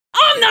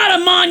I'm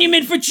not a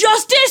monument for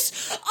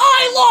justice.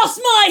 I lost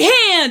my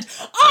hand.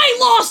 I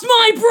lost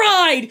my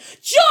bride.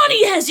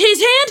 Johnny has his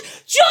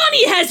hand.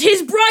 Johnny has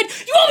his bride.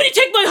 You want me to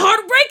take my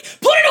heartbreak,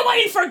 put it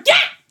away and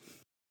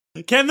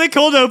forget? Can the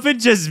cold open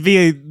just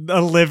be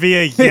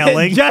Olivia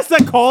yelling? Just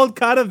a cold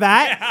cut of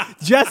that? Yeah.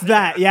 Just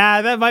that.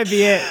 Yeah, that might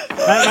be it.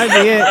 That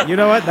might be it. You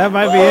know what? That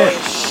might be it.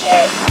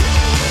 Shit.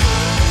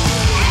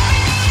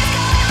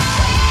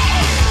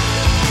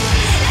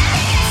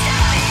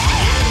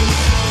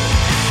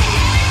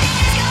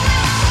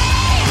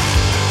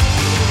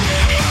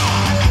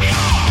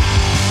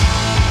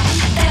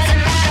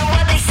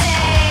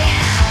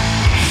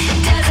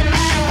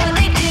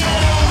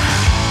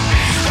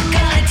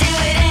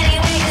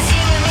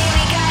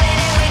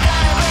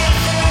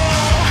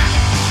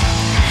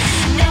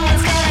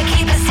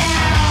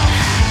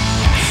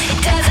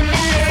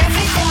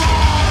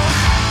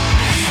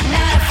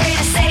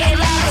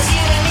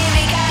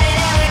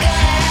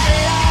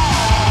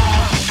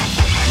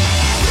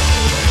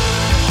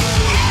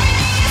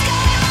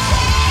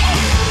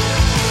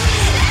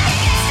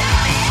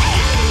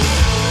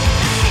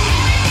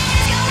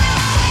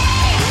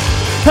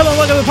 Hello,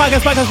 welcome to the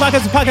podcast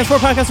for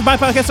podcasts, by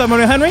podcasts. I'm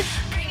Mario Henry.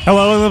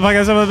 Hello, welcome to the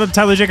podcast. I'm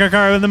Tyler J.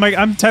 Carcara.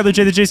 I'm Tyler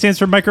J. The J stands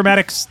for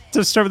Micromatics.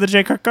 To start with the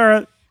J.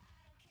 Carcara.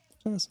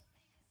 I'm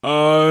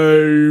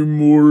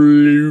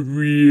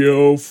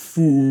Olivia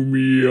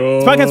Fumia.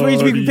 It's a podcast where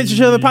each week we pitch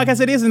each other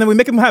podcast ideas and then we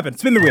make them happen.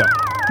 Spin the wheel.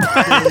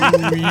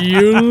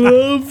 You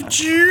love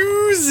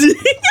choosing.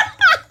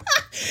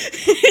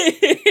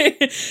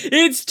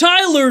 It's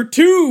Tyler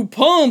 2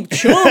 Pump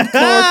Chump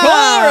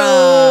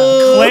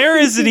Carcara. Claire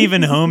isn't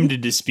even home to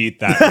dispute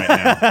that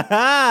right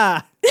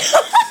now.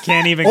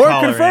 Can't even or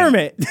call confirm her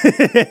in. it.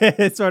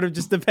 It's sort of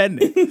just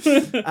depending.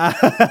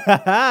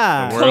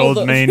 The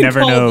world may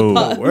never know.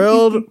 The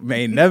world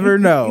may never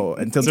know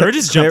until. So we're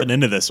just jumping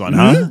into this one,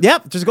 huh?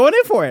 Yep, just going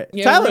in for it.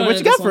 Yeah, Tyler, what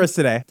you got for us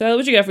today? Tyler,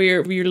 what you got for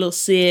your little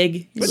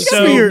sig? What you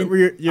got for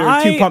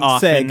your 2 pump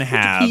often seg?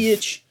 have.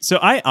 Pitch. So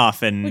I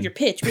often What's your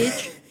pitch,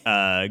 bitch?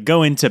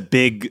 go into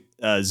big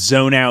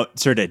zone out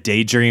sort of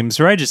daydreams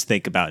where I just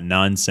think about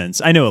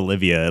nonsense. I know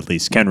Olivia at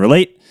least can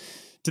relate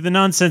to the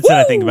nonsense that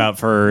I think about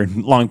for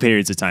long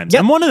periods of time. Yep.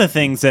 And one of the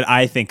things that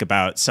I think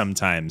about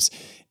sometimes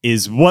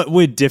is what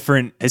would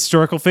different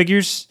historical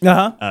figures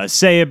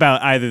say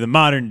about either the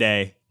modern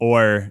day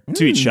or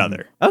to each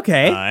other.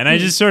 Okay. And I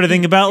just sort of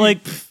think about like,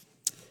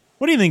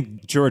 what do you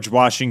think George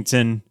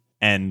Washington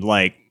and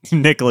like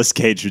Nicolas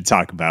Cage would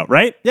talk about,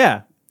 right?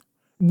 Yeah.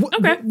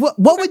 Okay. What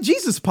would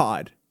Jesus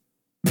pod?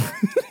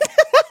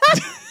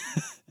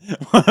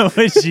 What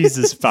was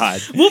Jesus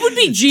pod? What would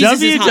be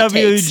Jesus' hot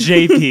takes?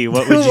 WWJP.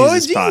 What would What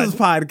would Jesus pod? Jesus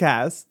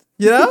podcast?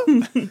 You know?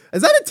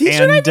 Is that a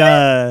t-shirt And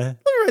idea?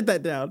 Let me write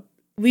that down.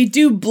 We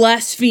do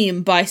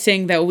blaspheme by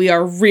saying that we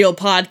are real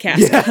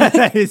podcasters. Yeah,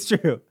 that is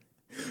true.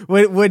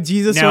 Would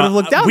Jesus now, sort of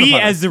look down we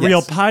upon as us? the real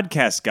Yes.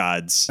 podcast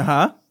gods,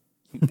 Uh-huh.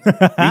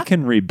 we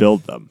can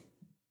rebuild them.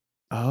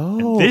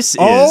 Oh. This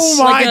Oh is-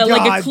 my God,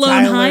 like a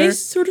clone Tyler.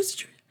 heist sort of.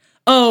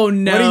 Oh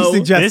no! What are you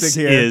suggesting This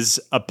here?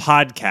 is a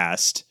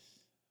podcast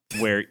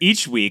where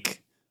each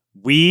week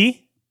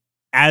we,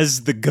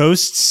 as the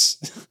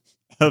ghosts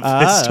of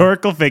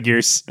historical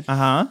figures,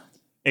 Uh-huh.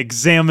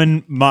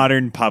 examine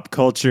modern pop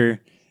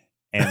culture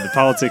and the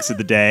politics of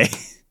the day.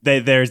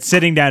 They're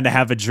sitting down to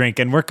have a drink,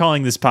 and we're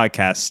calling this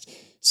podcast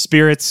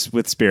Spirits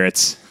with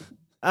Spirits.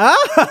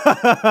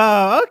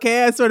 Oh,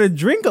 okay. A sort of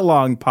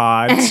drink-along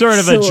pod. Sort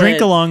of a Excellent.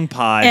 drink-along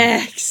pod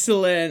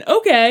Excellent.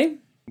 Okay.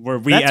 where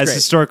we, That's as great.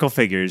 historical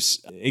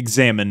figures,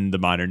 examine the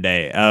modern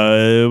day.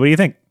 What do you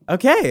think?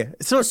 Okay.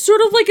 So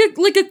Sort of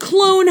like a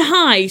clone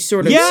high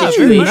sort of Yeah,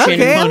 situation.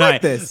 okay. I Clone like Eye.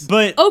 this.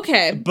 But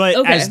Okay. But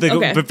okay. as the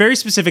okay. but very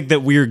specific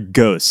that we're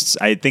ghosts.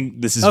 I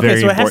think this is okay,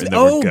 very so it has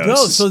important to, that we're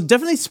ghosts. So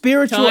definitely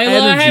spiritual Tyler,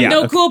 energy. I have Yeah, no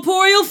okay.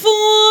 corporeal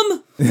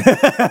form. I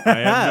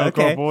have no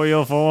okay.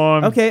 corporeal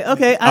form. Okay.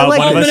 I like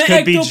one of I'm us an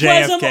could be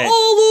ectoplasm JFK.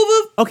 all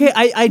over. Okay,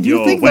 I do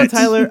You're think though, wet.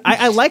 Tyler,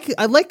 I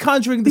like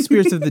conjuring the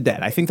spirits of the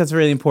dead. I think that's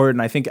really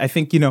important. I think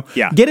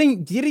Yeah.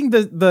 getting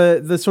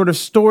the sort of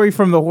story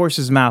from the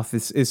horse's mouth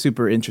is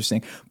super interesting.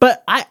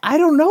 But I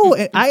don't know.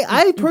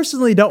 I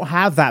personally don't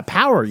have that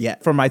power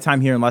yet from my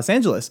time here in Los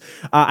Angeles.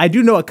 I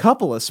do know a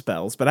couple of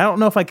spells, but I don't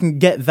know if I can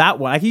get that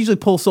one. I can usually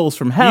pull souls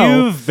from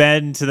hell. You've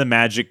been to the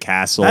Magic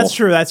Castle. That's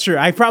true.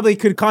 I probably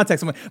could contact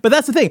someone. But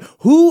that's the thing.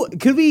 Who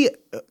could we?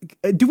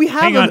 Do we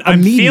have Hang on, a I'm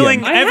medium?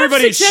 feeling- I have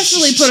Everybody,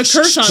 successfully shh, put a shh,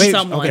 curse shh, on shh.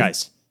 someone.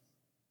 Guys,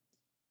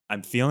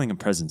 I'm feeling a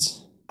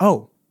presence.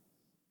 Oh,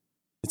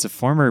 It's a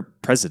former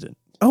president.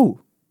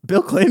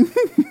 Bill Clinton.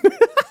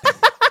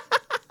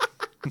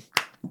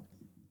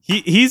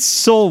 His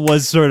soul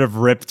was sort of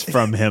ripped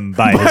from him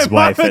by his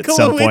wife at Monica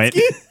some point.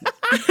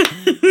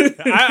 Lewinsky?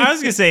 I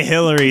was gonna say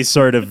Hillary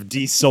sort of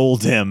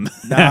desold him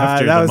Nah,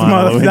 after that the was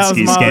Monica Monica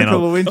Lewinsky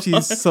scandal.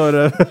 Lewinsky's sort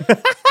of.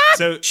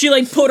 So She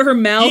like put her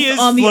mouth He is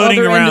on the floating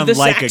other end around of the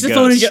like a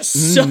saxophone and ghost.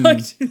 just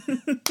sucked.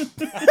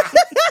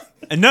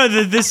 no,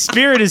 the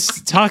spirit is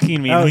talking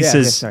to me, and he yeah,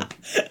 says, sorry.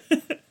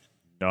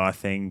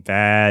 "Nothing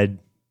bad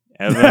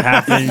Whatever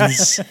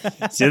happens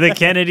to the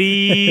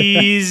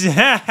Kennedys.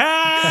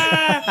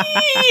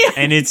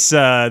 And it's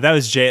that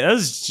was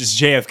just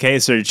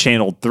JFK sort of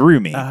channeled through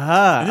me.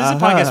 And this is a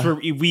podcast where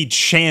we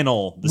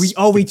channel the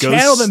we ghosts.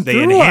 channel them They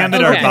through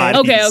inhabit us. our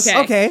bodies.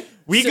 Okay.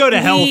 We go to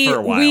hell for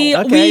a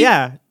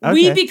while.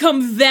 We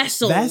become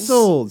vessels.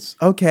 Vessels.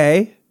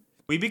 Okay.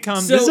 We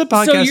become So- this is a so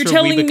podcast you're where we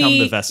telling become me-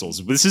 the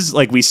vessels. This is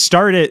like we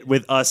start it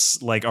with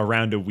us like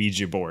around a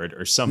Ouija board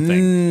or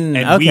something,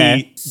 and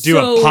okay. we do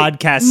a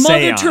podcast Mother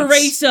seance.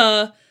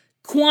 Teresa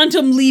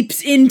quantum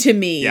leaps into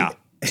me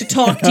to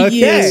talk to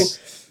Okay. you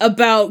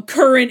about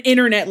current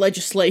internet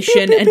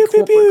legislation and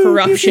corporate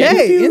corruption.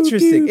 Okay,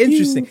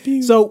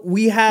 interesting. So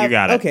we have You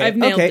got it. Okay, I've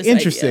nailed okay, this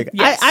interesting. idea.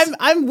 Yes.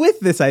 I'm with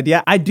this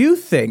idea. I do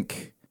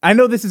think. I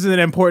know this isn't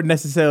important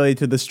necessarily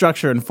to the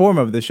structure and form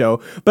of the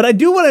show, but I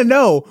do want to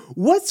know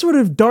what sort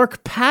of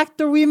dark pact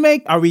are we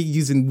make? Are we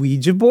using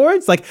Ouija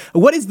boards? Like,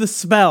 what is the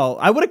spell?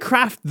 I want to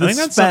craft the spell. I think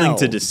that's something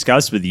to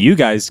discuss with you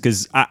guys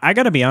because I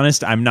got to be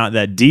honest, I'm not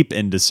that deep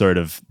into sort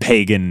of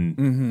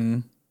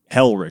pagan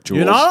hell rituals.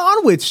 You're not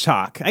on witch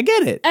talk. I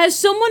get it. As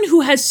someone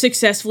who has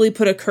successfully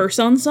put a curse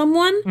on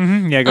someone,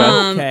 Yeah, go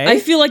ahead. Okay. I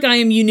feel like I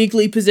am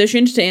uniquely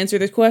positioned to answer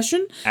this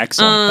question.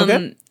 Excellent.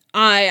 Okay.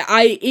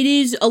 It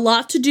is a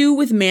lot to do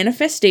with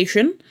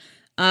manifestation.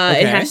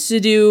 Okay. It has to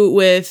do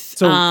with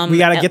So we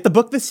got to get the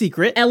book The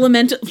Secret.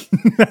 elemental.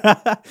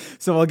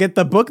 So we'll get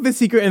the book The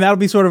Secret, and that'll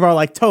be sort of our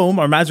like tome,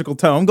 our magical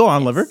tome. Go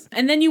on, Liver.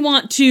 And then you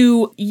want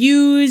to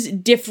use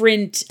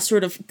different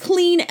sort of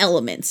clean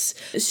elements.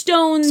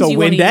 Stones, So you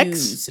want to Windex?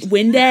 use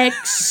Windex,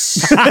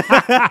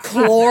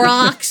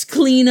 Clorox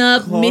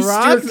cleanup,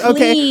 Mr. Clean.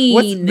 Okay.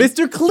 What's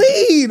Mr.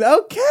 Clean?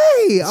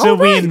 Okay. So all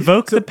we right.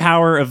 invoke the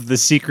power of the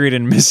secret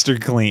and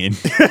Mr. Clean.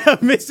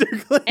 Mr.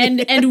 Clean.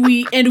 and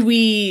we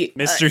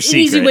Mr. An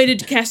easy Secret. way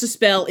to cast a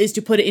spell is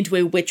to put it into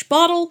a witch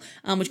bottle,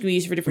 which can be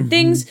used for different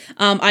things.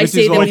 I Which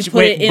say is that what- we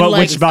put it in but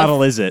like which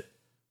bottle is it?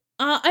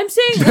 I'm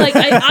saying like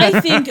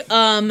I think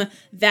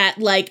that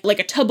like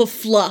a tub of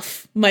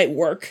fluff might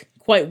work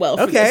quite well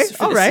for Okay, this,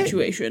 all right.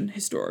 situation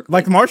historically.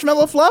 Like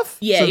marshmallow fluff?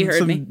 Yeah, you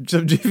heard me.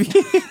 Some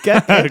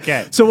okay.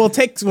 Okay. So we'll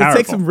take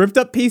Powerful. some ripped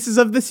up pieces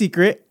of The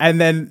Secret and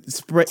then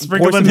Sprinkle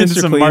pour them into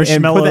Mr. some Clean and put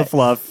marshmallow it-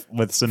 fluff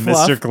with some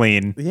Fluff. Mr.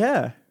 Clean,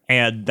 Yeah.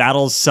 and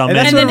that'll summon.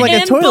 that's and sort then of like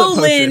a Anne toilet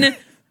Boleyn potion.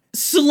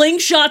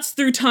 slingshots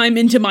through time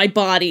into my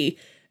body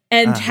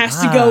and has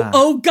to go,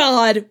 oh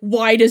God,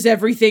 why does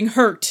everything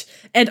hurt?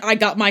 And I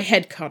got my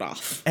head cut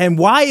off. And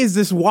why is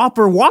this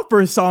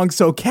Whopper song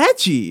so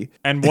catchy?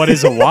 And what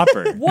is a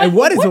Whopper? And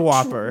what is a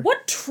Whopper?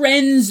 What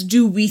trends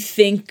do we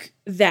think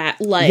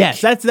that like? Yes,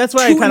 that's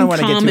what I kind of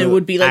want to get to. Tutankhamun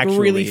would be like actually,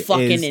 really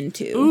fucking is-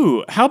 into.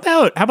 Ooh, how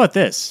about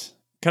this?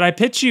 Could I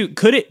pitch you?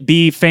 Could it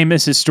be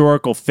famous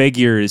historical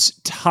figures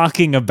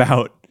talking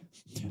about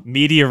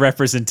media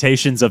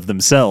representations of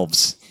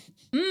themselves?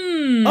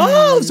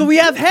 Oh, so we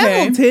have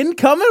Hamilton.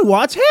 Come and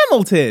watch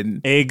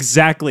Hamilton.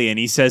 Exactly, and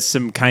he says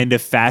some kind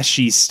of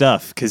fashy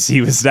stuff because he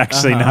was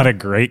actually not a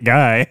great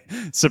guy.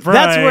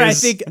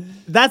 Surprise!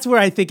 That's where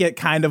I think it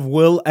kind of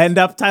will end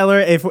up, Tyler.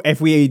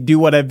 If we do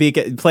want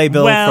to play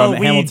Bill well, from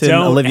we Hamilton,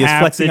 don't Olivia's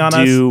have flexing to on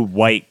us. do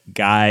white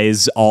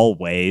guys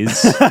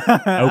always.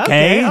 Okay,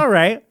 Okay, all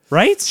right,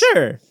 right?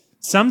 sure.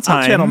 Sometimes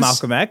I'll channel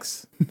Malcolm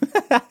X.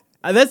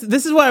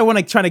 This is what I want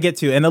to try to get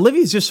to, and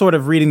Olivia's just sort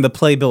of reading the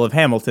playbill of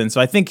Hamilton,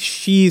 so I think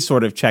she's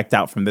sort of checked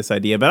out from this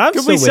idea. But I'm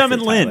Could still we with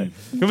summon it, Tyler. Lynn?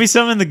 Could we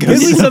summon the Could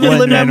ghost we of summon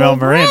Lin-Manuel Lin-Manuel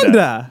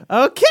Miranda?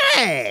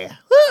 Okay.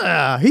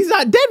 He's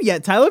not dead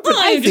yet, Tyler, but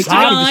I I'm think just a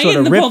I can guy just sort in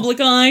of the rip. public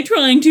eye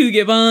trying to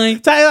get by.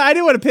 Tyler, I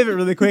do want to pivot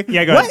really quick.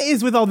 Yeah, go What ahead.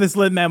 is with all this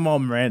Lin-Manuel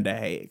Miranda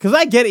hate? Because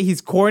I get it,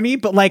 he's corny,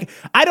 but like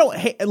I don't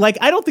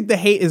think the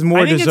hate is more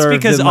I think it's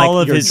deserved because than, like, all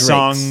of your his Drakes.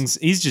 songs,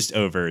 he's just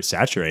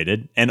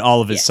oversaturated, and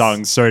all of his Yes.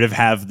 songs sort of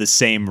have the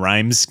same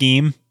rhyme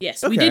scheme.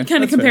 Yes, we Okay, did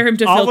kind of that's compare fair. him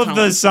to All Phil of Collins.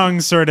 those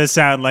songs sort of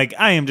sound like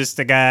I am just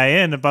a guy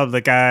in the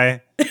public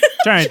eye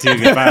trying to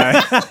get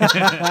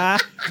by.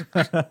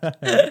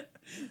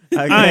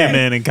 Okay. I am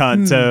in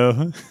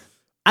Encanto.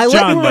 I like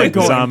John where we're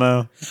going.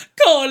 Leguizamo.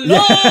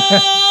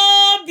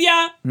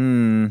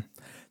 Colombia.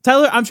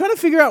 Tyler, I'm trying to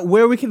figure out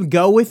where we can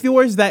go with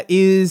yours that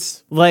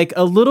is like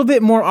a little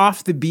bit more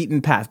off the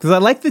beaten path because I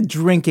like the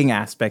drinking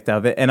aspect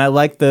of it and I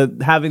like the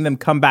having them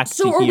come back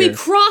So to are here. we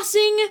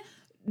crossing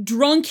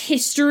drunk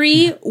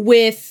history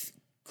with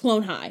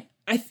Clone High?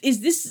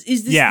 Is this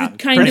Yeah, the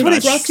kind pretty of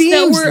much. crux that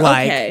Seems we're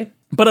like, okay?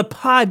 but a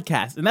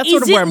podcast, and that's Is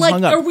sort of where it I'm like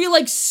hung up. are we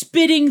like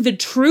spitting the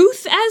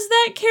truth as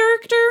that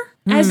character?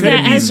 As Could that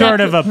it be as sort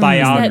that, of a is that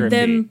biography?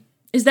 them?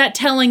 Is that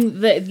telling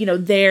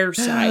their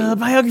side?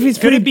 Biography's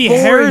Could it pretty be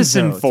boring,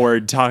 Harrison though.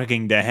 Ford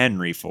talking to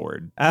Henry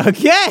Ford?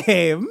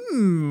 Okay,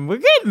 we're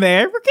getting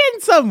there. We're getting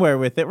somewhere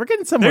with it.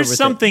 There's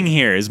something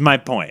here, is my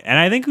point, and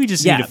I think we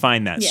just Yeah. need to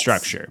find that Yes.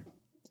 structure.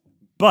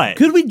 But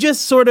Could we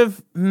just sort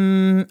of? could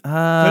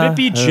it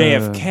be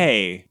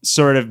JFK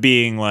sort of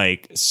being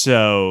like,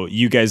 so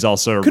you guys all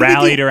sort of Could we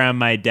rallied do- around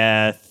my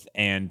death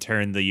and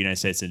turned the United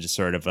States into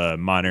sort of a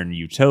modern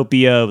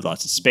utopia with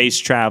lots of space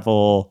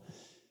travel?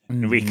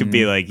 And we could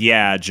be like,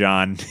 yeah,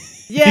 John,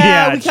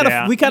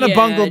 Yeah, we kind of Yeah,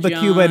 bungled the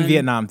Cuba and John.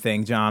 Vietnam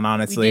thing, John.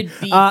 Honestly, We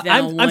did beat that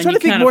I'm one. trying You to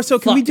think kinda more. So,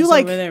 can we fucked do us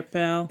like? over there,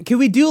 pal? Can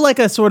we do like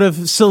a sort of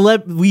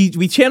we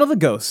channel the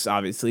ghosts,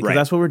 obviously, because Right.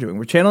 that's what we're doing.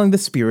 We're channeling the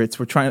spirits.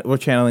 We're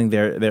channeling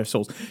their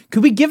souls.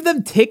 Could we give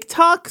them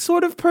TikTok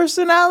sort of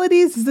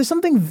personalities? Is there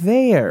something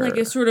there? Like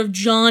a sort of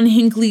John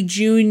Hinckley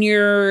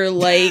Jr.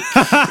 like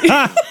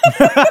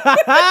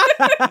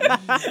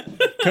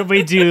Could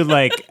we do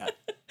like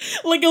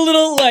like a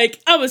little like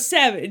I'm a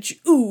savage.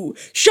 Ooh,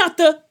 shot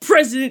the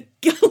president.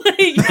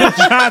 Like,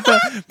 not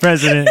the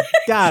president?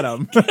 Got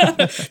him.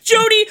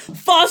 Jodie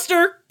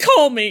Foster,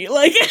 call me.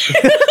 Like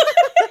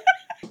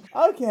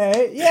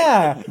Okay,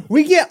 yeah.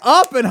 We get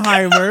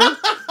Oppenheimer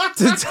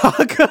to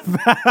talk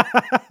about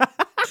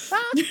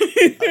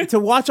to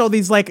watch all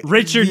these like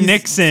Richard these-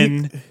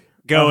 Nixon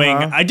going,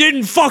 I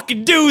didn't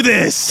fucking do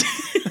this.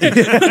 I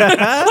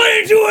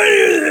didn't do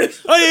any of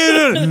this.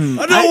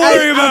 Don't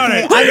worry about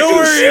it. Don't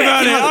worry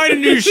about it. I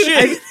didn't do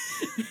shit.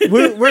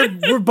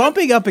 we're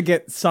bumping up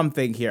against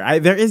something here.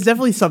 There is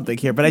definitely something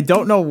here, but I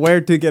don't know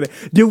where to get it.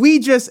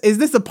 Is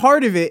this a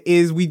part of it?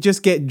 Is we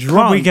just get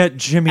drunk? we get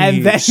Jimmy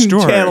and then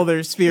Stewart? channel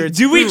their spirits?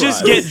 Do we through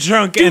just us? get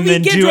drunk Do and we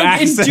then get do drunk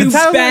and accents? do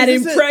How bad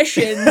is it?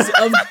 impressions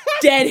of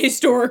dead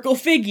historical We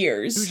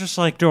figures? just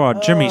like do a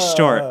Jimmy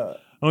Stewart.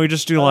 And we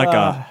just do like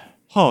a,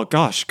 oh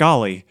gosh,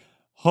 golly.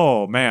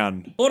 Oh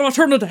man. What do I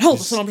turn into hell?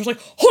 And I'm just like,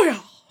 oh yeah.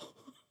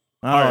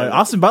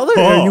 Austin Butler,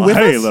 are you with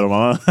hey, us? little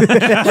mama.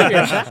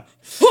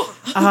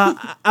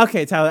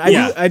 Okay, Tyler.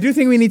 Yeah. I do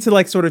think we need to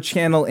like sort of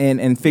channel in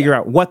and figure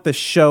out what the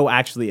show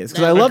actually is,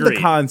 because I love the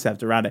Agreed.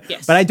 concept around it,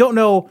 Yes. but I don't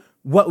know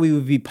what we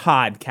would be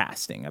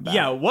podcasting about.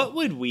 Yeah, what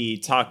would we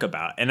talk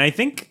about? And I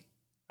think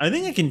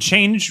it can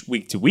change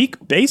week to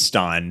week based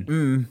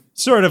on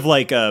sort of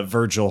like a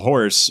Virgil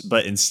Horse,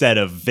 but instead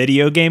of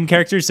video game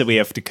characters that we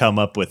have to come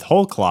up with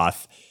whole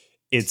cloth,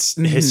 it's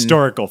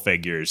historical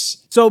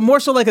figures. So more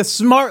so like a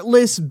smart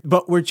list,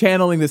 but we're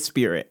channeling the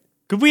spirit.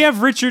 Could we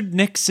have Richard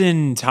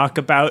Nixon talk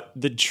about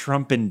the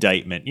Trump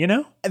indictment, you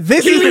know?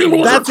 That's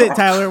it,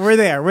 Tyler. We're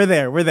there.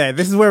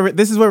 This is where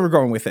we're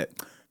going with it.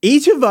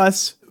 Each of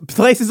us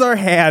places our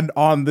hand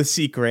on the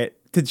secret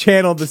to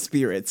channel the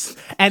spirits,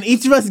 and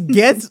each of us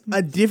gets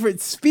a different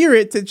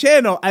spirit to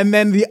channel, and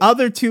then the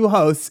other two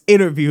hosts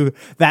interview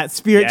that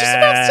spirit. Just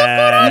about stuff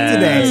going on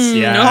today.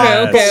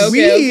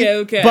 Yes.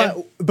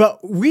 Okay.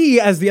 But we,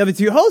 as the other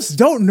two hosts,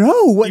 don't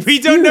know what We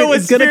don't know what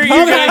is going to spirit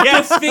come you're out. gonna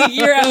Have to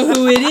figure out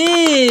who it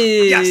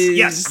is.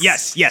 Yes.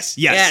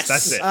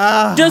 That's it.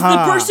 Does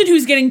the person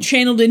who's getting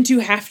channeled into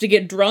have to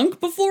get drunk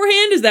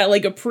beforehand? Is that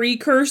like a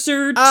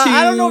precursor to?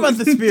 I don't know about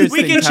the spirits.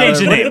 We thing, can change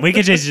the Tyler. name. We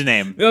can change the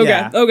name. Okay.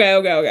 Yeah.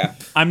 Okay.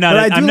 I'm not. But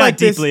I do I'm like not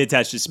deeply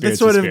attached to spirits.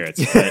 This sort of,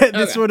 spirits.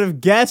 this sort of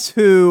guess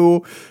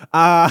who,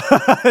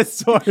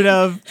 sort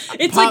of.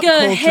 It's pop like a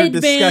culture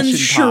headband discussion pod.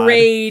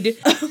 charade,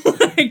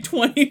 like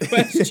 20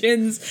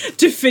 questions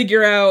to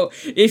figure out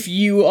if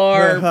you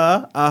are.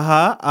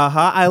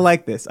 I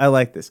like this.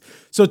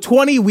 So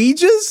 20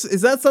 Ouijas?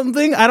 Is that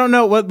something? I don't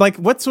know.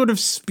 What sort of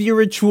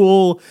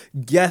spiritual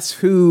guess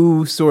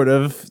who sort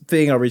of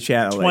thing are we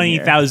channeling?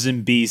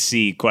 20,000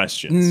 BC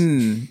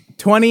questions.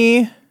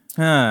 20?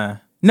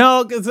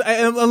 No, 'cause,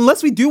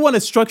 unless we do want to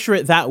structure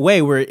it that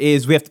way, where it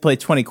is we have to play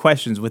 20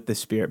 questions with the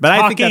spirit. But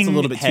I think that's a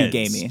little bit heads. too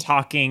gamey.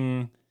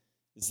 Talking.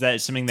 Is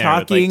that something there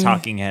with like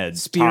talking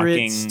heads?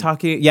 Spirits,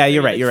 talking. Yeah,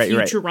 you're right.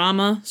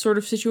 Futurama sort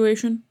of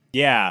situation.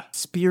 Yeah.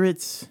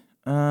 Spirits,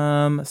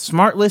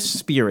 smart list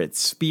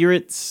spirits.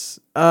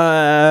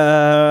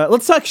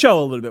 Let's talk show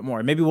a little bit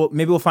more. Maybe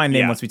we'll find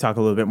name once we talk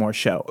a little bit more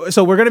show.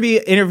 So we're gonna be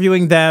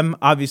interviewing them,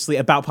 obviously,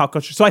 about pop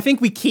culture. So I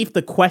think we keep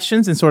the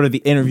questions in sort of the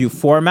interview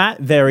format,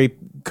 very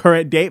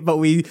current date, but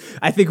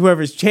I think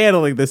whoever's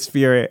channeling the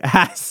spirit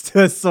has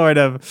to sort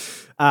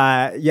of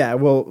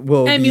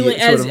we'll Emulate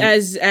be sort of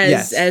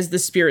as the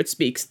spirit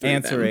speaks through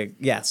answering. them.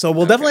 Yeah, so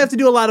we'll definitely have to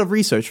do a lot of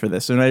research for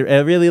this, and I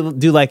really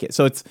do like it.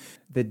 So it's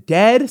the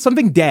dead,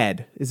 something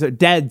dead. Is there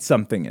dead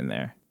something in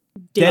there?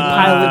 Dead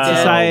Pilot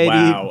Society,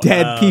 wow.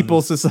 Dead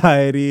People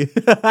Society.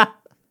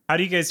 How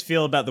do you guys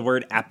feel about the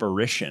word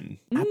apparition?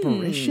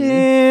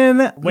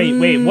 Apparition.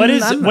 Wait, what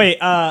is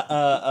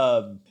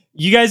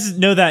you guys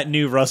know that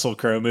new Russell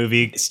Crowe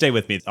movie? Stay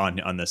with me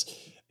on this.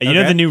 You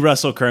know the new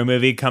Russell Crowe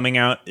movie coming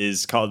out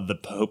is called The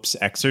Pope's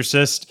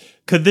Exorcist.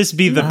 Could this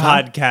be the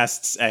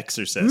podcast's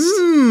Exorcist?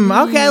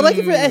 Okay, I like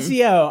it for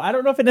SEO. I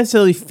don't know if it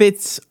necessarily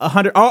fits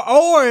 100.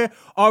 Or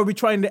are we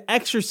trying to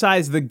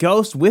exercise the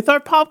ghost with our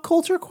pop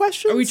culture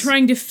questions? Are we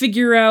trying to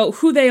figure out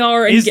who they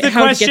are and Is the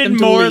how to get question them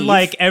to more leave?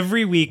 like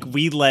every week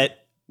we let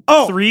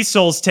three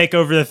souls take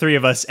over the three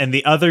of us, and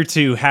the other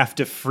two have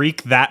to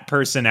freak that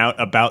person out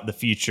about the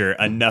future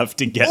enough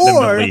to get them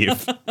to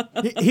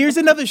leave? Here's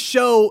another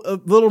show,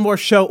 a little more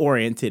show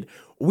oriented.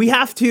 We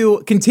have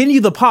to continue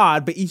the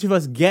pod, but each of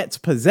us gets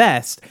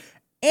possessed,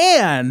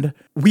 and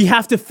we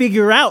have to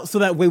figure out so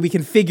that way we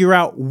can figure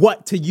out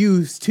what to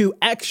use to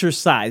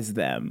exorcise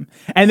them.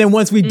 And then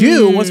once we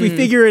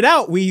figure it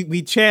out,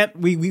 we chant,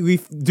 we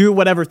do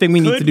whatever thing we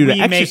need to do to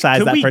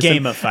exorcise that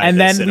person, gamify and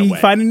this then in a we way?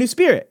 find a new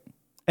spirit.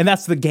 And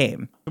that's the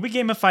game. Can we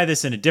gamify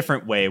this in a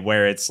different way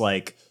where it's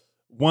like,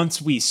 once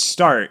we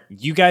start,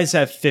 you guys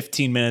have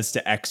 15 minutes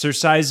to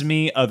exercise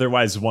me,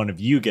 otherwise one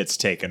of you gets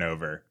taken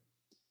over.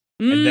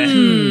 And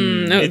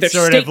then it's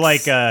sort of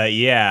like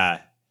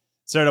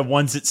sort of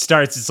once it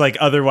starts, it's like,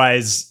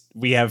 otherwise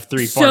we have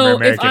 3 former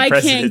American presidents. So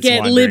if I can't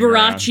get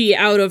Liberace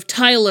out of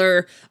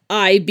Tyler,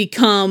 I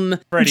become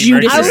Freddie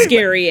Judas Mercury.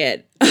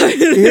 Iscariot.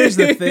 Here's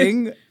the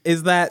thing,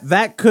 is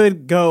that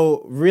could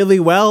go really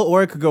well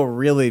or it could go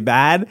really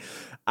bad.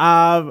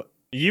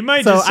 You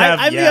might So just have.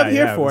 I'd be up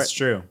here for that's it.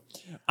 true.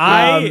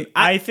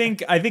 I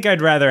think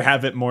I'd rather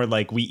have it more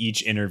like we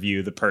each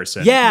interview the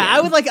person. Yeah,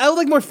 I would like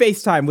more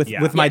FaceTime with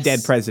my Yes.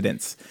 dead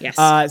presidents. Yes.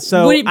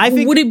 So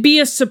would it be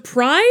a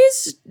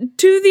surprise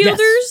to the Yes.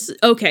 others?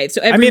 Okay, so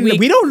every week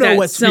we don't know that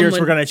what spirits someone-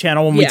 we're going to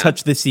channel when we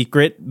touch the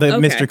secret, the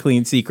Okay. Mr.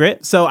 Clean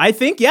secret. So I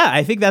think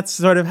that's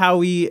sort of how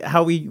we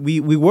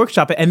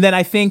workshop it. And then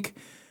I think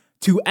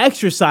to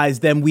exercise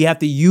them, we have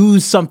to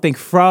use something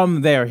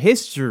from their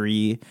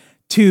history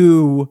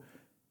to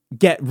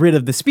get rid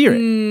of the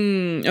spirit.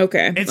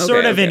 Okay. It's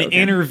sort of an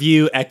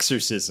interview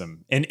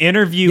exorcism. An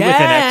interview with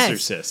an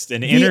exorcist.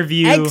 An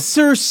interview.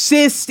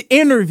 Exorcist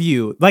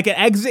interview. Like an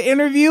exit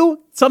interview?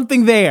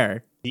 Something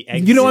there.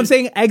 You know what I'm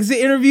saying? Exit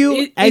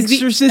interview?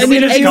 Exorcist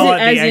interview? just call it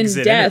the as in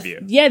exit death.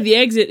 interview. Yeah, the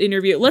exit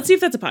interview. Let's see if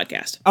that's a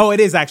podcast. Oh, it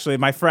is actually.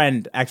 My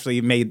friend actually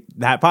made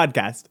that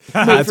podcast.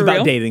 It's for about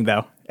real? dating,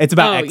 though. It's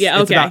about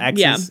yeah, It's okay, about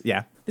exes.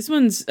 Yeah. This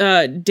one's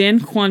Dan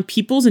Kwan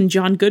Peoples and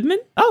John Goodman.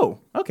 Oh,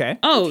 okay.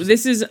 Oh,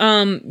 this is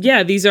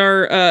these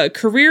are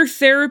career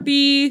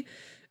therapy,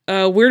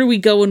 where do we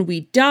go when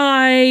we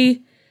die?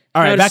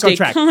 All right, how to back stay on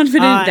track.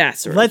 confident, that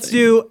sort Let's of thing.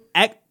 do.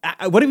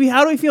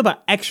 How do we feel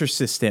about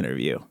exorcist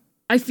interview?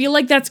 I feel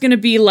like that's gonna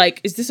be like,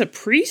 is this a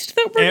priest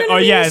that we're gonna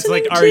be it's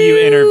like, listening are you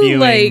to? interviewing?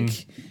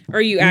 Like,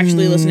 are you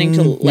actually listening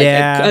to like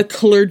yeah. a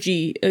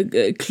clergy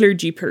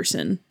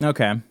person?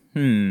 Okay.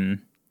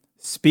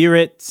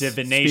 Spirit,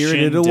 Divination,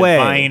 spirited away.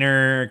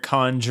 diviner,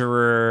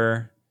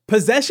 conjurer.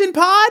 Possession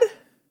pod?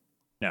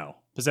 No,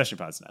 possession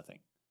pod's nothing.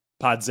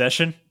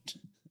 Podsession?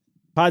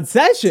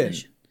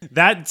 Podsession.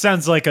 That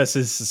sounds like a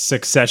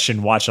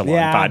Succession watch-along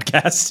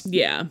podcast.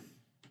 Yeah,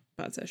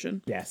 pod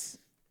session Yes.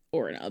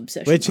 or an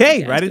obsession. Which,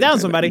 hey, podcast, write it but down, kind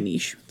of somebody.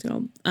 niche.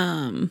 So,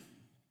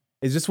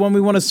 Is this one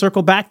we want to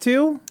circle back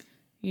to?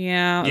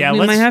 Yeah, we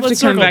let's- might have to let's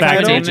come circle back back to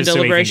to it Damon just so we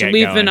can Deliberation. get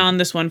We've been going. on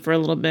this one for a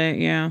little bit,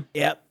 yeah.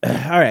 Yep. All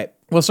right.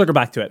 We'll circle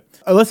back to it.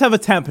 Let's have a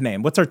temp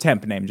name. What's our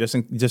temp name? Just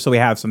so we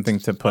have something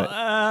to put.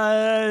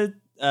 What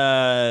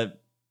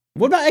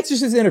about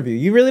Exorcist interview?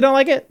 You really don't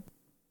like it?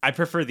 I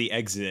prefer the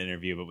exit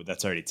interview, but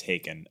that's already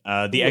taken.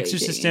 The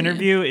Exorcist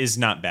interview is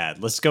not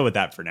bad. Let's go with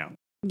that for now.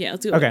 Yeah,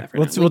 let's go with Okay. that for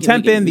now. We'll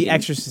temp in the can-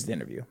 Exorcist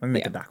interview. Let me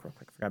make a doc real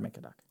quick. Forgot to make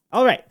a doc.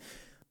 All right.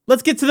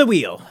 Let's get to the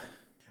wheel.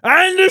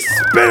 And the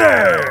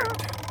spinner.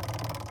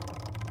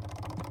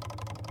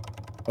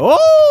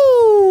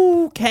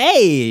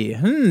 Okay.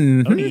 All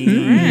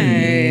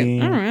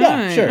right.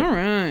 Yeah, sure. All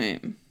right.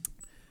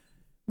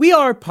 We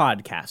are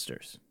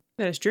podcasters,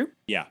 That is true.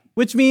 Yeah.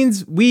 which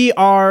means we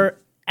are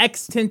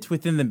extant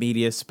within the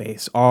media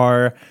space.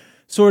 Our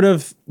sort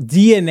of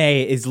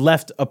DNA is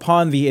left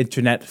upon the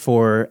internet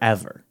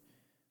forever.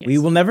 We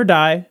will never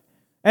die,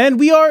 and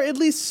we are at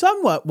least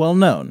somewhat well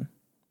known.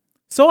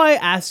 So I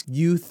ask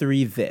you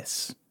three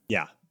this.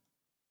 Yeah.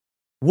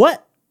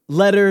 What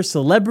letter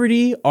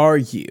celebrity are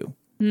you?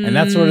 And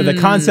that's sort of the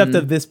concept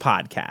of this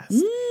podcast.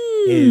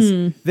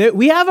 Is that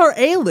we have our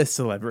A-list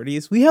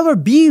celebrities, we have our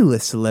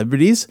B-list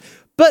celebrities,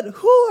 but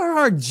who are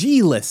our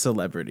G-list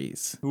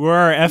celebrities? Who are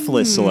our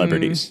F-list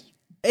celebrities?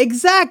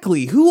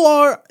 Exactly. Who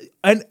are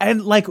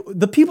and like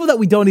the people that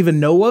we don't even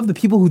know of, the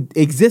people who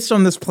exist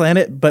on this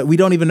planet but we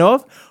don't even know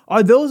of,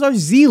 are those our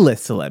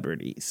Z-list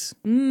celebrities.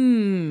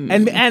 And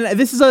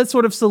this is a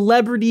sort of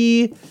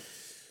celebrity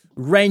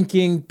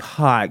ranking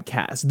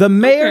podcast. The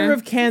mayor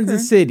of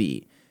Kansas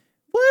City.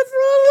 What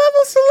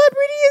level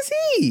celebrity is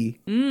he?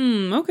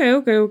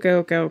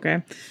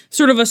 Okay.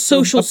 Sort of a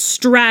social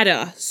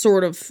strata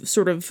sort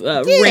of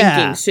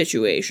ranking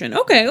situation.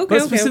 Okay.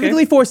 But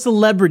specifically for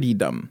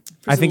celebritydom,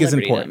 I think is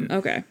important.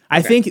 Okay.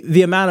 I think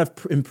the amount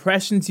of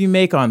impressions you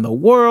make on the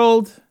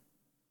world.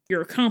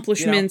 Your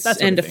accomplishments that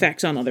sort and of thing.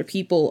 effects on other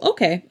people.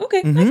 Okay. I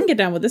can get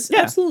down with this.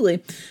 Yeah.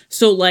 Absolutely.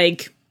 So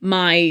like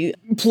my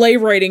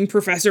playwriting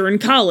professor in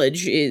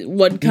college,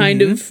 what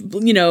kind of,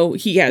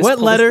 he has What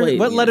letter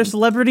published letter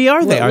celebrity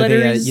are they? What Are letter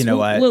they is-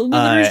 what what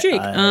letter is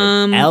Jake? I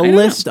don't L know.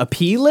 list, a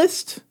P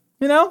list,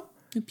 A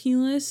P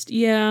list,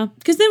 yeah.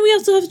 Because then we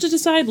also have to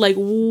decide, like,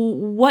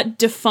 what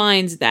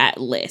defines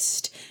that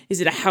list? Is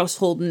it a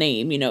household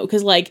name,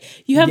 Because, like,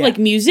 you have, like,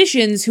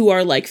 musicians who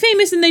are, like,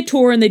 famous and they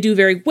tour and they do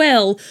very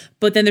well,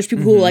 but then there's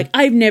people who are like,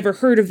 I've never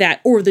heard of that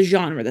or the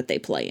genre that they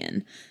play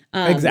in.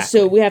 Exactly.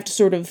 So we have to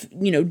sort of,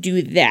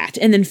 do that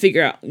and then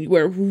figure out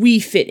where we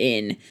fit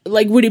in.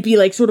 Like, would it be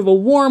like sort of a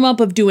warm up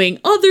of doing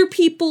other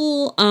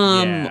people,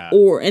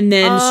 and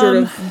then sort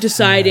of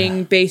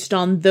deciding based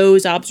on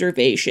those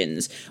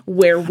observations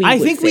where we I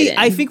think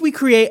we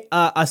create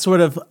a sort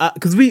of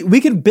because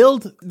we could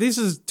build. This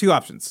is two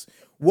options.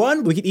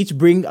 One, we could each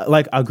bring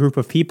like a group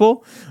of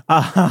people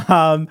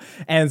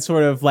and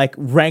sort of like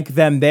rank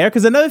them there.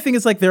 Because another thing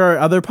is like there are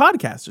other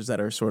podcasters that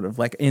are sort of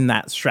like in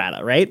that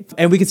strata, right?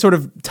 And we could sort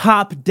of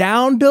top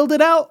down build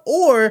it out,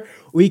 or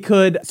we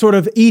could sort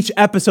of each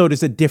episode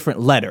is a different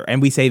letter,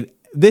 and we say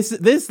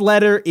this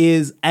letter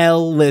is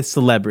L-list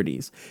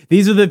celebrities.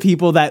 These are the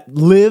people that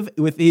live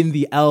within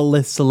the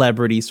L-list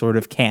celebrity sort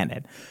of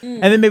canon.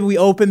 And then maybe we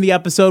open the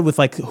episode with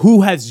like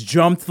who has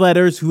jumped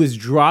letters, who has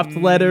dropped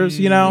letters,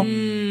 you know?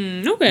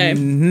 Okay.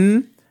 Mm-hmm.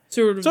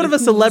 Sort of a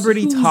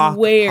celebrity who's talk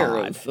where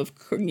pod.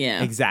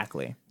 Yeah.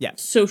 Exactly. Yeah.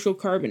 Social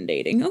carbon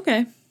dating.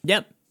 Okay.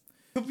 Yep.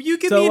 You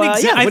give So, me an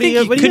yeah, I what do think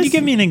you- what do could you you guys-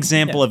 give me an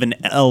example of an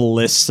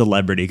L-list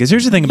celebrity? Because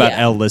here's the thing about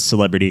Yeah. L-list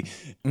celebrity.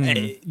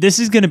 This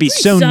is going to be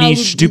so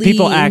niche. Do solidly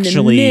people in the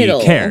actually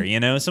middle. care?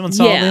 You know, someone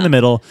solidly Yeah. in the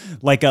middle,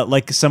 like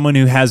someone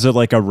who has a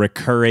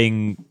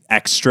recurring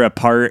extra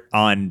part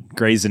on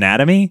Grey's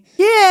Anatomy.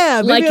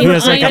 Yeah. Like maybe if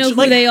has, like, I know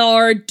actually- who they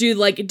are, do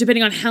like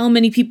depending on how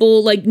many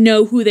people like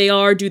know who they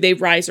are, do they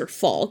rise or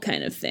fall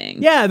kind of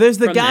thing. yeah, there's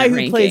the from guy that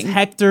who plays ranking.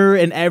 Hector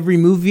in every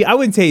movie. I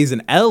wouldn't say he's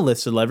an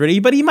L-list celebrity,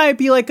 but he might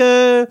be like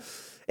an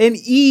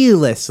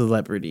E-list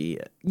celebrity,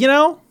 you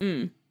know?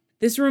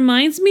 This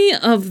reminds me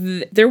of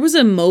there was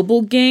a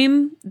mobile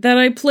game that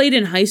I played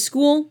in high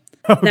school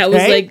that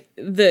was Okay. like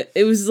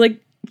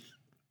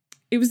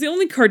it was the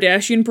only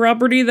Kardashian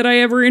property that I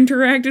ever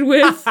interacted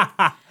with.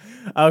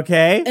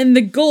 Okay. And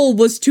the goal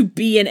was to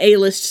be an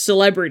A-list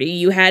celebrity.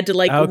 You had to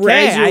like Okay,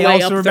 rise your I way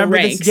also up the remember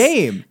this ranks.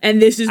 game.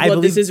 And this is I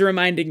what this believe- is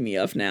reminding me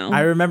of now. I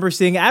remember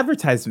seeing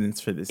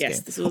advertisements for this Yes,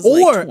 game. this was,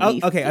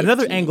 like, Okay,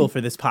 another 2015. angle for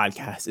this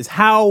podcast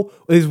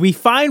is we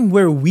find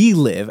where we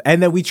live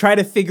and then we try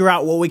to figure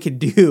out what we could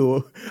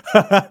do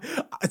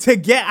to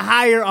get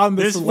higher on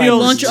the This celebrity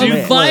feels Launch a too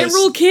list. close.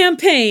 viral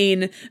campaign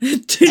to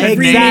Exactly.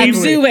 rename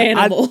zoo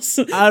animals.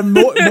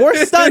 More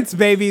stunts,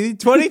 baby.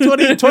 20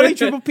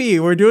 triple P.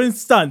 We're doing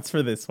stunts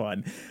for this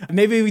one.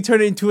 Maybe we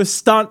turn it into a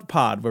stunt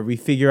pod where we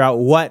figure out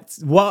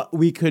what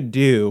we could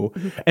do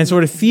and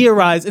sort of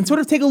theorize and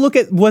sort of take a look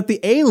at what the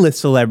A-list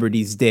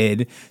celebrities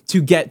did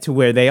to get to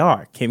where they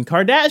are. Kim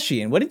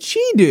Kardashian, what did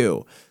she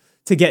do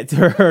to get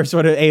to her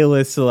sort of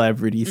A-list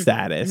celebrity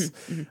status?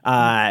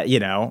 You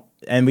know,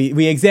 and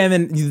we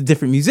examine the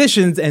different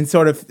musicians and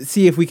sort of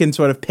see if we can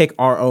sort of pick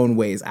our own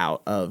ways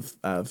out of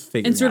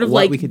figuring And sort out of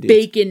what like we could do.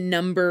 bake and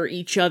number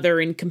each other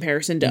in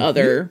comparison to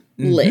other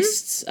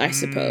lists, I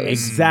suppose.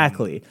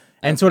 Exactly.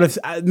 And sort of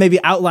maybe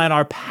outline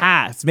our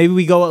paths. Maybe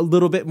we go a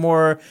little bit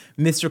more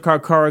Mr.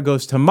 Carcara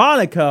Goes to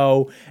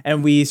Monaco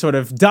and we sort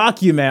of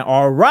document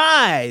our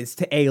rise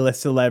to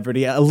A-list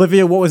celebrity.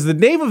 Olivia, what was the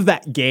name of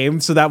that game?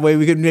 So that way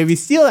we could maybe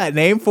steal that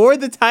name for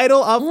the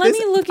title of Let this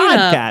me look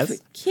podcast. it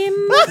up. Kim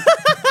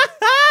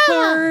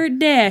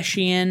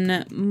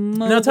Kardashian.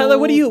 Now, Tyler,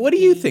 what do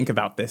you think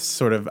about this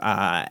sort of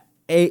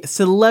a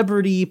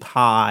celebrity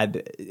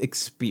pod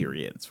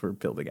experience we're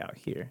building out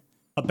here?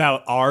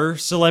 About our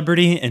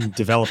celebrity and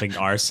developing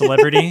our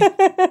celebrity.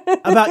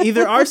 About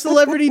either our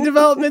celebrity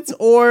developments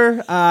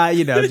or,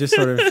 just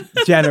sort of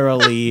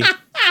generally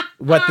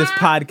what this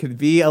pod could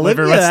be.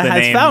 Olivia What's the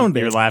has name found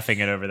you're it.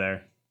 laughing at over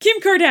there? Kim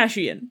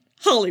Kardashian,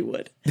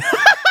 Hollywood.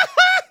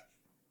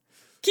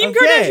 Kim Okay.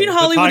 Kardashian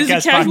Hollywood is a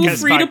casual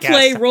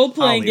free-to-play podcast,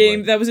 role-playing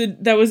game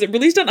Hollywood. that was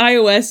released on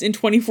iOS in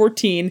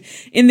 2014.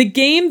 In the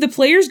game, the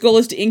player's goal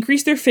is to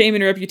increase their fame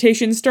and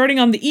reputation, starting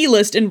on the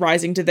E-list and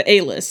rising to the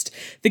A-list.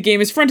 The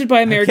game is fronted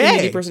by American Okay.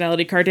 media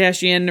personality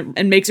Kardashian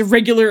and makes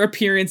regular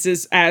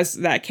appearances as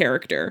that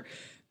character.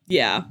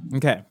 Yeah,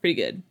 Okay. pretty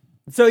good.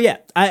 So yeah,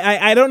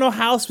 I don't know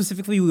how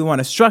specifically we want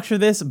to structure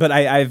this, but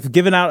I've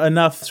given out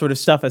enough sort of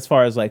stuff as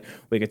far as like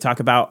we could talk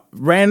about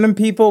random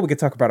people, we could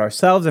talk about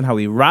ourselves and how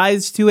we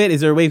rise to it.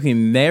 Is there a way we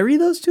can marry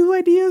those two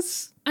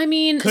ideas? I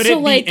mean, Could so it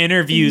be like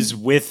interviews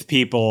with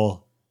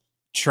people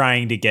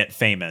trying to get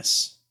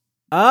famous?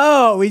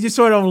 Oh, we just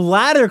sort of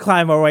ladder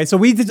climb our way. So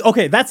we did.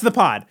 Okay, that's the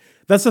pod.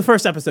 That's the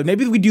first episode.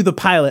 Maybe we do the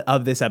pilot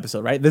of this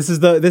episode, right? This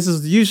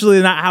is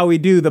usually not how we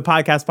do the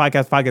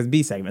podcast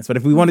B segments. But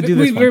if we want to do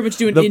this, we very one, much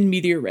do an in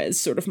media res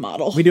sort of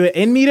model. we do it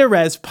in media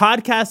res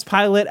podcast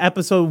pilot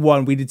episode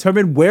 1. We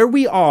determine where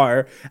we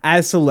are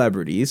as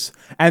celebrities,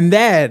 and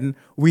then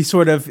we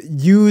sort of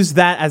use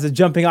that as a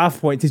jumping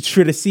off point to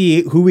try to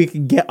see who we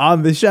can get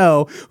on the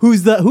show.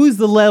 Who's the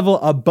level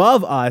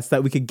above us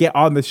that we could get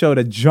on the show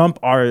to jump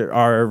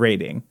our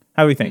rating?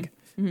 How do we think?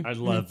 I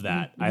love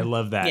that. I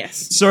love that.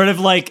 Yes. Sort of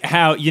like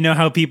how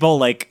people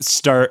like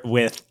start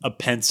with a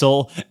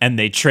pencil and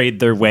they trade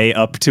their way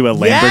up to a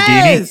Lamborghini.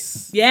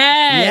 Yes.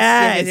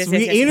 Yes.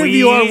 We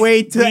interview our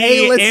way to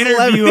A-list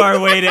interview celebrities. our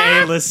way to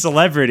A-list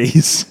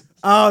celebrities.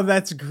 Oh,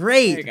 that's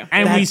great. There you go.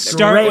 And we That's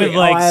start great. with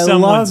like Oh, I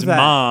someone's love that.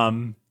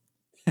 mom.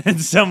 And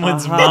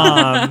someone's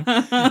mom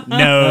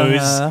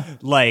knows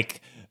like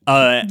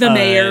The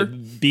mayor.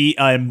 Be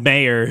a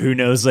mayor who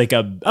knows like a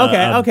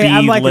Okay,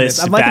 I'm liking this.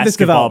 B-list I'm liking this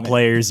basketball development.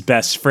 player's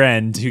best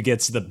friend who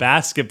gets the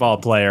basketball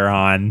player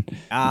on.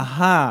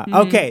 Aha.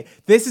 Okay,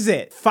 this is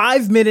it.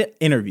 5-minute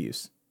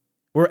interviews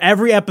where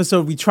every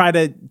episode we try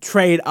to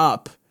trade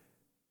up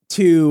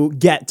to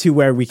get to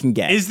where we can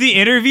get. Is the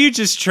interview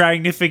just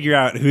trying to figure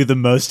out who the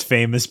most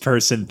famous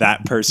person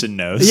that person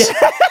knows?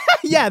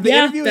 Yeah, the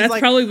interview is that's like,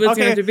 probably what's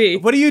okay, going to be.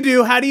 What do you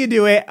do? How do you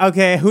do it?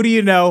 Okay, who do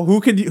you know?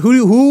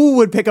 Who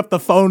would pick up the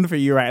phone for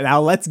you right now?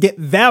 Let's get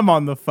them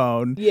on the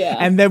phone. Yeah.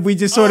 And then we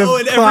just sort of and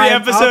every climb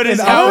episode up is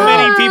and how up.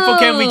 many people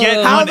can we get?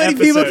 in How one many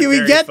people episode? can we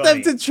Very get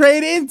funny. them to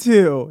trade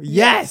into?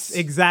 Yes,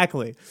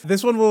 exactly.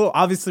 This one will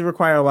obviously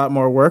require a lot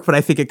more work, but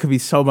I think it could be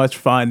so much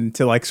fun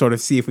to like sort of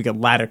see if we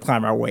can ladder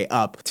climb our way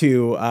up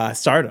to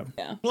stardom.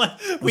 Yeah.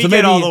 We So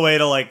get all maybe- the way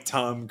to like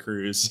Tom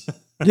Cruise.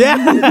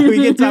 Yeah, we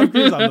get Tom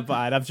Cruise on the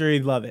pod. I'm sure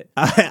he'd love it.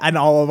 And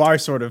all of our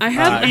sort of I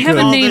have a good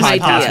name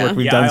podcast idea. work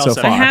we've Yeah, done I so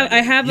also far. have- I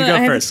have You a go I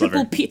have first, a triple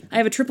Liver. P. I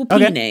have a triple P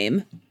Okay.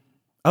 name.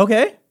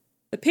 Okay.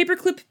 The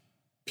Paperclip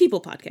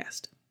People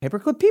Podcast.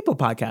 Paperclip People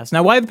podcast.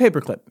 Now, why the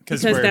paperclip?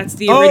 Because we're- that's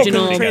the Oh, 'cause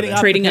original we're trading up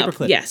the trading up.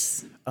 paperclip.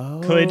 Yes.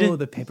 Oh, Could-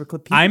 the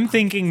paperclip people. I'm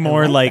thinking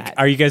more I like, like that.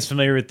 are you guys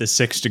familiar with the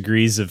 6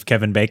 degrees of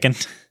Kevin Bacon?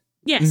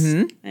 Yes.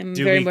 Mm-hmm. I'm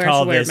Do very we much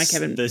call aware of my this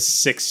Kevin. the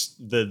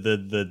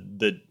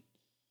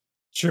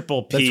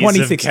triple The P's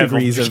 26 of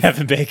degrees of-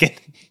 Kevin Bacon?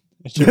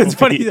 That's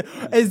funny. P.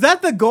 Is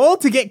that the goal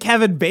to get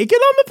Kevin Bacon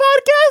on the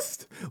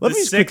podcast? Let me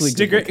just quickly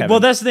Google Kevin. Well,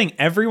 that's the thing.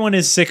 Everyone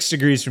is 6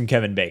 degrees from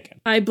Kevin Bacon.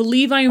 I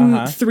believe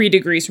I'm 3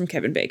 degrees from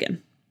Kevin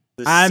Bacon.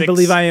 I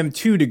believe I am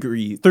 2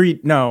 degrees. 2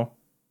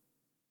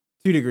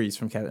 degrees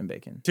from Kevin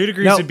Bacon. 2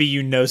 degrees No. would be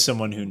you know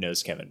someone who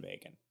knows Kevin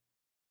Bacon.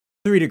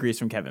 3 degrees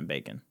from Kevin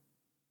Bacon.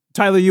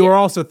 Tyler, you are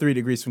also 3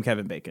 degrees from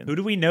Kevin Bacon. Who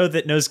do we know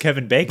that knows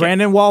Kevin Bacon?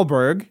 Brandon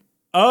Wahlberg.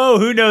 Oh,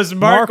 who knows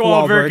Mark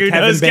Wahlberg? Who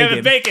Kevin knows Bacon.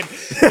 Kevin Bacon?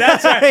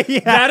 That's right. Yeah.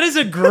 That is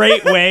a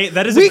great way.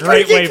 That is We a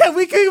great way.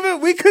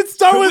 we could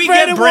start Could with we get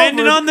Brandon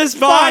Brandon Wahlberg. on this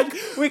pod?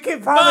 Fuck. We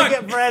could probably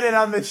Fuck. get Brandon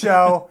on the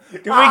show.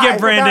 Can we get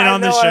Brandon on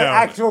the show?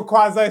 Actual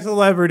quasi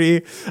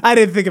celebrity. I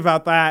didn't think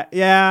about that.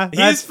 Yeah, He's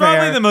that's probably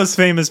fair. the most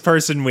famous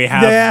person we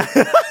have Yeah.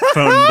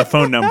 the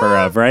phone number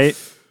of, right?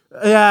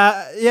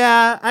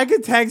 Yeah, I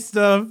could text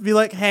him, be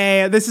like,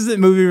 hey, this isn't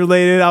movie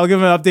related. I'll give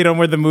him an update on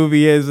where the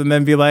movie is, and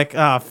then be like,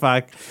 oh,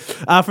 fuck.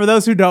 For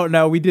those who don't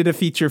know, we did a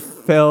feature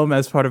film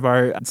as part of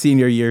our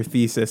senior year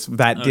thesis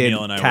that did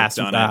O'Neill and I cast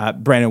worked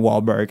on Brandon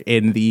Wahlberg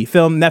in the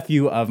film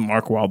nephew of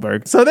Mark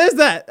Wahlberg. So there's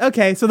that.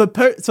 Okay, so the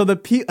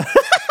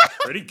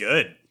Pretty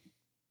good.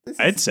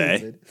 I'd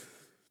say.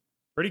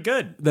 Pretty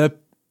good.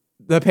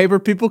 the Paper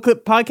People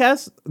Clip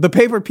podcast, the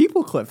Paper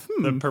People Clip.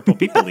 The Purple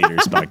People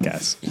Leaders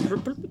podcast.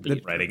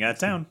 Writing that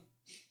down.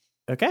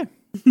 Okay.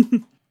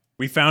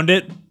 We found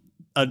it.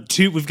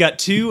 We've got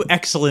 2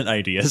 excellent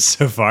ideas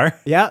so far.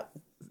 Yeah.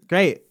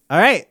 Great. All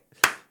right.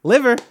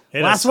 Liver.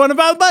 Hit Last us. one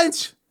about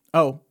lunch.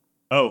 Oh.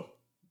 Oh,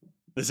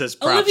 this is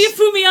props. Olivia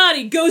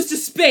Fumiati goes to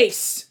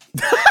space.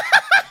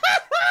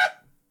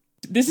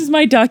 This is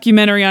my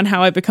documentary on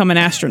how I become an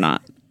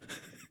astronaut.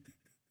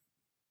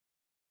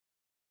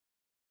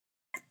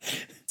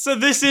 So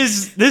this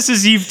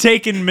is you've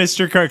taken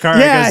Mr. Karkarikas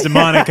Yeah. to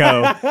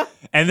Monaco,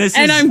 and this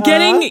And is I'm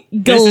getting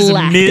this is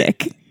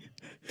galactic.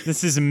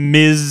 this is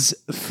Ms.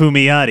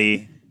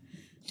 Fumiati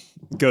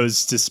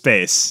goes to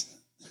space.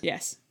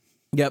 Yes.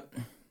 Yep.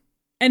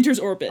 Enters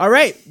orbit. All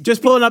right,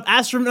 just pulling up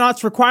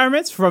astronauts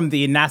requirements from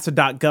the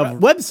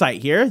NASA.gov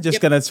website here. Just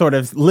gonna sort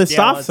of list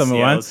Yeah, off let's- some of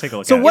yeah, them. let's take a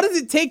look So, at what it. does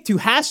it take to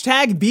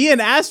hashtag be an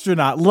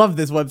astronaut? Love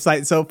this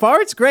website so far.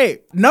 It's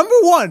great. Number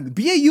 1,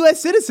 be a U.S.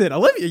 citizen.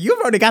 Olivia, you've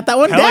already got that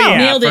one Hell down. yeah!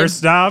 Nailed it.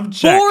 First job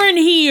check. Born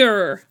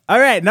here. All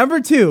right,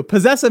 number 2,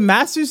 possess a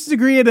master's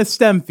degree in a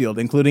STEM field,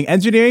 including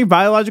engineering,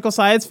 biological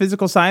science,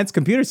 physical science,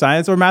 computer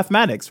science, or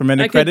mathematics from an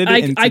accredited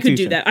institution. I could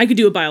do that. I could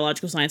do a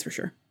biological science for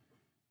sure.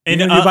 And,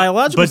 You're gonna do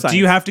biological but do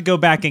you science. have to go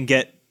back and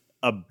get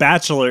a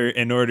bachelor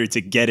in order to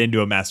get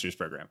into a master's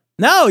program?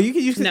 No, you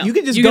can No, you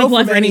can just you can go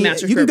apply from for any any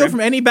master's you can go program. from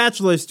any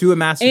bachelor's to a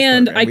master's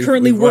And program. I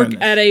currently we've work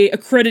learned this. at a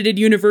accredited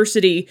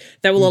university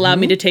that will allow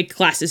me to take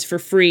classes for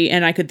free,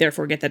 and I could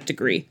therefore get that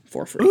degree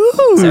for free.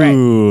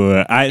 Ooh,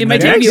 It might my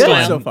take me next a good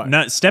while. so far.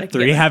 Not step could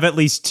 3. get it. Have at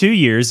least 2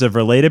 years of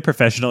related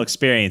professional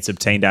experience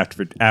obtained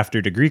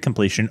after degree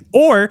completion,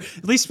 or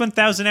at least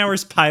 1,000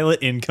 hours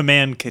pilot in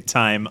command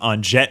time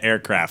on jet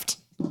aircraft.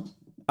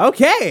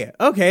 Okay.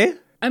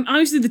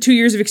 Obviously, the 2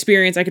 years of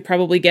experience I could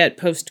probably get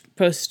post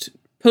grad.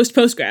 Post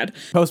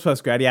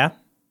grad, yeah.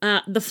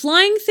 The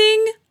flying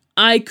thing,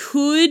 I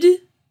could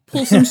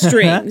pull some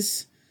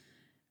strings.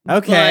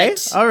 Okay.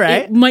 But All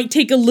right. It might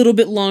take a little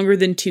bit longer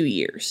than 2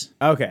 years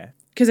Okay.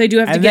 because I do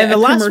have to And get then a the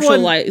last commercial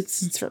one-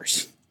 license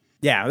first.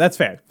 Yeah, that's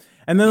fair.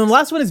 And then the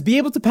last one is be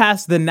able to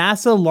pass the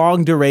NASA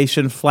long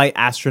duration flight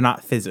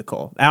astronaut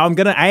physical. Now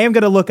I am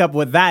gonna look up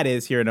what that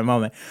is here in a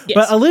moment. Yes.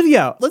 But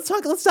Olivia, let's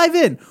dive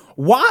in.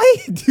 Why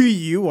do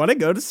you want to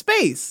go to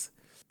space?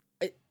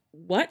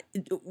 What?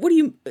 What do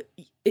you?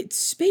 It's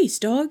space,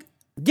 dog.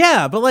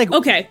 Yeah, but like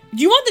Okay.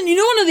 Do you want the? You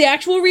know, one of the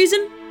actual reason?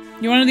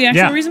 You want to know the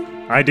actual reason?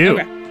 I do.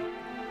 Okay.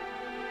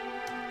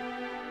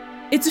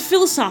 It's a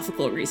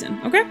philosophical reason.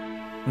 Okay.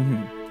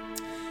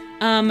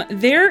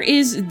 There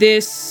is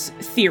this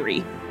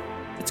theory.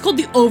 It's called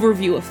the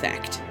overview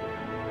effect.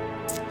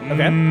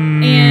 Okay.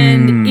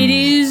 And it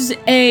is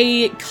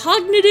a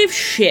cognitive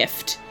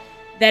shift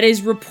that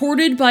is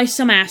reported by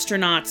some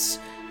astronauts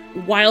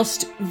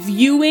whilst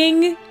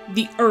viewing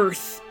the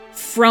Earth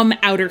from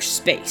outer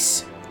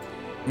space.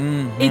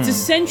 It's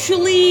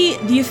essentially,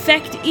 the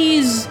effect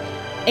is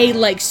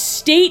a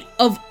state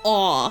of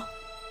awe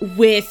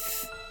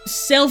with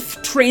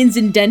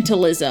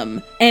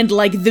self-transcendentalism and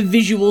the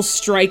visual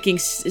striking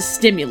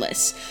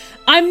stimulus.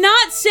 I'm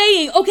not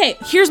saying, okay,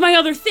 here's my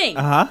other thing.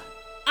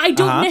 I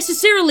don't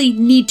necessarily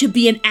need to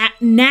be an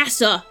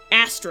NASA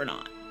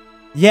astronaut.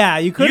 Yeah,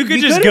 you could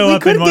just go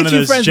up in one of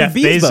those Jeff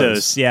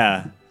Bezos.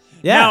 Yeah.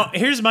 Yeah. Now,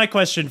 here's my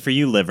question for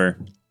you, Liver.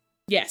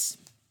 Yes.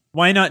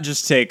 Why not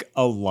just take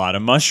a lot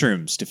of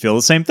mushrooms to feel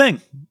the same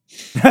thing?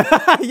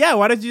 Yeah,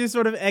 why don't you just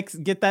sort of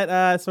get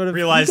that sort of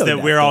Realize ego that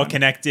death we're all going?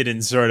 connected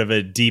in sort of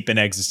a deep and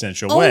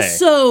existential way.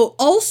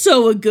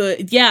 Also a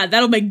good,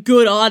 that'll make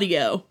good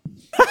audio.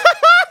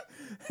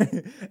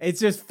 It's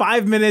just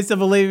 5 minutes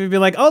of Olivia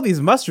being like, oh,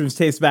 these mushrooms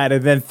taste bad,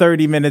 and then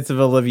 30 minutes of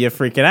Olivia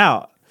freaking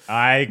out.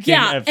 I can,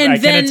 Yeah, I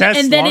can attest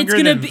and then longer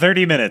it's gonna than be-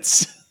 30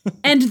 minutes.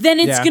 And then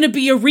it's Yeah. going to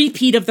be a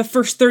repeat of the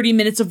first 30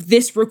 minutes of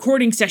this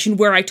recording session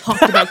where I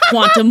talked about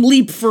Quantum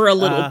Leap for a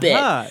little bit.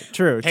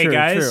 True, Hey true,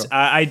 guys, true.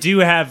 I do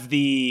have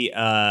the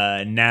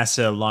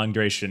NASA long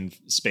duration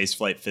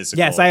spaceflight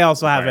physical. Yes, I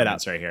also have it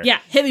requirements up. right here. Yeah,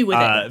 hit me with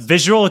it.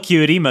 Visual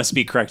acuity must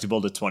be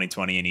correctable to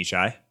 20/20 in each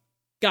eye.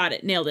 Got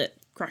it. Nailed it.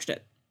 Crushed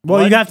it.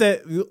 Well,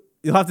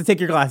 you'll have to take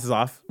your glasses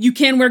off. You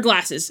can wear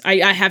glasses. I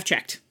have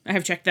checked. I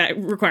have checked that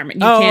requirement.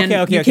 You Oh, can,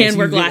 okay. You can So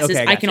wear you- glasses.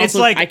 okay, I gotcha. can It's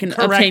also like I can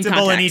obtain correctable in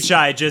contacts. each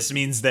eye just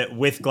means that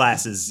with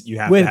glasses you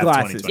have With to have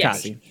glasses, 20/20.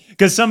 yes. Yes.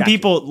 Because some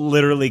people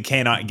literally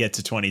cannot get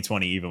to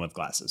 20/20 even with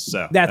glasses.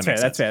 So That's that fair.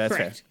 makes That's sense. fair.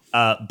 That's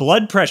fair. Correct.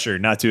 Blood pressure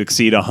not to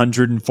exceed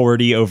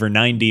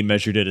 140/90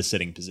 measured at a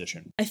sitting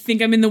position. I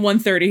think I'm in the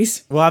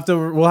 130s. We'll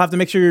have to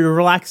make sure you're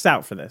relaxed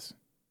out for this.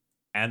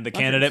 And the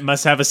candidate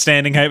must have a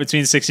standing height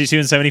between 62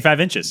 and 75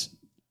 inches.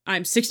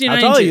 I'm 69 How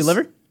inches. tall are you,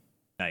 Liver?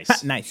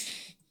 Nice. Nice.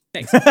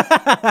 Thanks.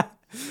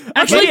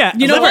 Actually, Yeah,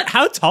 you know Liver, what?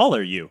 how tall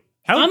are you?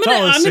 How I'm tall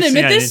gonna- is I'm gonna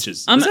 69 admit this.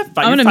 inches? I'm Is that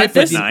gonna admit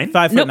this. 5'9"?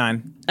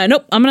 5'9".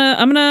 Nope.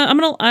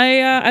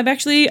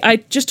 I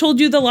just told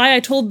you the lie I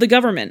told the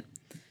government.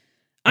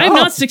 I am Oh.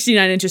 not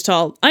 69 inches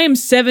tall. I am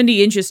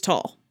 70 inches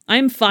tall. I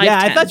am 5'10". Yeah,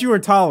 I thought you were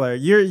taller.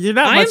 You're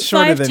not I am much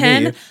shorter than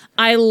 5'10". me.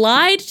 I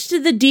lied to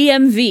the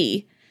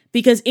DMV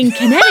because in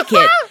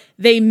Connecticut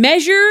they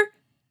measure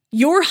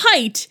your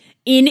height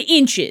in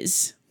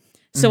inches.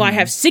 So I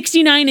have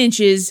 69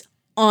 inches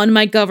on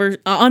my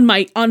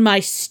on my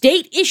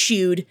state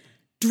issued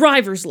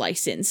driver's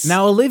license.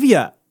 Now,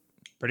 Olivia,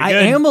 Pretty I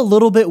good. am a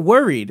little bit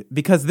worried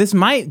because this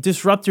might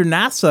disrupt your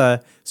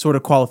NASA sort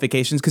of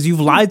qualifications because you've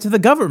lied to the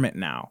government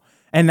now.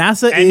 And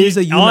NASA And is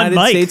a United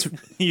on mic, States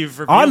You've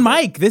on revealed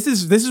it. mic. This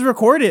is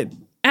recorded.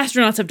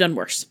 Astronauts have done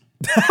worse.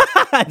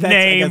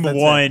 Name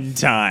one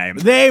time.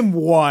 Name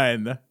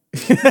one.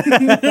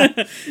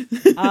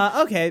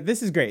 Okay,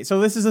 this is great. So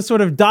this is a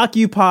sort of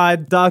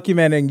docu-pod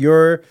documenting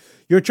your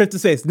trip to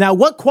space. Now,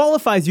 what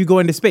qualifies you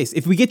going to space?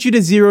 If we get you to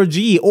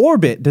 0G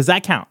orbit, does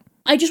that count?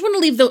 I just want to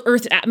leave the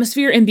Earth's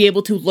atmosphere and be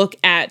able to look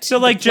at So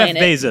the like Jeff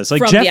planet Bezos. Like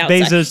from Jeff the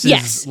outside. Bezos'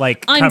 Yes,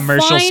 like I'm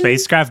commercial fine-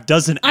 spacecraft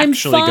doesn't I'm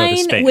actually go to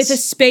fine space. with a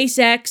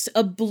SpaceX,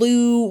 a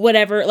blue,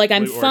 whatever. Like,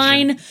 I'm Blue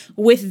fine Origin.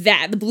 with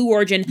that, the Blue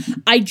Origin.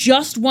 I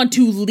just want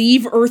to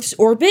leave Earth's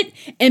orbit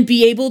and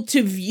be able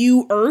to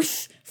view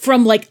Earth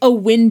from like a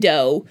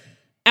window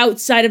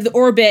outside of the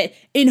orbit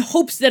in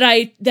hopes that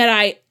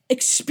I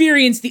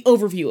experience the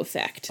overview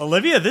effect.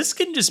 Olivia, this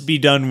can just be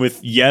done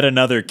with yet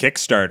another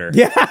Kickstarter.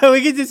 Yeah,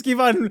 we can just keep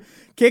on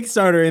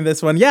Kickstarter in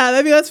this one. Yeah,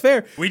 I mean, that's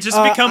fair. We just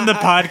become the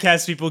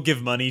podcast people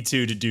give money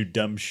to do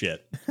dumb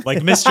shit.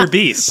 Like Mr.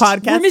 Beast. We're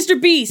Podcast.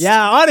 Mr. Beast.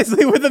 Yeah,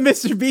 honestly, we're the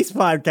Mr. Beast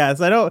podcast.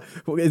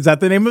 Is that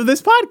the name of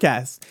this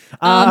podcast?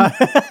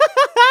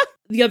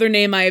 The other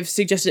name I have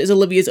suggested is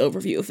Olivia's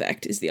overview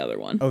effect is the other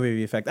one.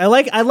 OVV effect. I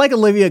like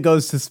Olivia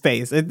Goes to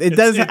Space. It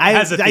does. it I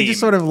has a theme. just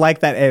sort of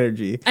like that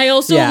energy. I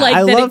also Yeah, like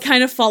I that love- it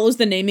kind of follows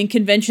the naming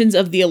conventions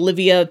of the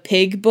Olivia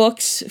Pig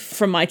books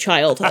from my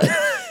childhood.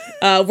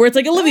 Where it's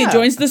like, Olivia Yeah.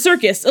 joins the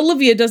circus.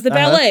 Olivia does the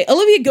ballet.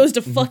 Olivia goes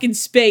to fucking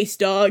space,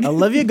 dog.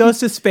 Olivia Goes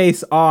to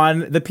Space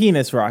on the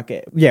penis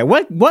rocket. Yeah.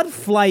 What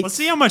flight? Let's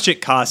see how much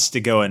it costs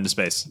to go into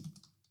space.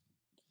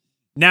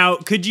 Now,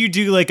 could you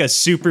do like a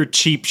super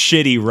cheap,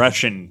 shitty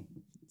Russian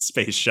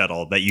space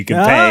shuttle that you can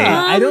pay?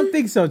 I don't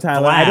think so,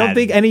 Tyler. I don't Glad.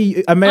 think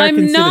any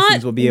American I'm citizens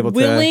not will be able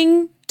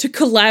willing to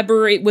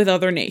collaborate with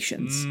other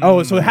nations.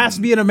 Oh, so it has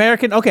to be an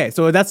American. Okay,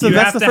 so that's the You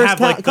that's have the to first have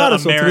like the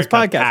codicil to this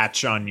America podcast.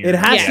 patch on your. It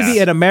has to be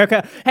in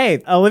America.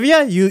 Hey,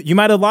 Olivia, you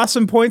might have lost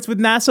some points with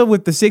NASA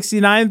with the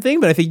 69 thing,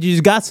 but I think you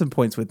just got some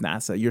points with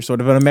NASA. You're sort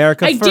of an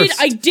America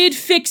first. I did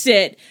fix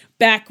it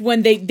back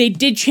when they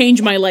did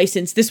change my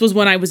license. This was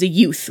when I was a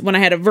youth, when I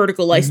had a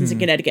vertical license in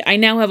Connecticut. I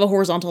now have a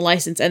horizontal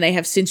license, and they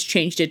have since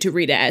changed it to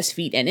read it as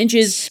feet and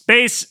inches.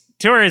 Space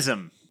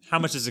tourism. How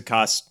much does it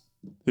cost?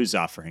 Who's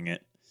offering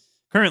it?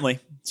 Currently,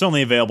 it's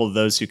only available to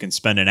those who can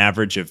spend an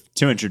average of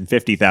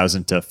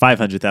 $250,000 to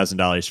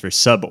 $500,000 for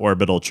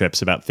suborbital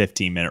trips, about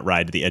 15-minute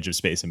ride to the edge of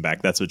space and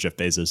back. That's what Jeff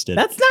Bezos did.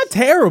 That's not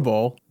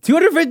terrible.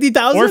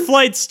 250,000. Or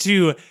flights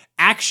to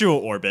actual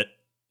orbit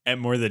at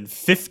more than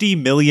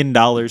 $50 million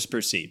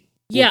per seat.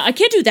 Yeah, I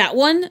can't do that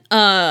one.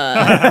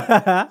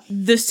 The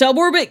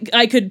suborbit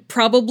I could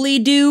probably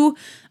do,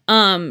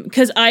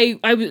 because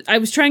I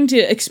was trying to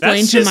explain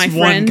That's to just my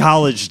one friend.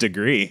 college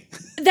degree.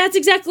 That's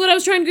exactly what I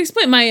was trying to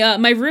explain.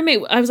 My roommate,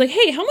 I was like,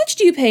 hey, how much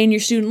do you pay in your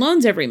student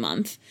loans every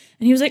month?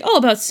 And he was like, oh,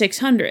 about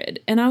 $600.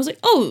 And I was like,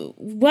 oh,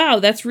 wow,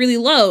 that's really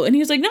low. And he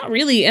was like, not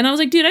really. And I was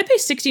like, dude, I pay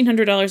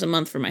 $1,600 a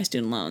month for my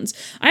student loans.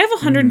 I have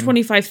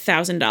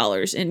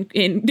 $125,000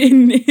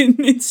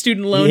 in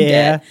student loan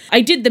debt. I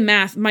did the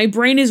math. My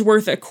brain is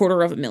worth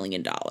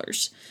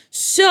 $250,000.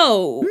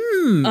 So,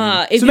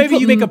 So maybe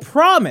you make a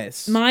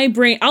promise. my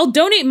brain, I'll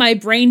donate my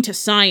brain to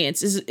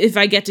science if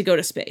I get to go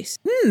to space.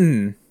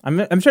 I'm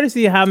trying to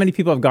see how many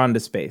people have gone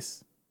to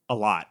space. A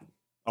lot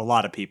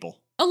of people.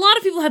 A lot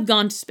of people have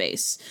gone to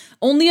space.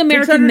 Only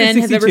American men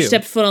have ever 662.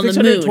 stepped foot on the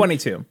moon.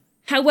 622.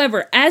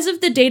 However, as of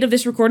the date of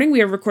this recording,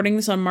 we are recording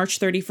this on March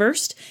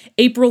 31st,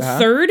 April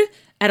 3rd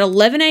at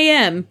 11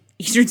 a.m.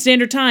 Eastern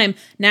Standard Time,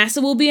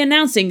 NASA will be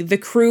announcing the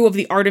crew of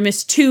the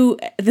Artemis 2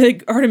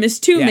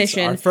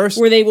 mission,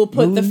 where they will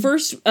put the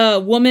first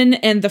woman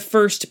and the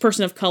first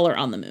person of color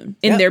on the moon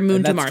in their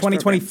Moon to Mars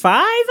 2025,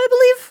 I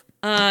believe.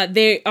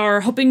 They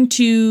are hoping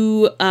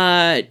to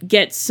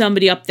get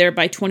somebody up there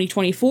by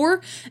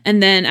 2024,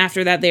 and then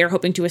after that, they are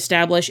hoping to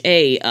establish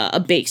a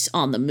base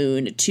on the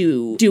moon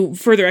to do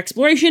further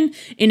exploration,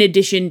 in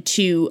addition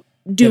to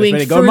doing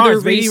further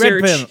Mars,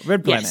 research.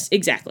 Red planet. Yes,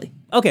 exactly.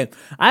 Okay,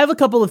 I have a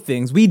couple of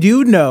things. We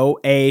do know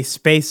a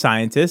space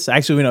scientist.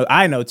 Actually,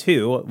 I know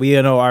two. We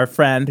know our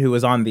friend who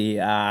was on the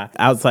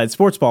Outside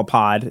Sports Ball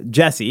pod,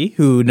 Jessie,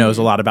 who knows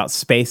a lot about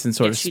space and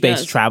sort of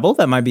space travel.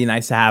 That might be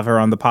nice to have her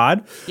on the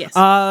pod. Yes.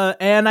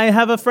 And I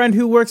have a friend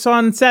who works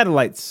on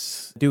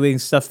satellites, doing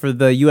stuff for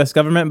the U.S.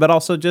 government, but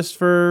also just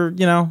for,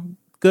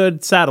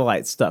 good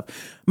satellite stuff.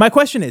 My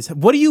question is,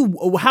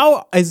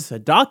 how is this a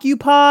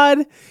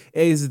docupod?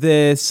 Is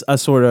this a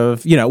sort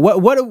of,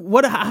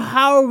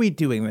 how are we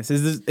doing this?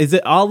 Is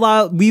it a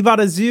la We Bought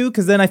a Zoo?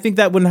 Because then I think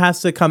that one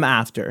has to come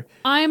after.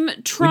 I'm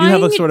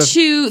trying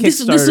to, this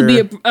will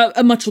be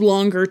a much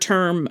longer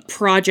term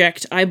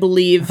project, I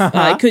believe.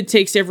 It could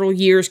take several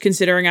years,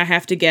 considering I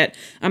have to get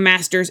a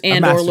master's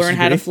or learn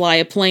how to fly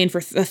a plane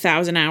for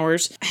 1,000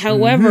 hours.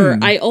 However,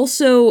 I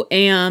also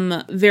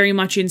am very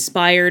much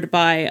inspired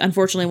by,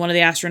 unfortunately, one of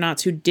the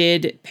astronauts who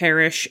did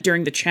perish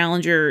during the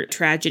Challenger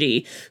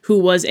tragedy, who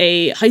was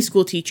a high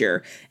school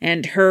teacher,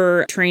 and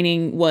her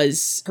training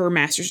was her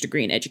master's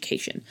degree in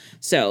education.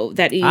 So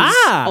that is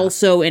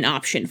also an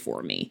option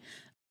for me.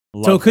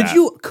 Love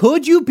that.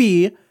 Could you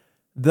be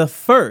the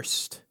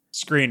first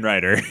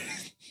screenwriter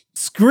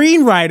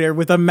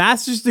with a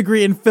master's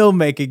degree in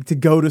filmmaking to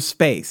go to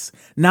space?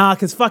 Nah,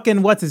 because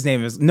fucking what's his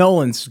name is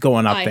Nolan's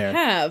going up there. I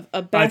have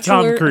a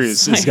bachelor. Tom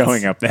Cruise is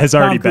going up there. Has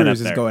already been up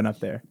there. Tom Cruise is going up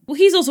there. Well,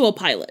 he's also a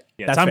pilot.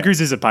 Yeah, Tom Cruise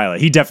is a pilot.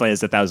 He definitely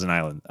has 1,000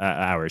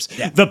 hours.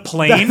 Yeah. The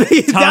plane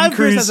Tom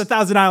Cruise has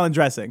 1,000 Island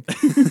dressing.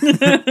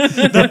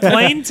 The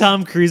plane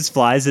Tom Cruise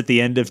flies at the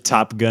end of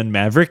Top Gun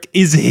Maverick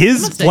is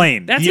his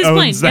plane. That's his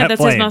plane. Yeah,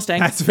 that's his Mustang.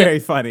 That's very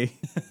funny.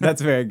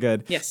 That's very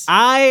good. Yes.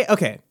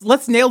 Okay,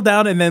 let's nail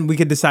down and then we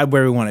can decide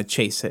where we want to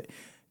chase it.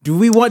 Do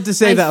we want to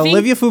say that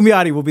Olivia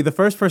Fumiati will be the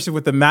first person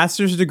with a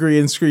master's degree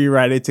in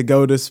screenwriting to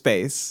go to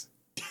space?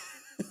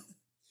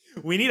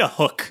 We need a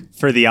hook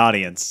for the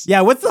audience.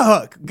 Yeah, what's the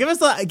hook? Give us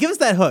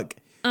that hook.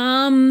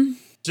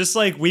 Just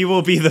like we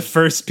will be the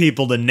first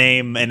people to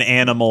name an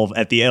animal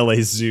at the LA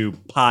Zoo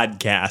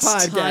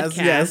podcast.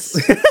 Yes.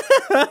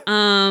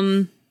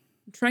 I'm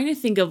trying to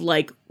think of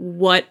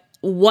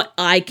what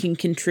I can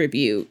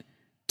contribute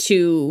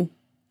to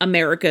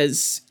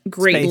America's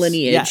great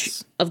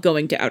lineage of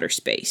going to outer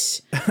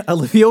space.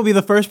 Olivia will be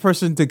the first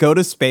person to go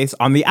to space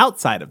on the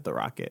outside of the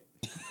rocket.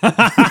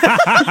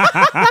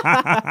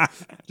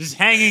 Just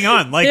hanging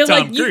on like They're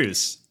Tom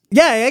Cruise.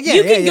 Yeah.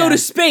 You can go to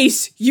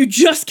space, you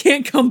just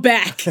can't come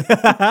back. Guys,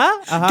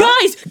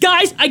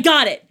 I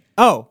got it.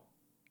 Oh,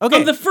 okay.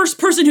 I'm the first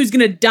person who's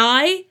gonna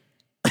die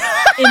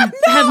and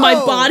have my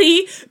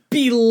body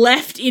be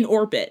left in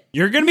orbit.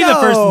 You're gonna be the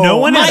first. No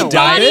one has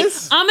died.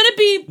 I'm gonna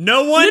be.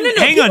 No one. No.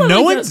 Hang on.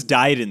 No one's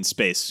died in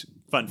space.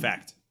 Fun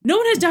fact. No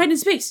one has died in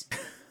space.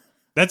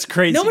 That's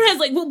crazy. No one has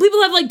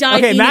people have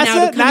died in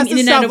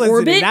and out of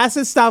orbit.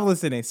 NASA, stop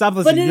listening. Stop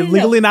listening. No. You're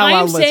legally not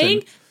allowed to listen. I'm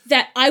saying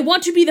that I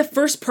want to be the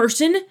first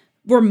person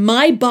where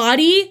my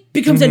body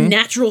becomes a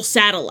natural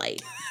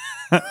satellite.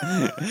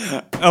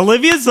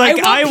 Olivia's like,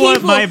 I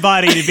want my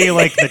body to be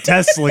like the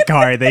Tesla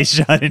car they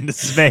shot into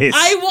space.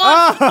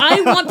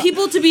 I want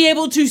people to be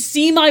able to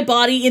see my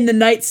body in the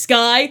night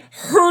sky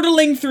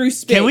hurtling through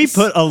space. Can we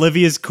put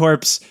Olivia's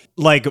corpse,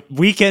 like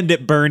Weekend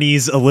at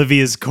Bernie's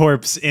Olivia's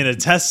corpse, in a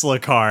Tesla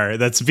car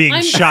that's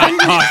being shot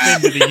off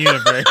into the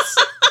universe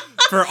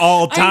for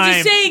all time?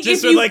 I'm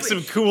just saying, with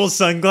some cool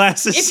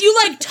sunglasses. If you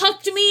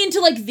tucked me into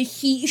the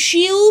heat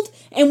shield,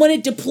 and when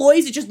it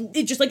deploys, it just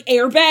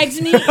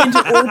airbags me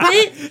into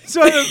orbit,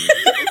 sort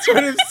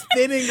of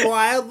spinning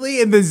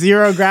wildly in the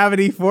zero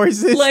gravity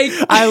forces.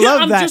 I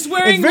love that. I'm just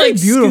wearing beautiful.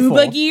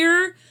 scuba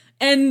gear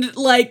and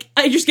like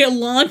I just get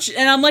launched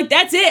and I'm like,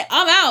 that's it,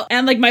 I'm out.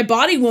 And like my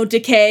body won't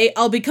decay.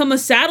 I'll become a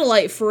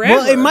satellite forever.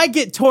 Well, it might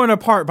get torn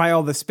apart by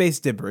all the space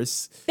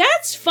dibbers.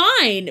 That's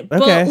fine. Okay.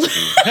 But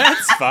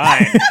That's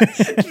fine.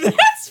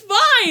 that's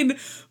fine.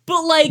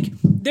 But like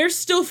there's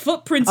still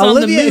footprints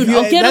Olivia, on the moon.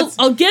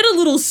 I'll get a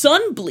little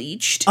sun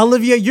bleached.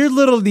 Olivia, your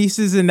little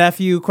nieces and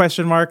nephew,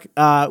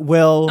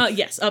 will...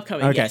 Yes,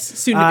 upcoming, Okay. yes,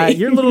 soon to be.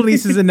 Your little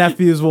nieces and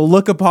nephews will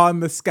look upon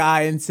the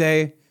sky and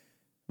say,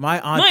 my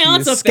auntie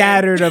aunt's is up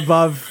there." scattered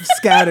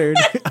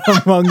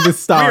among the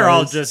stars. We're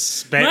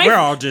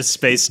all just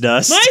space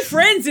dust. My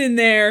friend's in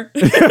there.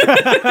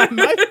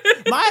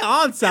 My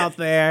aunt's out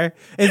there.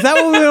 Is that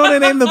what we want to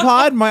name the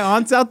pod? My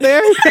aunt's out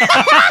there?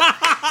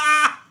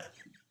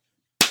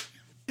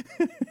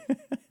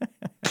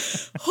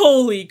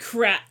 Holy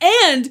crap.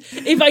 And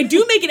if I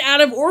do make it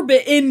out of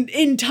orbit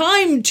in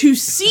time to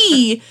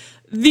see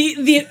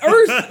the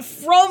Earth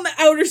from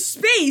outer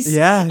space,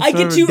 Yeah, I sort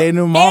get of to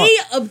denouement.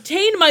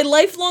 obtain my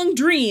lifelong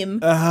dream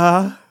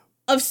Uh-huh.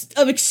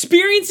 of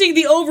experiencing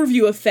the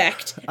overview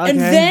effect, and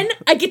Okay. then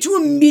I get to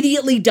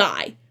immediately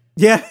die.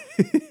 Yeah.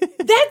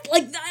 That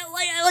like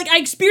I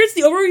experience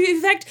the overview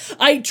effect.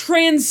 I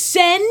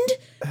transcend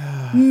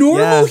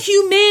normal Yeah.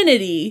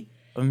 humanity,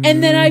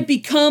 and then I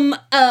become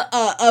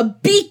a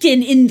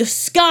beacon in the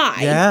sky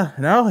Yeah.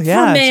 No, for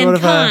yeah. Sort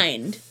of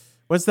mankind.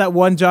 what's that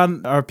one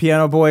John, our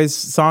Piano Boys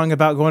song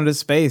about going to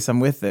space? I'm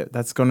with it.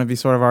 That's going to be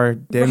sort of our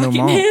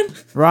denouement. Man?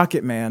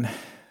 Rocket Man.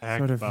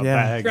 Sort of,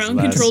 yeah. Ground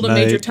controlled at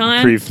major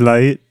time.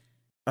 Pre-flight.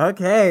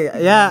 Okay.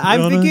 Yeah,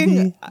 I'm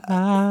thinking...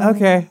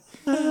 Okay.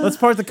 Let's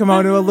part the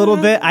kimono a little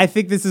bit. I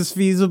think this is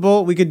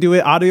feasible. We could do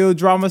it audio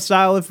drama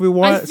style if we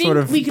want. I think sort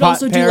of we could pot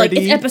also do like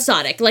parody. it's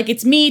episodic. Like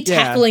it's me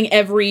Yeah. tackling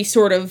every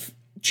sort of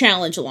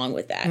challenge along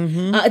with that.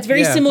 It's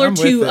very Yeah, similar I'm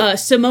to with it.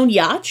 Simone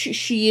Yacht.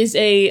 She is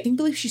I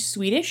believe she's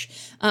Swedish,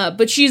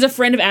 but she's a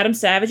friend of Adam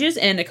Savage's.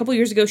 And a couple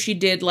years ago, she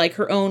did like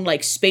her own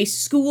like space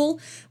school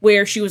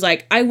where she was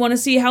like, I want to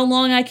see how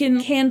long I can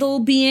handle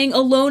being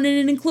alone in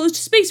an enclosed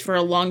space for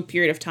a long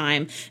period of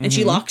time. And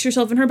she locks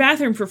herself in her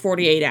bathroom for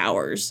 48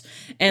 hours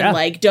and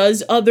like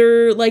does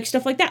other like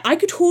stuff like that. I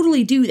could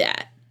totally do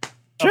that.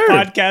 Sure.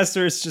 A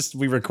podcaster is just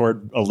we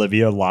record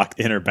Olivia locked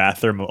in her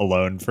bathroom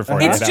alone for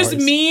 48 hours. It's just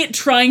me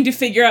trying to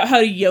figure out how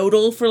to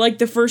yodel for like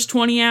the first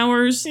 20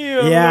 hours.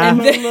 Yeah.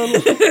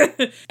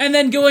 And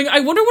then going, I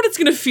wonder what it's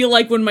going to feel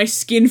like when my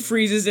skin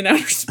freezes in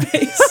outer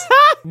space.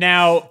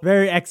 Now,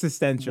 Very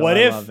existential. what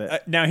I if? love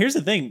it. Now, here's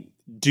the thing: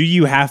 do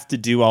you have to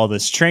do all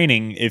this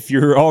training if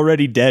you're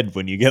already dead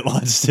when you get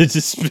launched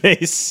into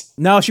space?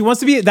 No, she wants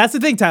to be. That's the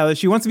thing, Tyler.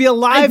 She wants to be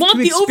alive I want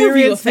to the overview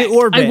experience the effect.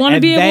 orbit. I want to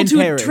and be able then to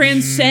perish.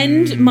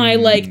 transcend my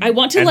like. I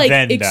want to And like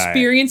then die.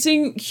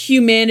 experiencing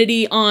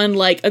humanity on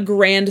like a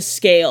grand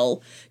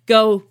scale.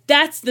 Go,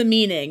 that's the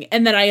meaning,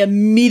 and then I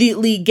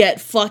immediately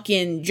get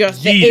fucking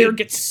just the Yeeted. air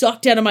gets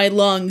sucked out of my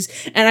lungs,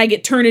 and I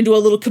get turned into a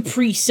little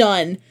Capri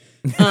Sun,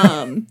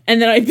 and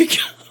then I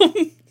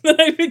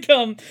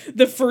become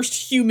the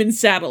first human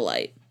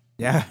satellite.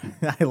 Yeah,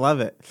 I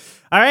love it.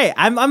 All right,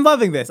 I'm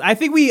loving this. I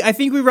think we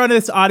run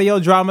this audio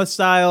drama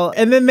style,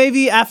 and then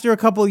maybe after a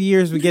couple of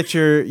years, we get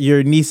your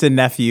niece and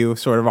nephew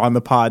sort of on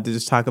the pod to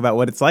just talk about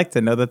what it's like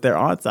to know that their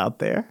aunt's out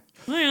there.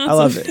 I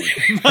love it.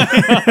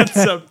 What's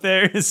up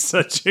there is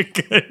such a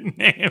good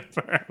name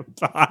for a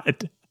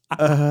pod.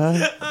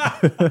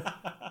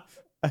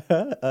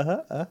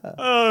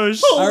 Oh,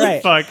 All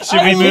right. fuck.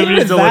 Should we I move think to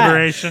with that-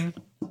 deliberation?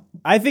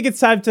 I think it's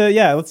time to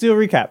let's do a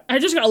recap. I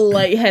just got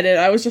lightheaded.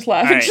 I was just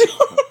laughing.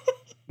 All right.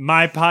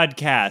 My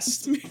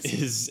podcast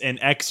is an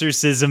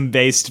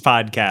exorcism-based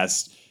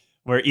podcast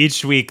where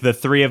each week the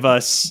three of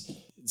us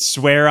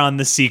swear on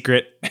the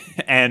secret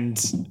and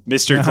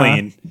Mr.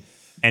 Clean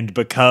and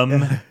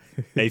become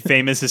a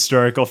famous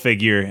historical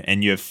figure,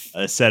 and you have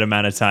a set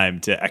amount of time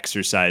to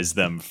exorcise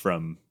them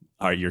from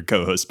your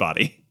co-host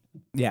body.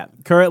 Yeah,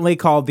 currently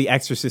called The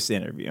Exorcist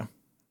Interview.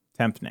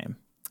 Temp name.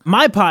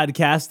 My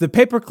podcast, the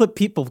Paperclip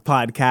People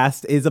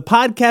podcast, is a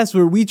podcast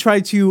where we try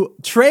to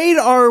trade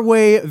our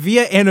way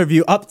via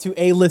interview up to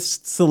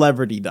A-list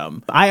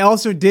celebritydom. I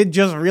also did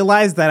just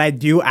realize that I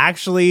do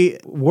actually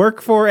work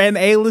for an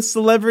A-list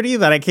celebrity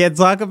that I can't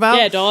talk about.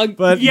 Yeah, dog.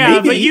 But Yeah,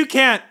 maybe- but you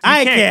can't.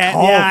 I can't.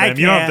 call Yeah, them. I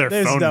You don't have can't. their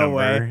There's phone no number.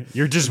 way.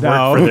 You're just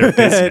work for their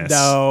business.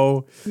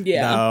 No.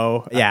 Yeah.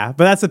 No. Yeah,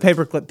 but that's the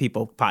Paperclip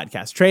People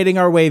podcast, trading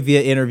our way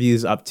via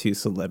interviews up to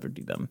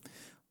celebritydom.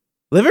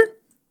 Liver?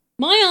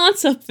 My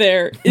aunt's up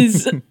there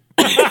is is a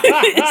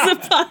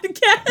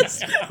podcast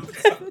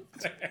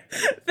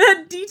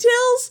that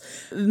details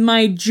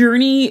my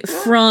journey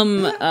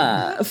from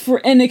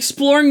and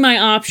exploring my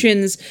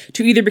options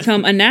to either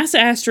become a NASA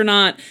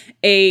astronaut,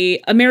 a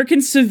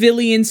American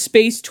civilian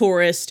space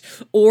tourist,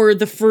 or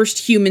the first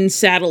human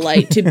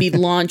satellite to be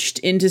launched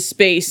into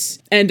space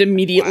and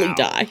immediately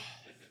die.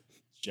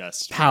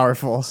 Just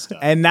Powerful.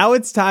 And now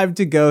it's time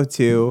to go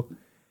to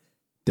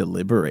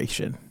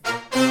deliberation.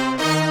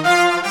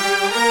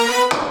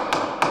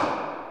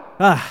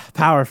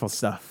 Powerful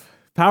stuff.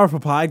 Powerful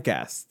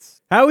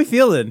podcasts. How are we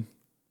feeling?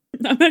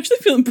 I'm actually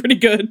feeling pretty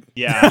good.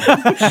 Yeah.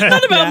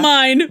 Not about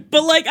mine,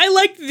 but like I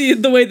liked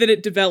the way that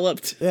it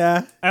developed.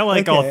 Yeah. I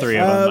like all three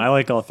of them. I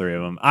like all three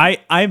of them.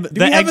 The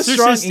we have a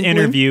strong Exorcist inkling?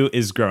 interview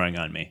is growing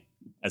on me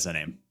as a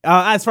name.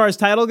 As far as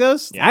title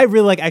goes, Yeah. I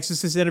really like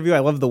Exorcist interview. I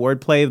love the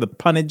wordplay, the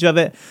punnage of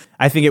it.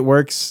 I think it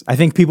works. I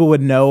think people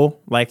would know,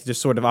 like,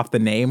 just sort of off the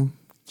name,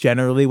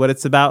 generally what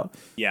it's about.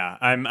 Yeah,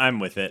 I'm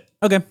with it.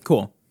 Okay,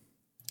 cool.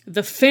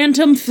 The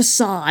Phantom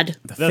Facade.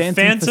 The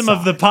Phantom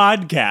of the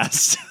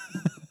podcast.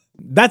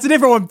 That's a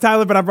different one,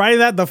 Tyler, but I'm writing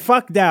that the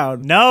fuck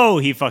down. No,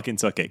 he fucking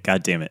took it.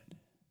 God damn it.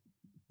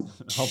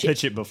 I'll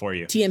pitch it before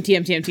you. TM.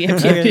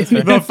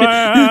 The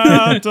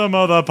Phantom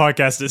of the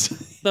podcast is.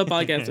 The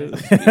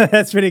podcast.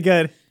 That's pretty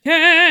good.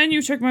 Can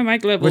you check my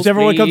mic levels?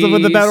 Whichever one comes up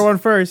with the please? better one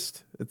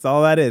first. That's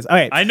all that is. All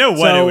right. I know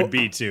what it would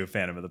be too,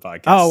 Phantom of the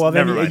podcast. Oh, well,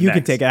 then Never mind, you can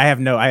next. take it. I have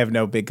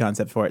no big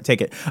concept for it.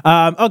 Take it.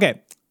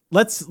 Okay.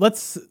 Let's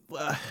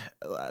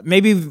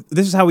maybe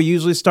this is how we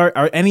usually start.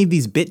 Are any of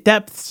these bit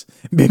depths?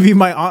 Maybe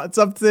my aunt's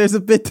upstairs a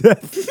bit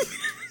depth.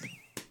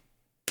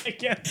 I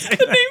can't say The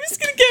that. name is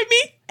gonna get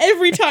me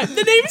every time.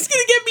 The name is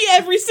gonna get me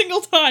every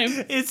single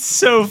time. It's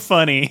so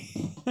funny.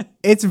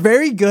 It's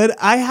very good.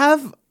 I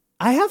have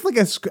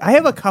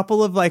a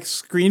couple of like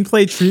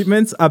screenplay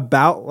treatments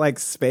about like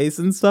space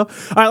and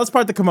stuff. All right, let's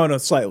part the kimono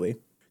slightly.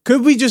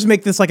 Could we just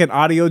make this like an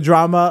audio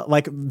drama,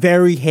 like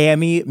very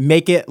hammy,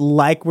 make it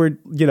like we're,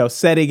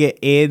 setting it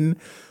in?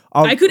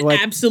 I could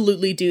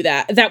absolutely do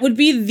that. That would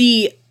be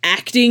the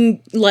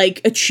acting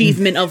like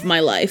achievement of my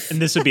life. And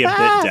this would be a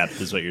bit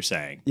depth, is what you're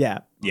saying. Yeah.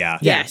 Yeah.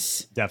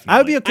 Yes. Definitely. I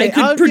would be okay.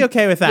 I would be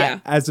okay with that yeah.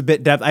 as a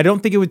bit depth. I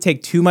don't think it would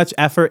take too much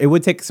effort. It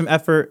would take some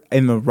effort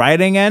in the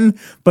writing end,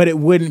 but it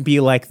wouldn't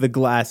be like the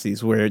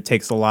Glassies where it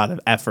takes a lot of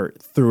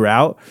effort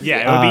throughout.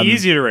 Yeah, it would be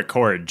easy to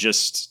record.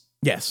 Just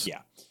Yes. yeah.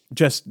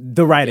 Just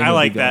the writing. I would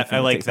like be the only that. thing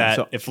I like takes time.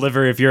 that.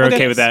 So- If you're okay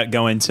Okay. with that,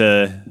 go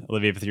into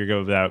Olivia. If you're good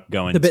without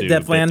going The bit to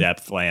depth land? bit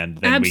depth land,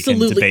 then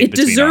Absolutely. we can debate It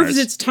between deserves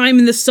ours. its time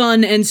in the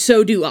sun, and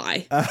so do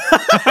I.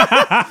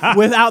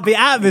 without the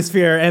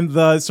atmosphere and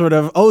the sort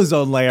of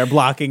ozone layer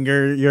blocking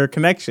your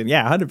connection.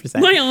 Yeah,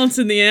 100%. My aunt's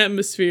in the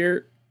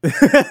atmosphere. Auntie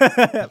in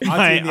the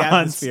aunt's-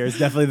 atmosphere is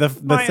definitely the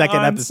My second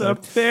aunt's episode.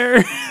 up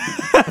there.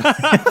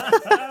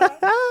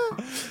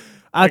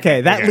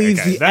 Okay, that leaves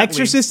okay. the That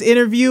Exorcist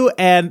interview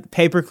and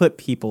Paperclip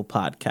People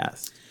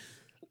podcast.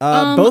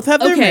 Both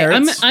have their Okay,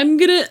 merits. I'm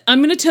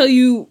gonna tell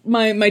you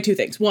my two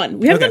things. One,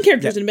 we haven't Okay, done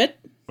characters yeah. in a bit.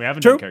 We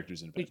haven't True. done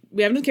characters in a bit.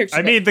 We haven't done characters. I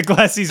in a bit. mean, the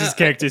Glassies is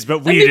characters, but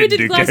I we mean, didn't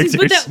do classes,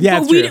 characters. Yeah,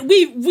 but it's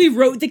true. we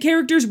wrote the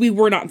characters. We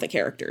were not the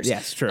characters.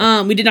 Yes, true.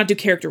 We did not do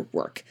character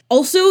work.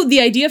 Also, the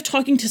idea of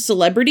talking to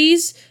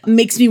celebrities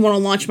makes me want to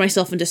launch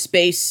myself into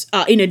space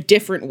in a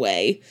different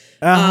way.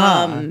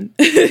 But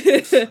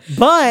it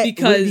would be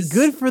because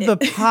good for the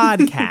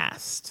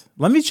podcast.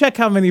 Let me check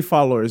how many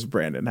followers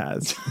Brandon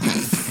has.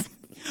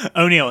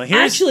 O'Neill,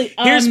 here's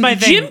my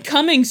thing. Jim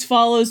Cummings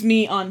follows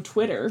me on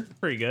Twitter,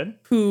 Pretty good.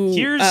 who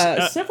Here's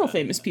several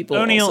famous people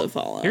O'Neill, also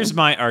follow. here's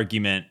my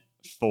argument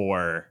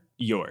for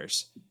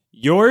yours.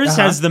 Yours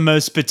has the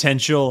most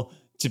potential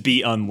to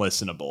be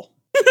unlistenable.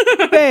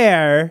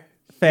 Fair.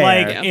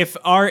 Like Yeah.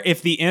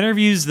 if the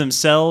interviews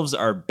themselves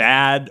are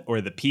bad, or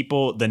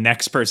the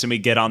next person we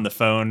get on the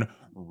phone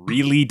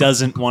really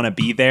doesn't want to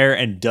be there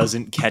and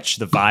doesn't catch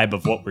the vibe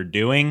of what we're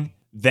doing,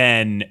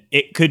 then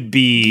it could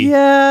be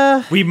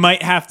we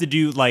might have to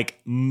do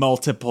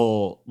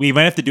we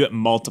might have to do it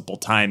multiple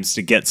times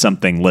to get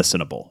something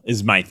listenable,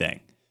 is my thing.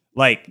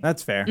 Like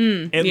That's fair.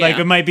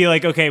 it might be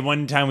like, okay,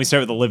 one time we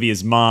start with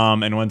Olivia's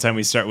mom and one time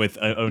we start with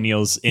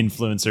O'Neill's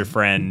influencer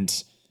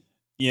friend.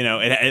 You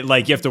know,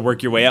 like you have to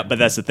work your way up, but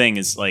that's the thing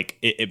is like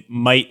it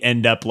might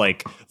end up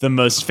like the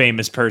most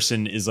famous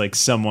person is like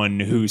someone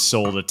who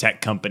sold a tech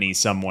company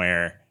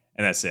somewhere,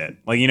 and that's it.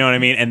 Like, you know what I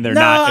mean? And they're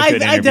not a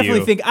good interview. I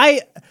definitely think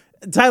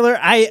Tyler,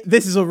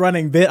 this is a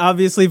running bit,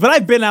 obviously, but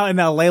I've been out in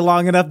LA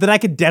long enough that I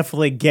could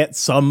definitely get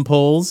some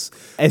pulls,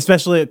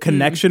 especially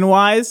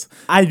connection-wise.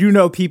 I do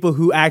know people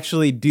who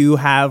actually do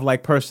have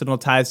like personal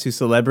ties to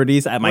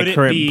celebrities at my Would it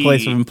current be-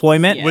 place of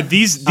employment. Yeah. Would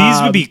these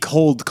would be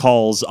cold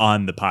calls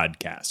on the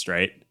podcast,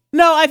 right?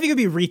 No, I think it'd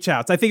be reach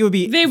outs. I think it would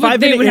be They would- 5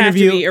 they minute would have to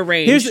interview. be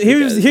arranged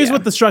Here's because, yeah.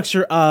 what the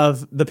structure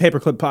of the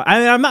paperclip pod. I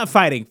mean, I'm not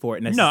fighting for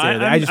it No,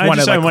 necessarily. I I just want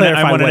to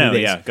clarify I what know. it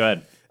is. Yeah, go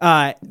ahead.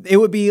 It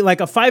would be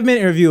like a 5-minute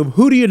interview of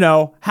who do you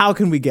know? How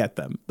can we get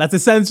them? That's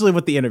essentially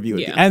what the interview would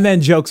be. Yeah. And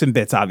then jokes and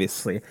bits,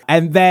 obviously.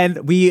 And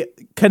then we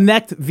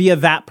connect via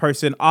that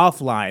person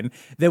offline.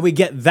 Then we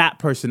get that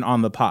person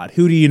on the pod.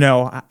 Who do you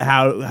know?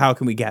 How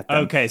can we get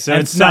them? Okay, so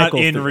And it's not cycle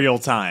in through. real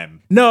time.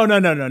 No,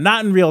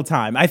 not in real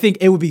time. I think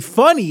it would be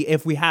funny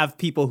if we have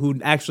people who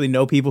actually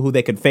know people who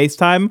they could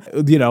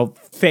FaceTime, you know,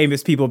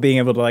 famous people being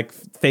able to like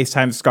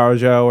FaceTime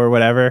ScarJo or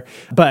whatever.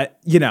 But,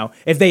 you know,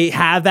 if they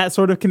have that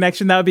sort of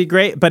connection, that would be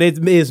great. But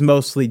it is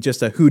mostly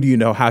just a who do you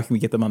know, how can we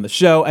get them on the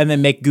show, and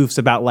then make goofs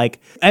about like,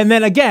 and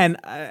then again,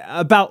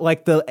 about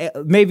like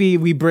maybe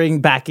we bring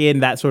back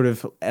in that sort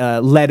of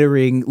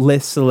lettering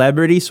list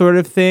celebrity sort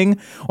of thing.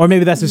 Or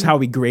maybe that's just how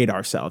we grade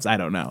ourselves. I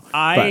don't know.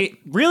 I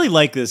really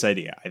like this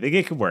idea. I think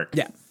it could work.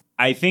 Yeah.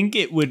 I think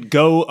it would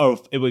go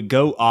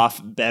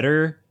off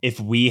better if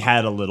we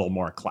had a little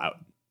more clout.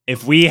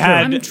 If we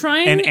had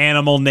an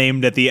animal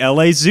named at the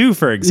LA Zoo,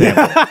 for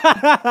example.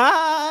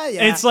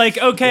 It's like,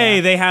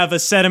 okay, they have a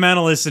set amount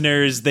of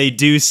listeners. They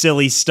do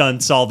silly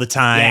stunts all the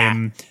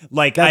time. Yeah.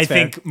 Like, I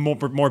think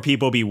more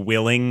people be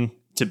willing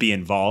to be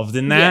involved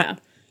in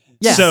that.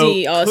 Yeah. So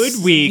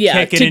could we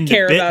kick it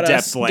into bit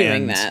depth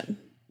land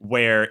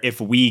where if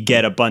we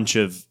get a bunch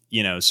of,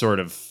 sort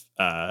of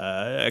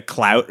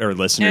clout or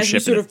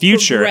listenership in the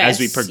future as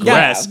we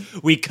progress,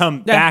 we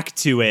come back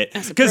to it,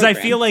 because I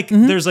feel like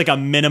there's like a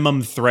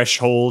minimum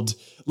threshold.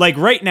 Like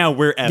right now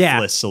we're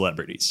F-list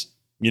celebrities,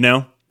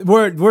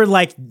 we're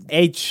like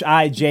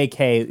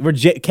HIJK, we're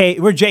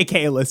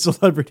JK list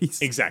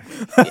celebrities. Exactly.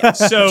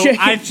 So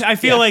I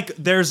feel like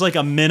there's like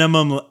a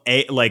minimum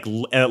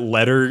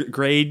letter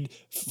grade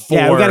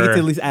for, we gotta get to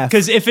at least F.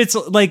 Because if it's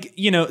like,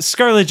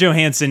 Scarlett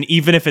Johansson,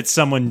 even if it's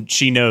someone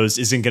she knows,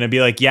 isn't going to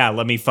be like,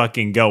 let me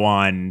fucking go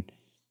on,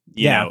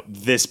 you know,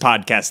 this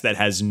podcast that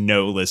has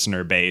no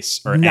listener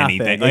base or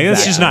anything. Like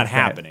that's just not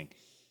happening.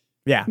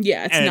 Yeah.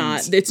 Yeah,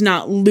 it's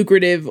not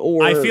lucrative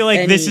or I feel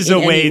like this is a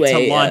way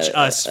to launch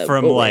us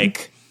from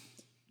like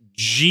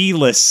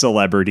G-list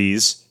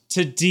celebrities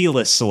to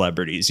D-list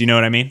celebrities. You know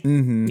what I mean?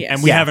 Mm-hmm. Yes.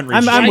 And we haven't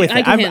reached I'm with it.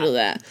 I can handle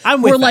that.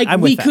 I'm with or like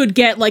that. we could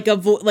get like a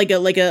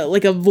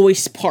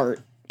voice part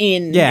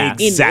in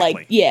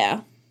exactly.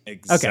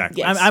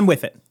 Exactly. Yes. I'm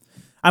with it.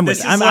 I'm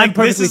with it.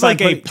 This is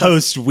like a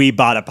post we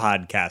bought a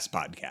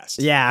podcast.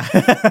 Yeah.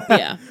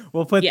 Yeah.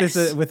 We'll put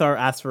this with our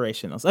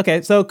aspirationals.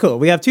 Okay, so cool.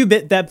 We have 2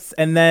 bit depths,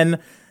 and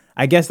then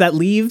I guess that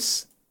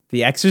leaves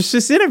the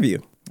Exorcist interview.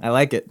 I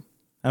like it.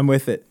 I'm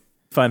with it.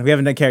 Fun. We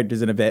haven't done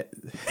characters in a bit.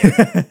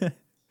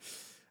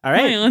 All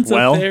right. My aunt's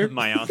up there.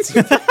 My aunt's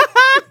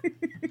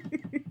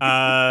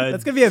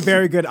that's going to be a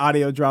very good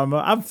audio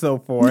drama. I'm so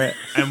for it.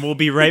 And we'll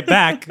be right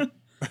back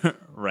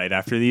right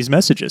after these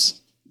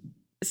messages.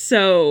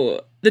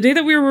 So the day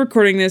that we were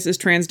recording this is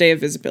Trans Day of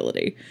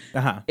Visibility.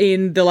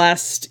 In the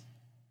last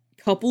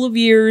couple of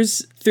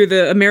years, through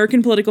the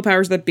American political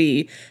powers that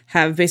be,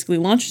 have basically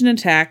launched an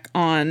attack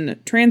on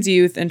trans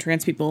youth and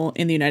trans people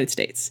in the United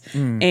States.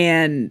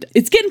 And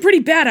it's getting pretty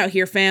bad out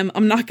here, fam.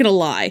 I'm not gonna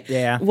lie.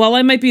 Yeah. While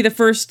I might be the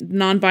first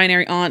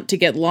non-binary aunt to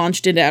get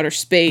launched into outer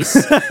space,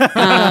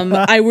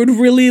 I would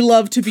really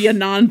love to be a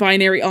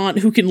non-binary aunt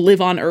who can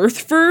live on Earth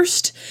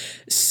first.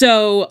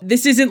 So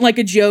this isn't like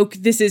a joke.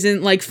 This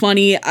isn't like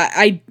funny.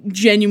 I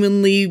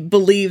genuinely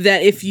believe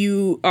that if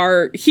you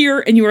are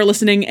here and you are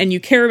listening and you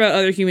care about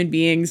other human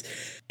beings,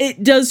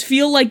 it does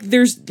feel like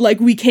there's like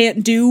we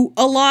can't do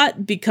a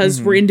lot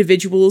because we're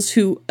individuals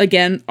who,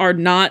 again, are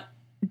not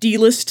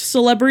D-list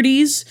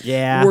celebrities.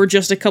 Yeah. We're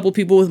just a couple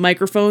people with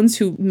microphones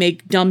who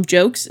make dumb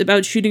jokes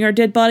about shooting our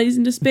dead bodies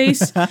into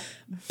space.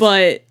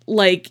 But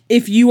like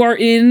if you are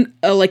in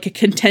a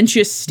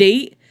contentious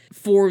state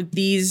for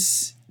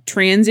these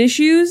trans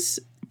issues,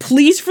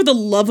 please, for the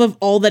love of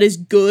all that is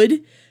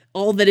good,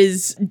 all that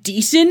is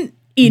decent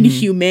in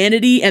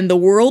humanity and the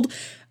world,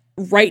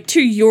 write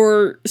to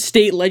your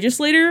state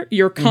legislator,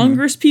 your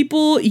Congress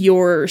people,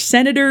 your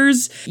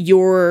senators,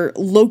 your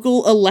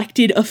local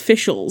elected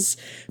officials.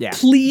 Yeah.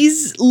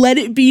 Please let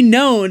it be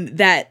known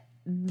that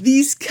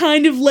these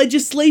kind of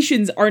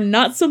legislations are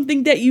not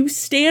something that you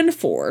stand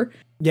for.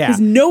 Yeah. Because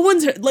no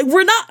one's like,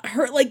 we're not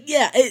hurt. Like,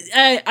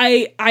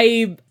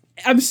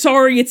 I'm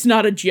sorry, it's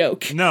not a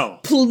joke. No.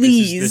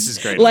 Please. This is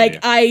great. Like,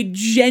 idea. I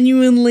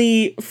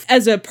genuinely,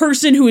 as a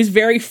person who is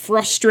very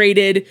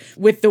frustrated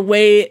with the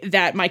way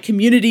that my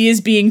community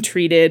is being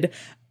treated,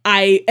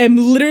 I am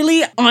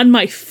literally on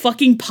my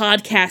fucking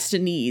podcast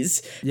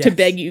knees to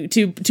beg you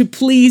to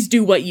please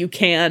do what you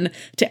can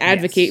to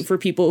advocate for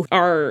people who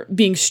are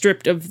being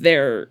stripped of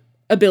their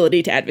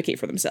ability to advocate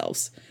for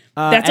themselves.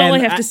 That's all I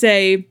have to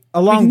say.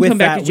 Along with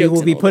that, we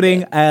will be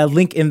putting a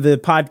link in the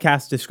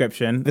podcast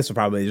description. This will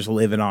probably just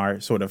live in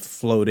our sort of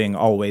floating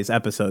always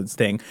episodes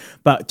thing,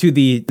 but to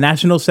the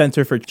National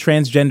Center for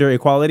Transgender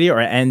Equality, or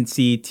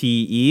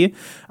NCTE,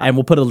 and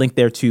we'll put a link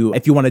there to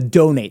if you want to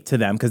donate to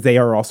them, because they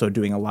are also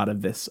doing a lot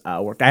of this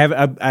work.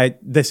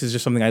 This is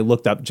just something I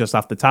looked up just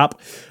off the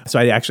top, so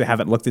I actually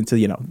haven't looked into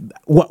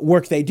what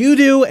work they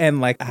do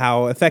and like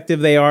how effective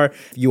they are.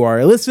 If you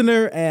are a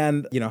listener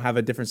and have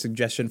a different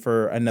suggestion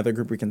for another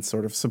group we can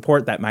sort of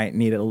support that might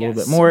need it a little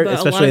bit more,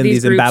 especially in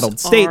these embattled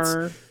states.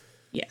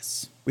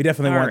 We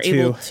definitely want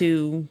able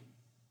to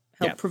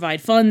help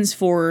provide funds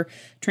for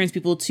trans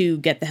people to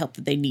get the help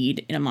that they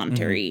need in a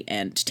monetary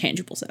and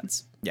tangible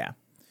sense. Yeah.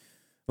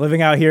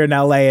 Living out here in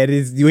LA,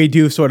 we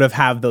do sort of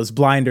have those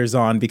blinders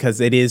on because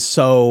it is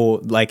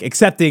so like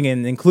accepting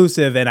and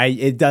inclusive, and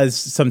it does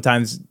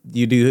sometimes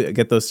you do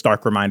get those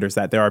stark reminders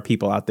that there are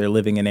people out there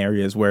living in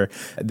areas where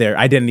their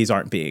identities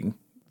aren't being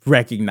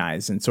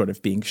recognized and sort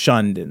of being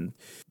shunned and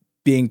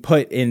being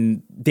put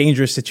in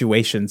dangerous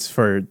situations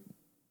for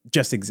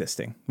just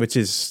existing, which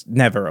is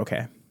never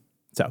okay.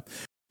 So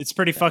it's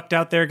pretty fucked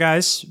out there,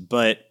 guys,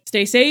 but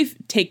stay safe,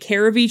 take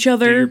care of each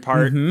other, do your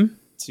part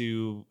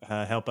to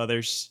help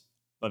others,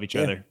 love each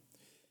other,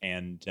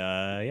 and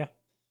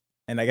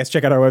And I guess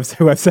check out our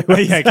website.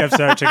 Yeah,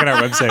 check out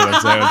our website.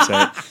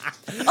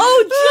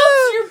 Oh,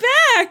 Jokes, you're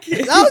back.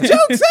 Oh,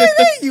 Jokes,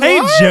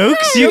 Hey,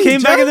 Jokes, you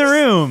came back in the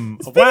room.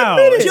 Wow.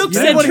 Jokes You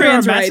said wanna hear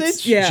our trans rights.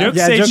 message? Yeah. Jokes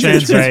Yeah, say Jokes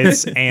trans say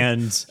rights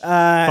and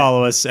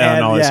follow us on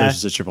and, all our yeah.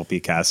 socials at Triple P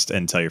Cast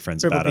and tell your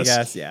friends about us.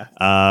 Gas,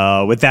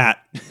 yeah. With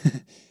that,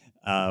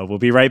 we'll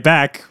be right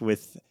back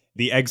with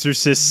the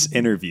Exorcist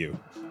interview.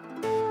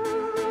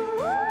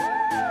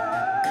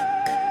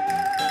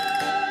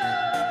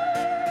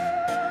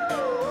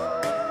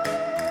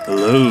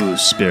 Hello,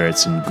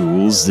 spirits and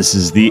ghouls. This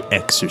is the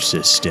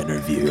Exorcist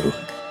interview.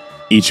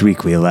 Each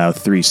week we allow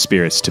 3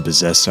 spirits to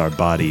possess our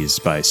bodies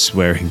by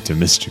swearing to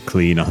Mr.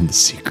 Clean on the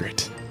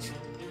secret.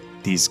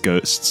 These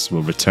ghosts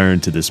will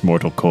return to this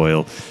mortal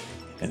coil,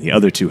 and the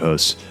other 2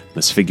 hosts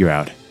must figure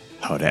out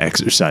how to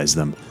exorcise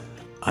them.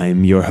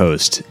 I'm your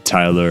host,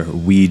 Tyler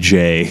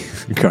Weej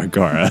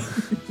Gargara.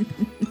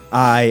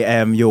 I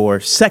am your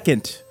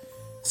second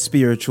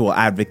spiritual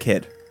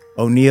advocate,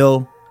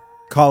 O'Neill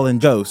Colin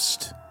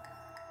Ghost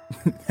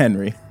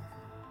Henry.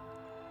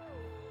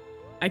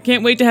 I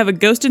can't wait to have a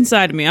ghost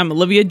inside of me. I'm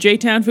Olivia J.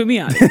 Town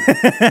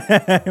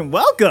Fumiani.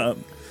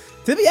 Welcome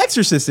to the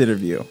Exorcist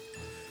interview.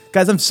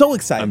 Guys, I'm so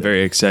excited. I'm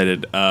very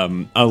excited. A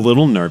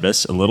little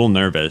nervous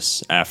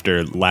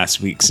after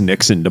last week's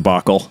Nixon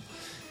debacle.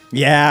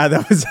 Yeah,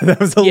 that was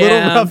a little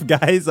rough,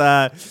 guys.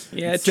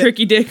 Yeah,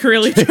 Tricky Dick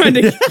really trying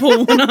to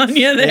pull one on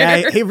you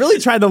there. Yeah, he really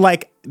tried to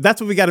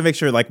that's what we got to make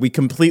sure we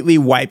completely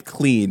wipe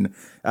clean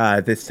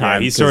this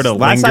time. Yeah, he sort of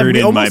lingered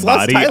in my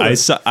body. I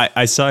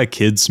saw a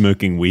kid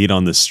smoking weed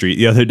on the street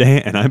the other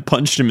day, and I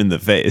punched him in the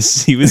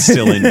face. He was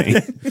still in me.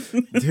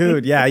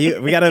 Dude, yeah,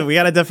 we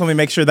gotta definitely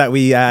make sure that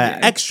we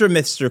extra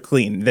Mr.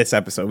 Clean this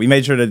episode. We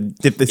made sure to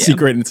dip the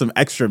secret in some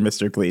extra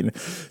Mr. Clean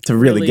to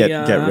really get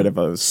rid of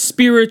those.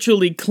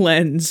 Spiritually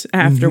cleanse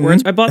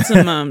afterwards. I bought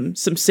some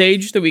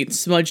sage that we can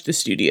smudge the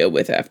studio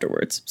with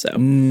afterwards. So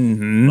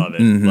Love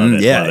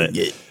it. Yeah.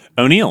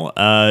 O'Neill,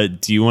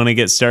 do you want to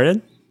get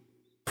started?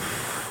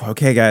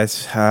 Okay,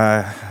 guys. All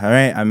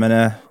right,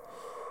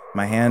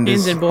 my hand Hands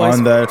is in, boys.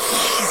 on the.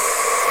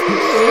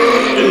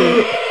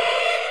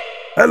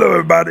 Hello,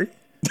 everybody.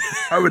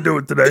 How we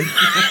doing today?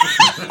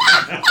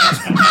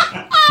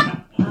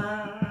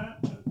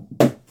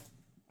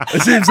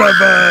 It seems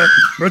I've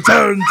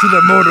returned to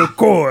the mortal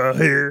coil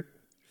here.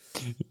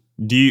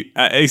 Do you?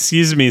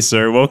 Excuse me,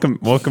 sir. Welcome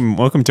to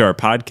our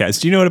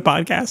podcast. Do you know what a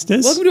podcast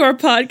is? welcome to our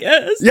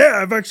podcast. Yeah,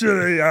 I've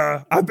actually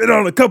I've been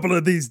on a couple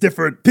of these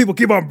different. People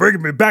keep on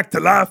bringing me back to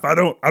life. I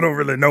don't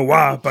really know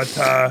why, but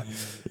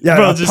yeah.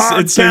 Well,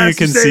 it's so you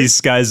can podcast see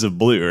skies of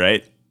blue,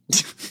 right?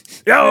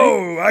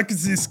 Yo, I can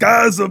see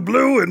skies of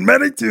blue and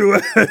many too.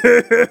 I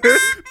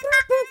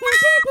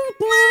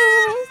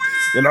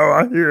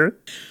hear it.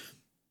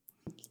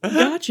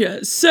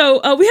 Gotcha.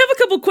 So we have a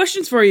couple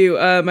questions for you,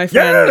 my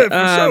friend.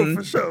 Yeah,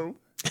 for sure.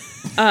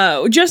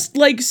 Just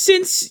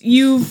since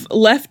you've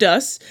left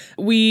us,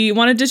 we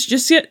wanted to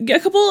just get a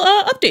couple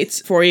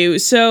updates for you.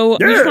 So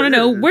we just want to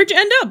know, where'd you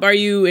end up? Are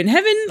you in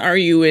heaven? Are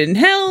you in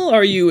hell?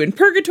 Are you in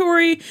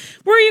purgatory?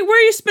 Where are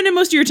you spending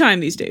most of your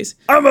time these days?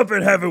 I'm up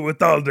in heaven with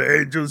all the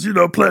angels,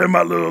 playing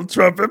my little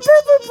trumpet.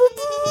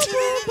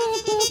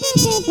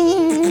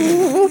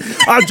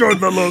 I joined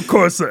the little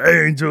chorus of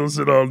angels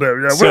and all that.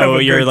 Yeah, so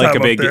you're like a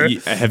big.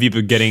 Have you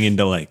been getting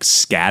into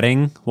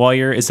scatting while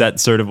you're? Is that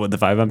sort of what the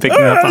vibe I'm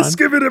picking up on?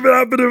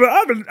 I've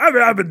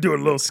been doing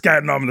a little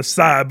scatting on the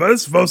side, but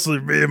it's mostly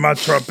me and my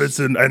trumpets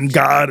and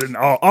God and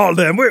all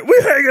them. We're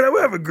hanging out. We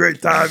have a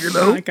great time,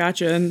 I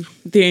gotcha. And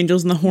the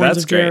angels and the horns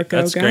That's of great. Jericho.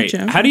 That's gotcha.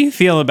 great. How do you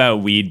feel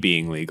about weed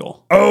being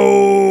legal?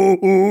 Oh,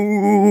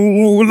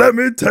 let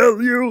me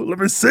tell you. Let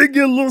me sing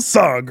you a little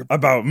song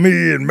about me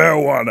and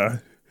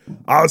marijuana.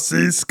 I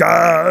see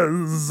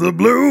skies of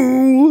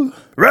blue,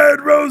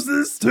 red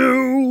roses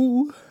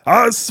too.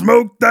 I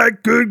smoke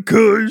that good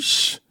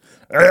kush,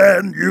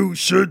 and you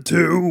should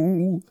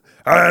too.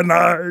 And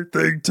I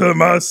think to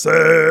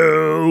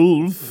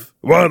myself,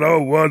 what a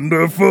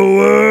wonderful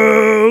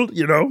world.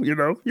 You know what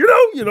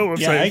I'm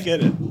saying? I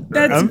get it.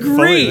 That's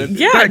great.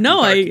 Yeah,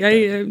 no,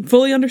 I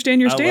fully understand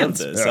your stance.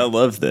 I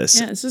love this.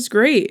 Yeah, this is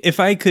great. If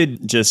I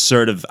could just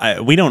sort of,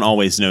 we don't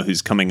always know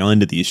who's coming on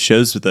to these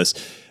shows with us.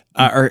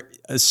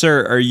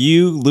 Sir, are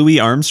you Louis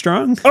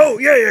Armstrong? Oh,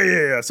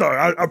 yeah.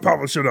 Sorry, I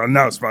probably should have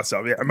announced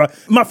myself. Yeah,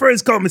 my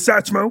friends call me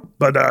Satchmo,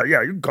 but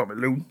yeah, you can call me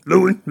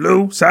Louis,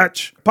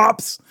 Satch,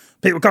 Pops.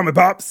 People call me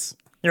Pops,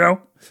 yeah,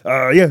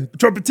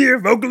 trumpeter,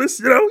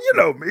 vocalist, you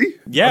know me.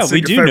 Yeah, we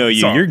do know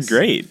you. Songs. You're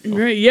great.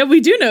 Right. Yeah, we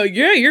do know.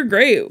 Yeah, you're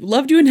great.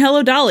 Love doing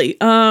Hello Dolly.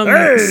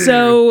 Hey,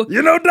 so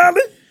you know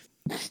Dolly?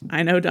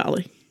 I know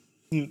Dolly.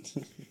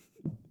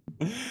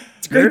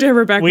 It's great to have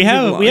her back. We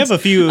have a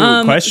few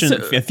questions,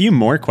 a few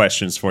more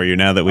questions for you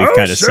now that we've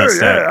kind of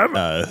sussed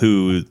out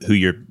who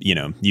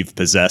you've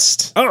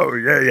possessed. Oh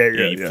yeah.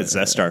 You've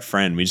possessed our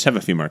friend. We just have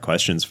a few more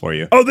questions for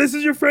you. Oh, this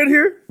is your friend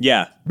here?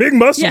 Yeah. Big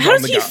muscles. Yeah. How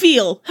does he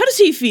feel? How does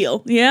he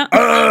feel? Yeah.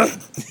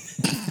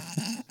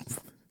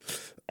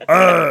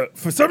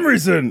 For some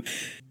reason,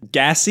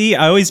 gassy.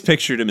 I always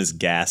pictured him as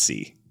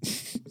gassy.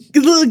 A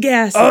little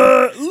gassy.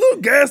 A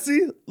little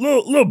gassy,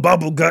 little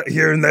bubble gut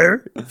here and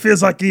there.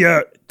 Feels like did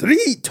he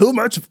eat too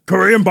much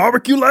Korean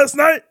barbecue last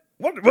night?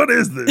 What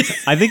is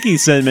this? I think he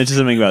mentioned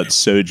something about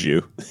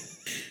soju.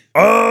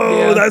 Oh,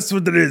 Yeah. that's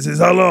what it is. He's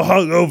a little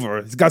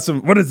hungover. He's got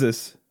some. What is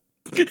this?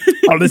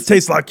 Oh, this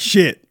tastes like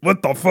shit.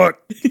 What the fuck?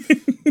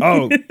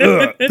 Oh,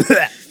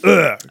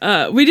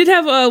 We did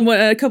have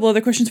a couple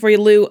other questions for you,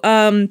 Lou.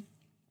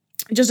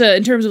 Just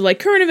in terms of like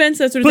current events,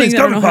 that sort of Please, thing.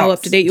 I don't know come, how Pops.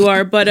 up to date you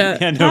are, but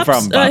Yeah, no Pops,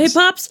 problem, hey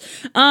Pops.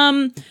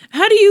 Pops,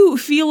 how do you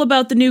feel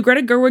about the new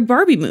Greta Gerwig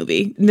Barbie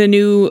movie? The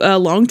new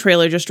long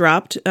trailer just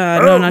dropped. No,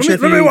 I'm not sure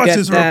if let me you watch get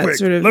this real that quick.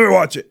 sort of. Let me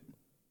watch it.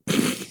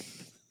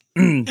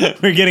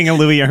 We're getting a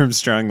Louis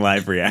Armstrong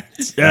live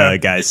react, Yeah.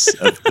 guys,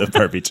 of the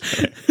Barbie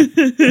trailer.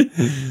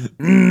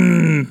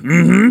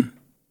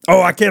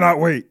 Oh, I cannot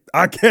wait.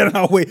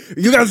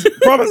 You guys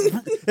promise.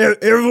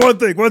 Here's one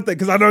thing,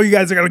 because I know you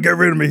guys are gonna get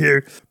rid of me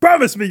here.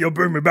 Promise me you'll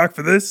bring me back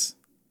for this.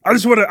 I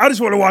just want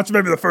to watch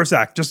maybe the first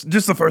act, just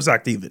the first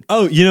act even.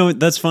 Oh,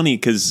 that's funny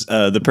because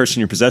the person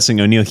you're possessing,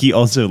 O'Neill, he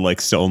also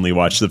likes to only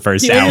watch the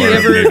first He hour only of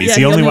ever- movies. yeah, he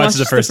he only only watches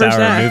the watches first the first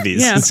hour of act.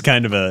 movies. Yeah. It's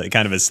kind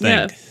of his thing.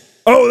 Yeah.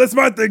 Oh, that's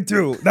my thing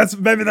too.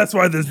 Maybe that's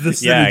why there's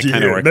this Yeah, it synergy kind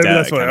of here. worked Maybe out.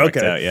 that's It why. kinda worked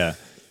Okay. out, yeah.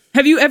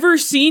 Have you ever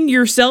seen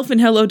yourself in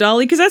Hello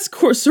Dolly? Because that's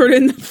sort of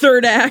in the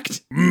third act.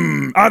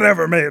 I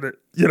never made it.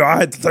 I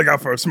had to take out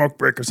for a smoke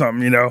break or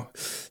something.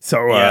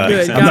 So Yeah,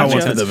 Good, I'm not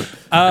gotcha. one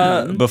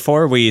for them.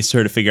 Before we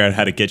sort of figure out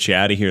how to get you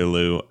out of here,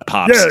 Lou,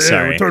 Pops, Yeah,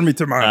 sorry. return me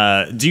to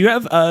my. Do you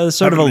have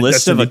sort of a Heavenly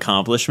list of destiny.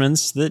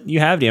 accomplishments that you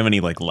have? Do you have any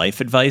like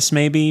life advice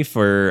maybe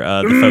for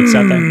the folks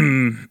out there?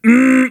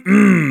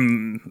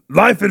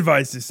 Life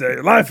advice, you say?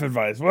 Life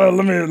advice. Well,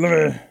 let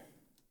me.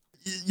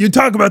 You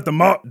talk about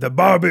the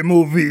Barbie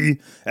movie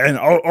and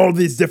all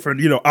these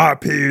different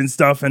IP and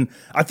stuff, and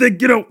I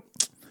think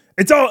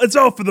it's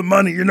all for the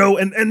money,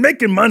 and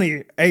making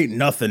money ain't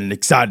nothing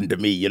exciting to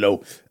me.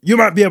 You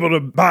might be able to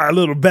buy a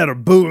little better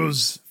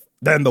booze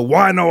than the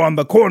wino on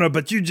the corner,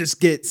 but you just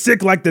get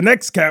sick like the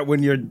next cat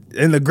when you're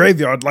in the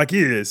graveyard like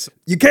he is.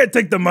 You can't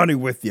take the money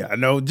with you. I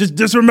know.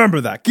 Just remember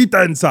that. Keep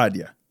that inside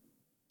you.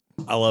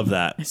 I love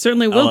that. I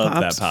certainly will, love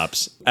Pops. that,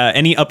 Pops.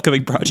 Any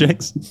upcoming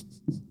projects?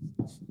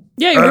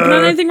 Yeah, you're working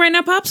on anything right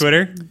now, Pops?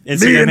 Twitter?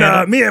 Instagram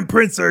handle? Me and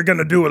Prince are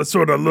gonna do a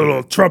sort of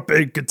little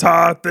trumpet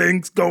guitar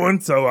things going.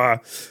 So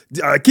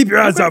keep your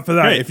eyes out for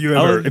that Great. if you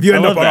I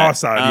end love up on that. our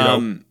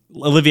side.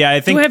 Olivia, I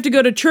Do think. I have to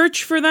go to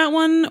church for that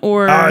one,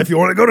 or If you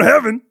want to go to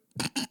heaven,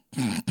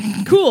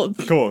 cool?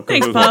 Cool.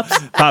 Thanks, cool. Pops.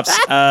 Pops,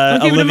 keep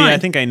it in Olivia, I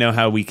mind. think I know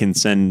how we can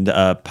send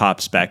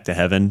Pops back to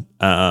heaven.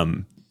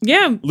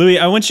 Yeah, Louis,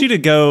 I want you to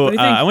go. do you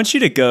think? I want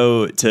you to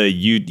go to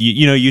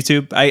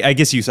YouTube. I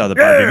guess you saw the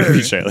Barbie Yeah.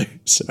 movie trailer.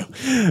 So,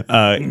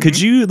 could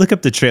you look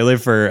up the trailer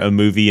for a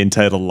movie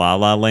entitled La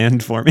La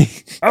Land for me?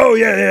 oh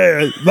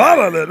yeah. La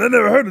La Land. I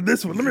never heard of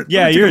this one. Let me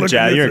Yeah, let me take you're a look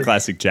at you're a this.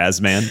 classic jazz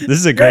man. This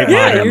is a great Yeah,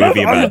 modern you're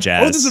movie right. about Oh,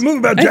 jazz. this is a movie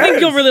about I jazz.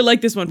 think you'll really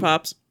like this one,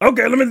 Pops.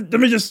 Okay, let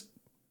me just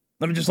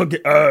look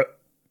at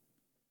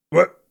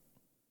what.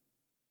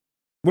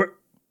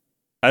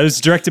 I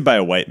was directed by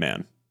a white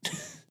man.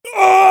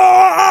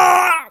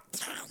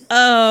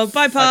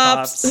 Bye,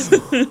 Pops.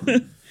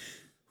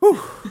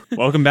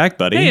 Welcome back,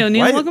 buddy. Hey,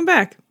 O'Neill, Why- welcome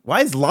back.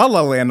 Why is La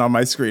La Land on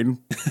my screen?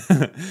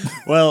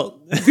 Well,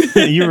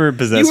 you were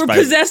possessed You were by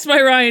possessed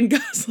by Ryan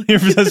Gosling. you were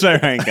possessed by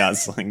Ryan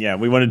Gosling. Yeah,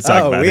 we wanted to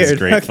talk Oh, about his weird.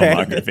 great Okay.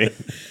 filmography.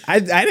 I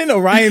didn't know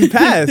Ryan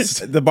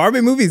passed. The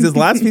Barbie movie is his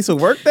last piece of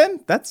work then?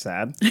 That's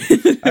sad.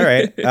 All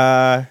right.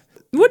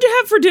 What'd you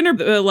have for dinner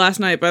last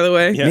night, by the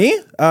way? Yeah. Me?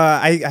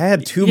 I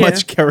had too Yeah.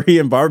 much curry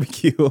and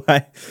barbecue.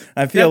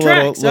 I feel That a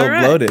little, tracks. All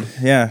right. bloated.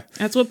 Yeah.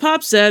 That's what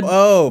Pops said.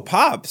 Oh,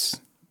 Pops.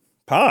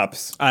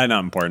 Pops. Not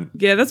important.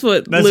 Yeah, that's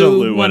what That's Lou,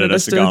 what Lou wanted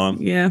us to call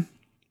him. Yeah.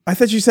 I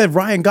thought you said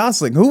Ryan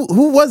Gosling. Who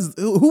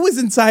was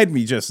inside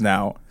me just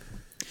now?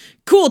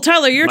 Cool,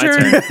 Tyler, your My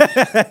turn.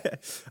 turn.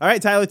 All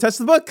right, Tyler, touch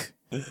the book.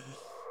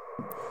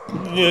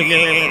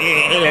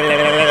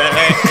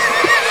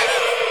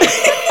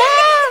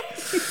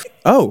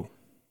 Oh.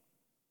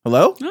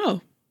 Hello?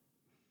 Oh,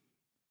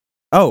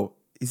 Oh,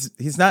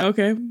 he's not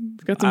okay.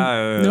 Got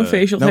some no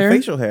facial no hair.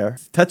 facial hair.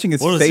 Touching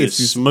his What is face. this?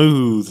 He's-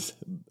 Smooth.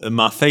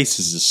 My face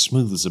is as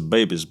smooth as a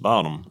baby's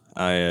bottom.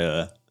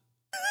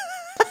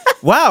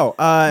 Wow.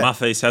 My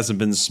face hasn't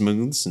been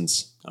smooth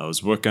since I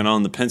was working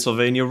on the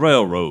Pennsylvania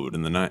Railroad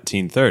in the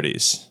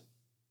 1930s.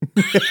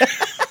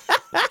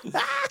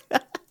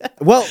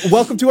 Well,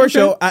 welcome to our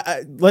show.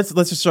 Let's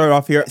just start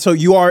off here. So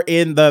you are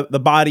in the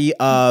body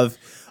of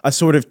a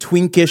sort of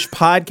twinkish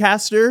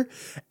podcaster,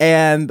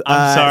 and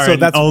I'm sorry. so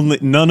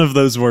that's none of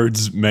those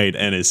words made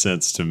any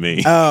sense to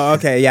me. oh,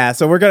 okay, yeah.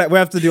 So we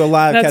have to do a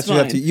lot of That's catching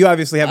up to fine. you.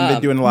 Obviously, haven't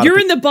been doing a lot. You're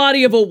of in the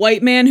body of a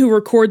white man who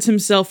records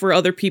himself for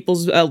other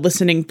people's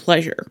listening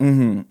pleasure.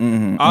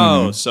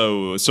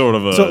 So sort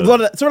of a. so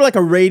sort of like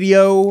a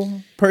radio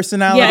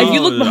personality. Yeah, if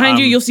you look behind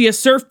you, I'm- you'll see a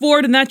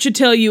surfboard, and that should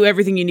tell you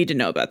everything you need to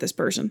know about this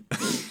person.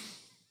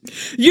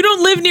 You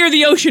don't live near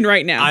the ocean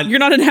right now. You're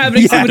not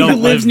inhabiting I somebody don't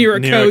who lives live near a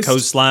coast.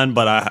 coastline,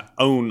 but I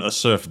own a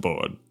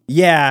surfboard.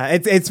 Yeah,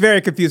 it's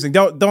very confusing.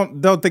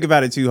 Don't think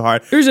about it too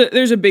hard.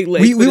 There's a big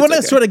lake. We want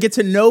to sort of get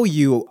to know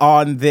you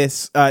on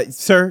this,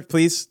 sir.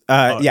 Please,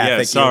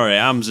 thank sorry, you.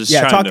 I'm just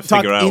trying to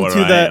figure out where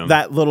I am.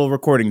 That little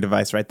recording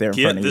device right there in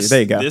front of you.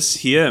 There you go. This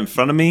here in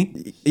front of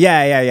me.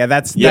 Yeah.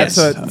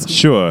 That's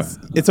Sure.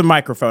 It's a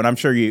microphone. I'm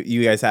sure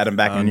you guys had them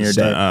back in your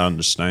day. I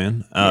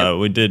understand.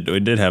 We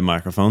did have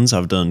microphones.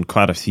 I've done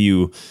quite a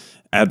few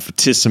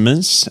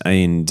advertisements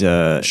and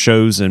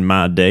shows in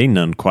my day.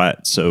 None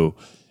quite so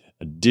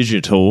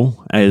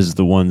digital as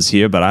the ones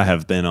here, but I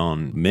have been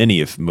on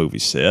many a movie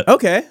set.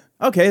 Okay,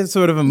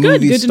 sort of a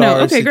movie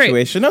star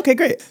situation. Great. Okay,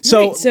 great.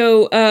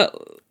 So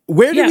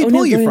where did we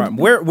pull you from?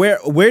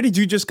 Where did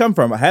you just come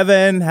from?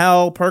 Heaven,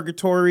 hell,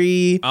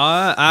 purgatory?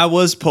 I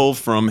was pulled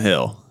from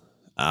hell.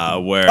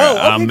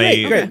 Where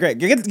Great.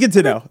 Good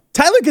to know.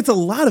 Tyler gets a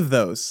lot of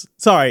those.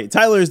 Sorry,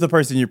 Tyler is the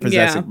person you're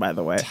possessing, by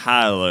the way.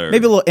 Tyler,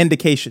 maybe a little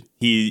indication.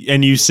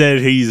 You said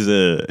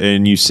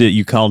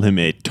you called him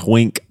a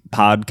twink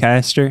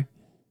podcaster.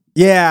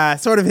 Yeah,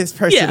 sort of his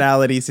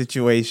personality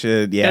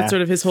situation. Yeah, that's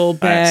sort of his whole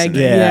bag.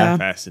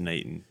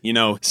 Fascinating.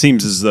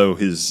 Seems as though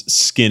his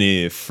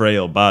skinny,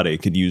 frail body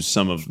could use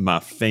some of my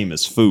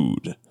famous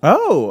food.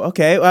 Oh,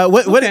 okay.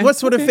 What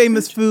sort of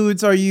famous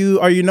foods are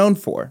you known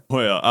for?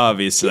 Well,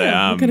 obviously,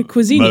 I'm what kind of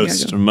cuisine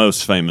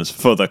most famous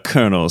for the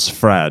Colonel's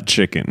fried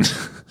chicken.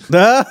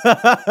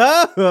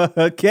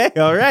 Okay,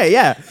 all right,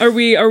 yeah. Are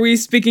we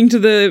speaking to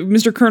the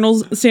Mr. Colonel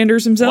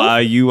Sanders himself? Why,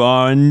 you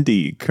are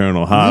indeed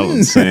Colonel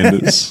Highland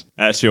Sanders.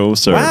 At your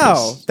service.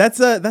 Wow,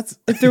 that's.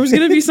 If there was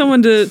going to be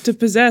someone to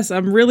possess,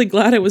 I'm really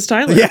glad it was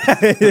Tyler. Yeah,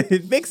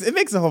 it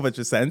makes a whole bunch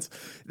of sense.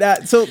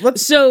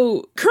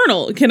 So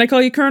Colonel, can I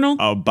call you Colonel?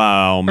 Oh,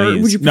 by all means.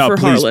 Or would you prefer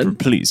Harlan?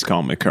 Please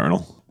call me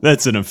Colonel.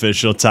 That's an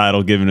official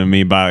title given to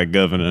me by a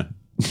governor.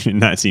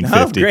 In 1950.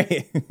 Oh,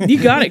 great. You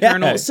got it,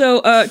 Colonel.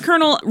 So,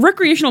 Colonel,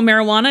 recreational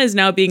marijuana is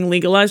now being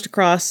legalized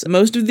across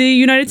most of the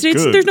United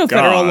States. Good There's no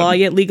federal God. law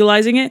yet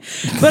legalizing it.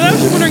 But I was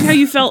just wondering how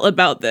you felt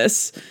about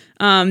this.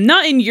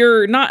 Not in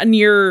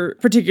your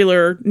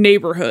particular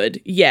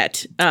neighborhood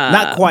yet.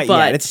 Not quite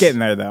yet. It's getting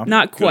there, though.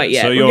 Not quite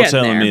yet. So We're you're getting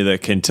telling there. me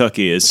that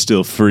Kentucky is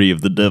still free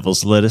of the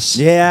devil's lettuce?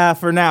 Yeah,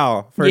 for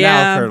now,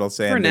 Colonel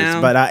Sanders. for now.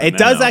 But it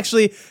does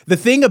actually. The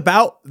thing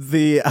about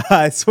the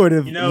sort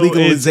of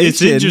legalization.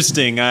 It's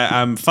interesting.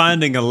 I'm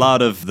finding a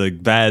lot of the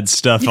bad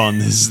stuff on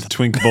this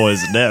Twink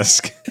Boy's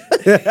desk.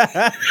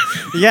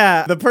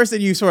 Yeah, the person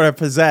you sort of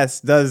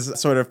possess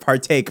does sort of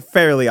partake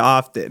fairly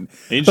often.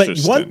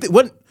 Interesting.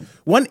 But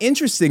one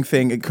interesting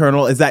thing,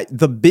 Colonel, is that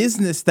the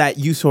business that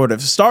you sort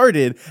of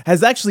started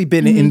has actually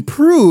been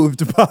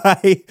improved by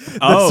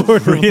the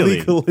sort of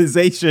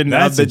legalization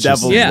of the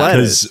devil's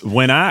lettuce. Because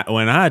when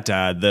I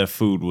died, their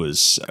food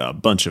was a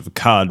bunch of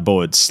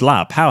cardboard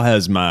slop. How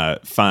has my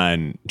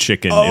fine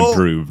chicken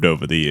improved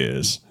over the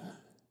years?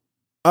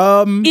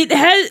 It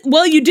has.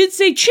 Well, you did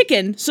say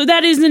chicken, so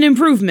that is an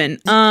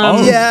improvement.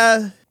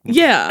 Yeah.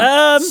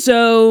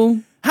 So,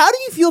 how do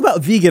you feel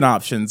about vegan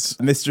options,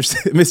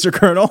 Mr.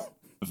 Colonel?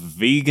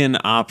 Vegan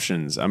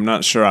options. I'm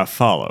not sure I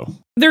follow.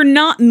 they're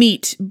not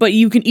meat, but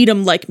you can eat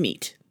them like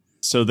meat.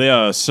 So they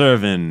are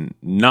serving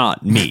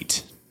not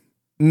meat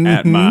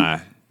at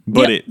my,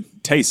 but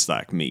it tastes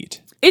like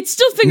meat. It's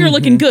still finger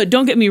looking good.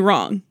 Don't get me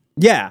wrong.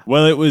 Yeah.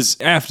 Well, it was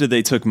after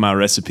they took my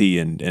recipe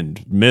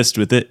and messed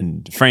with it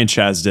and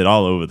franchised it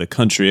all over the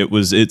country.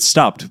 It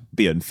stopped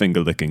being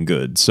finger licking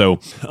good. So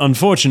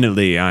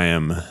unfortunately,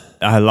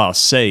 I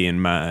lost say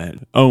in my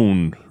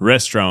own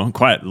restaurant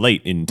quite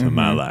late into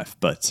my life.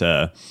 But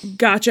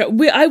Gotcha.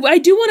 I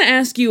do want to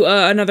ask you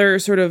another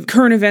sort of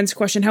current events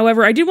question.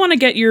 However, I did want to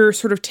get your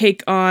sort of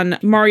take on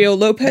Mario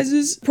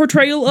Lopez's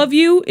portrayal of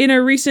you in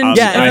a recent.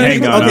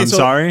 hang on. okay, I'm so-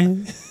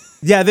 sorry.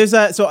 Yeah, there's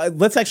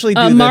let's actually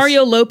do this.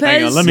 Mario Lopez.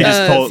 Hang on, let me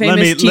just pull. Let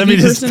me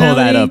famous just TV pull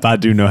that personality. up. I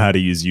do know how to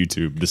use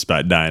YouTube,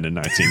 despite dying in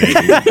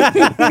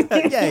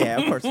 1980. Yeah,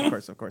 of course.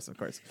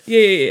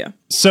 Yeah.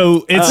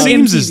 So it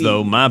seems as MTV.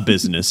 though my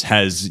business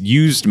has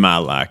used my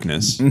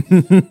likeness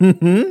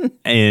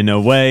in a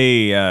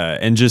way,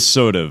 and just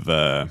sort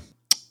of.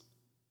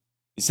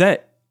 Is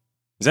that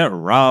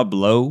Rob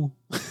Lowe?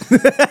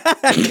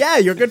 Yeah,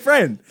 your good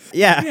friend.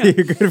 Yeah,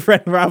 your good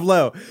friend Rob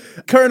Lowe.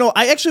 Colonel,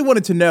 I actually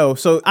wanted to know,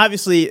 so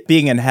obviously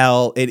being in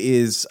hell, it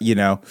is,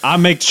 I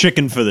make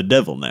chicken for the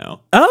devil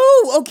now.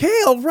 Oh,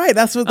 okay, all right.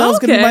 That was going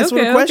to be my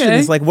sort of question. Okay.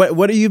 Is like,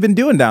 what have you been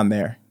doing down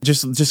there?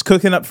 Just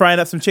frying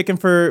up some chicken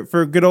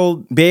for good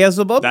old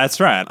Beelzebub? That's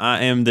right.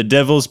 I am the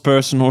devil's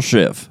personal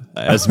chef,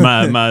 as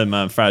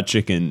my fried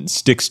chicken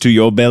sticks to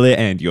your belly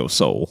and your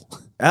soul.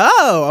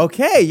 Oh,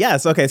 okay,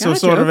 yes, okay. So Gotcha,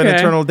 sort of an okay.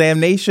 eternal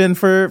damnation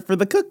for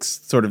the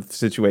cooks sort of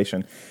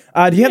situation.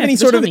 Do you have any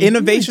for sort of Tommy.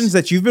 innovations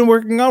that you've been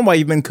working on while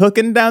you've been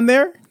cooking down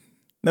there?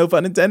 No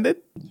pun intended.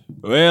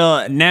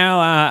 Well,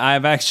 now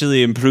I've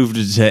actually improved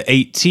it to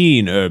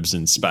 18 herbs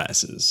and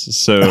spices.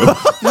 So,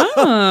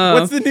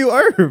 What's the new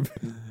herb?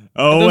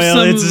 oh There's well,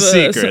 some it's a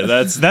of, secret.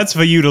 That's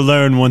for you to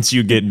learn once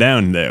you get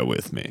down there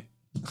with me.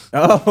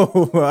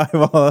 Oh,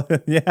 well,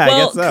 yeah. I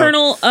Well, guess so.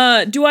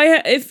 Colonel, do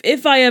I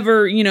if I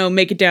ever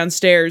make it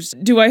downstairs,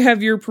 do I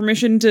have your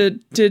permission to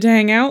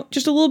hang out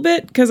just a little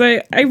bit? Because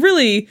I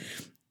really,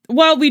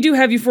 while we do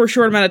have you for a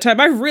short amount of time,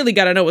 I really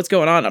got to know what's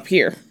going on up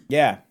here.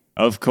 Yeah.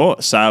 Of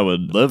course, I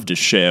would love to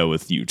share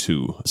with you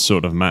two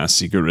sort of my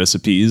secret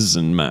recipes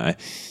and my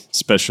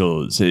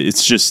specials.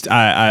 It's just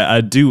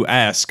I do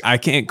ask. I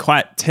can't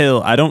quite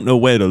tell. I don't know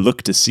where to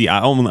look to see.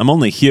 I'm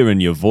only hearing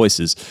your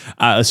voices.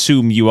 I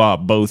assume you are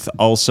both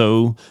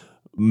also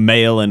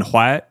male and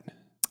white.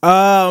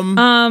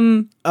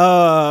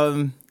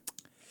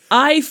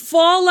 I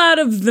fall out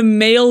of the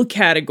male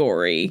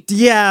category.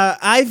 Yeah,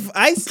 I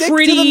stick to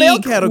Pretty the male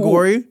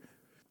category.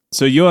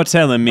 So you're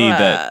telling me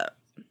that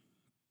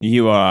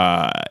you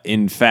are,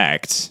 in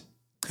fact.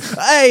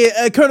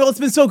 Hey, Colonel, it's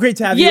been so great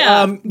to have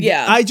Yeah, you.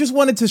 yeah. I just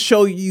wanted to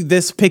show you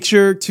this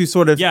picture to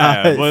sort of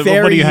What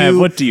ferry do you have?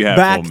 What do you have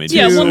back for me? to-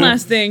 Yeah, one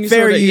last thing.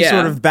 ferry you yeah.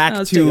 sort of back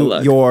Let's take a to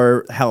look.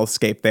 your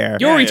hellscape there.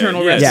 Your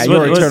eternal rest. Yeah,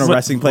 your eternal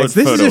resting place.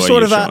 This is just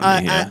sort of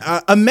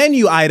a a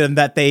menu item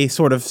that they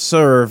sort of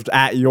served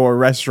at your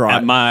restaurant.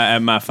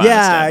 at my fine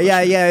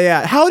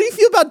Yeah. How do you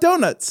feel about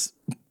donuts?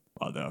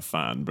 Well, they're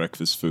fine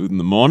breakfast food in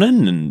the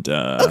morning, and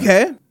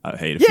okay. I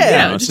hate it.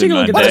 Yeah, just take a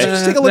look at Why don't that. you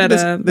just take a look at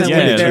this that link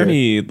Yeah, there?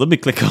 let me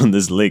click on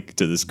this link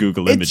to this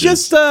Google It's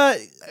Images. just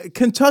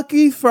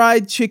Kentucky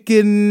Fried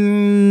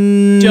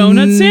Chicken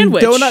Donut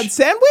sandwich. Donut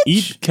sandwich.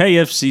 Eat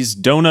KFC's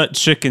donut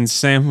chicken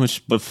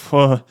sandwich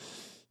before.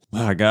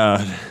 My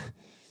God.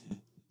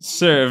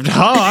 Served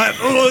hot.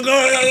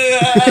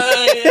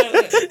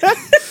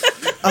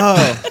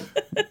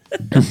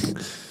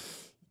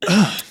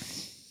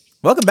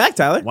 Welcome back,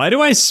 Tyler. Why do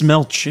I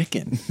smell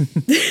chicken?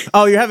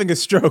 Oh, you're having a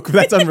stroke.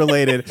 That's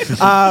unrelated.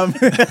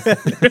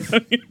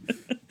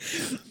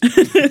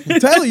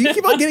 Tyler, you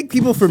keep on getting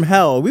people from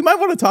hell. We might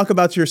want to talk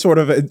about your sort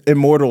of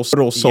immortal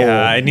soul.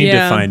 Yeah, I need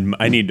Yeah.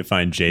 to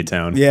find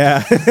J-Town.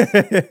 Yeah.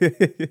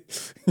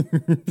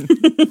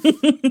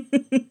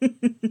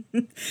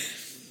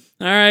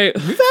 All right.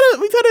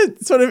 we've had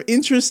a sort of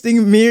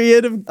interesting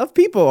myriad of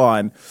people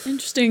on.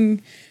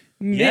 Interesting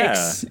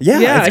mix. Yeah,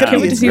 Yeah. it's I gonna can't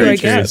be wait to see what I Very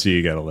curious get. who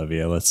you got,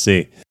 Olivia. Let's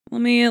see.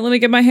 Let me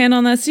get my hand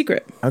on that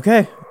secret.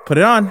 Okay, put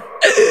it on.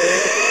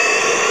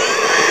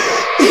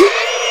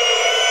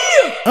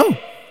 Oh.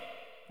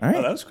 All right.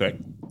 Oh, that was quick.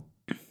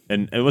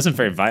 And it wasn't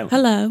very violent.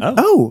 Hello.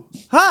 Oh,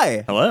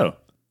 hi. Hello.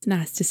 It's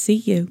nice to see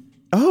you.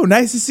 Oh,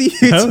 nice to see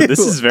you Oh, too. this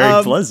is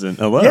very pleasant.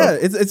 Hello. Yeah,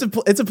 it's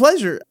a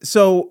pleasure.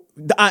 So,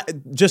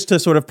 just to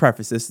sort of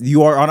preface this,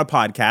 you are on a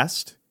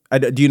podcast.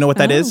 Do you know what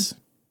that is?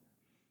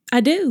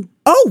 I do.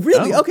 Oh,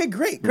 really? Oh. Okay,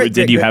 great.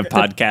 Did you have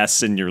great.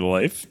 podcasts in your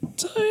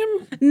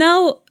lifetime?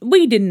 No,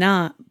 we did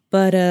not.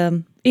 But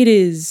it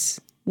is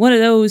one of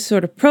those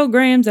sort of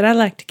programs that I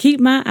like to keep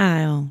my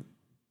eye on.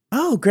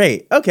 Oh,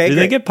 great. Okay, Do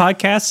great. they get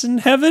podcasts in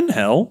heaven,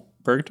 hell,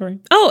 purgatory?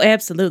 Oh,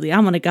 absolutely.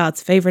 I'm one of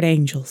God's favorite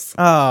angels.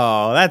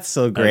 Oh, that's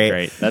so Oh, great.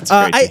 great. That's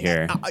great to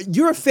hear.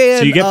 You're a fan.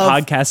 So you get of,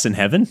 podcasts in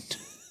heaven?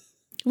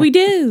 We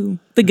do.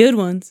 The good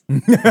ones.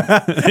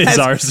 Is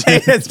ours?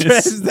 Has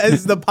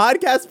the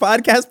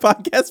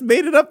podcast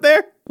made it up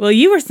there? Well,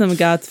 you are some of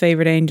God's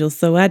favorite angels,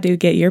 so I do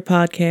get your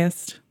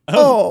podcast.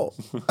 Oh,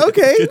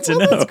 okay. Good to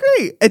know. That's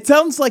great. It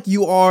sounds like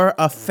you are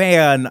a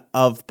fan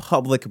of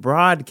public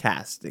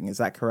broadcasting. Is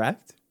that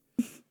correct?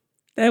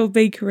 That would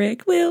be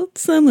correct. Well,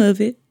 some of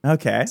it.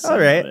 Okay. All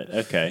right.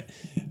 Okay.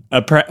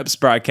 Perhaps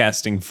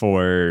broadcasting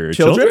for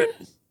Children?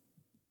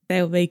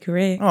 That would be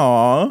correct.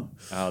 Aw.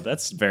 Oh,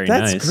 that's very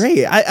That's nice.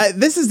 great.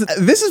 This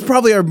is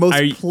probably our most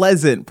Are you-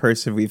 pleasant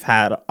person we've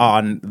had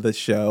on this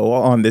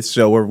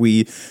show where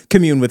we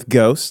commune with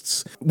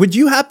ghosts. Would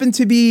you happen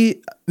to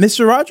be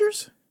Mr.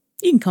 Rogers?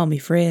 You can call me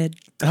Fred.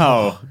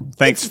 Oh,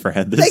 thanks,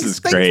 Fred. This is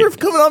great. Thanks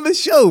for coming on the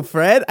show,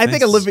 Fred. I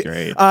think This is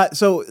Olivia. great.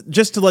 So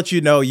just to let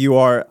you know, you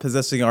are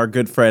possessing our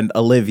good friend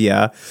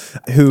Olivia,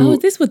 who. Oh, is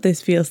this what this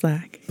feels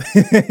like?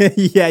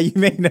 Yeah, you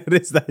may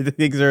notice that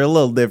things are a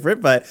little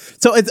different, but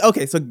so it's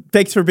okay. So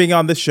thanks for being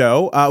on the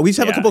show. We just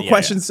have a couple of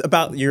questions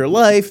about your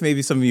life,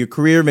 maybe some of your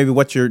career, maybe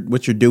what you're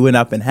doing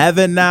up in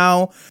heaven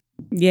now.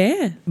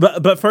 Yeah.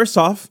 But first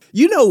off,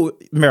 you know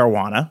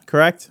marijuana,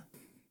 correct?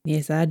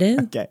 Yes, I do.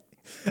 Okay.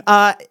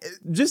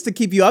 Just to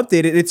keep you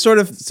updated, it sort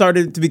of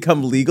started to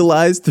become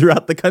legalized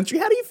throughout the country.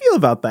 How do you feel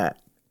about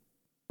that?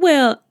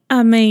 Well,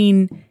 I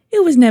mean,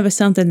 it was never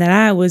something that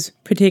I was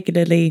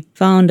particularly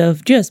fond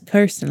of just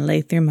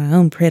personally through my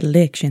own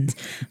predilections.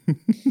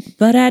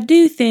 But I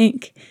do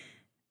think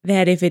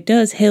that if it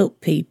does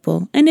help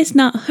people and it's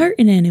not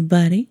hurting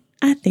anybody,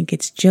 I think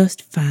it's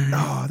just fine.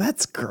 Oh,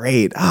 that's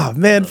great. Oh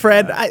man,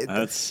 Fred.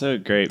 That's so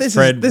great. This is-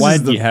 Fred, this why is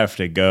do the- you have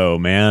to go,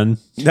 man?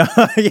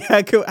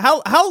 Yeah, cool.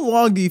 How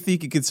long do you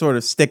think you could sort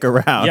of stick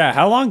around? Yeah,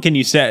 how long can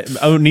you say?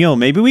 Oh, Neil,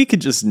 maybe we could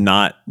just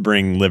not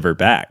bring liver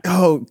back.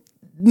 Oh,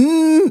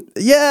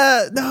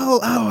 yeah. No.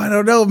 Oh, I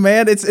don't know,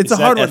 man. It's Is a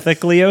that hard one.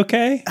 ethically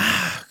okay?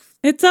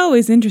 It's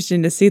always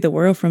interesting to see the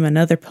world from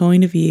another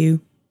point of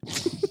view.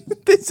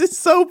 This is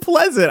so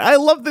pleasant. I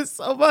love this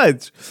so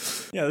much.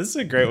 Yeah, this is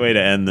a great way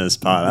to end this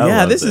pod. I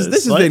love This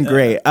has been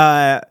great.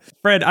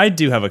 Fred, I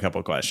do have a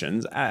couple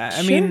questions.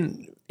 I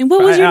mean, And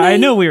what was your name? I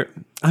know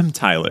I'm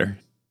Tyler.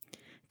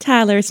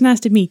 Tyler, it's nice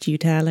to meet you,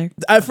 Tyler.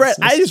 Fred,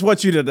 I just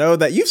want you to know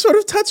that you've sort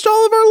of touched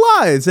all of our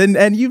lives,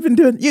 and you've been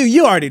doing.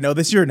 You already know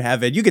this. You're in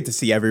heaven. You get to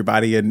see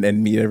everybody and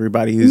meet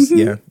everybody who's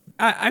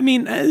I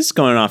mean, this is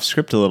going off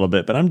script a little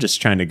bit, but I'm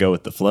just trying to go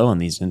with the flow on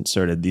these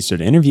sort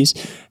of interviews.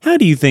 How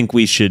do you think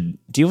we should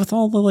deal with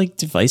all the like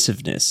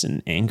divisiveness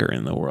and anger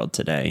in the world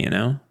today? You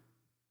know,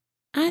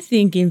 I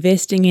think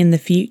investing in the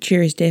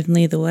future is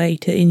definitely the way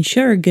to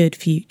ensure a good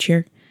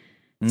future.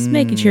 Just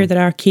making sure that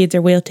our kids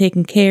are well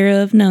taken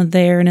care of, know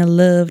they're in a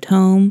loved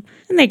home,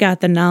 and they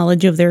got the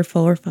knowledge of their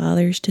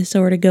forefathers to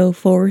sort of go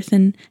forth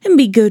and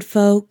be good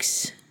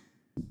folks.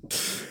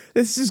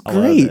 This is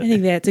great. I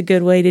think that's a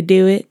good way to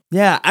do it.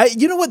 Yeah,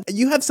 you know what?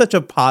 You have such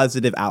a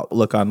positive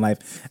outlook on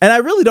life, and I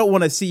really don't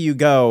want to see you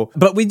go.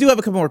 But we do have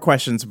a couple more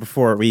questions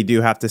before we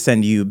do have to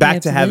send you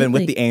back to heaven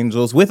with the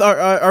angels. With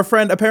our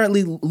friend,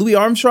 apparently Louis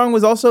Armstrong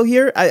was also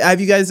here. Have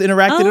you guys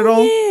interacted at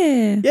all?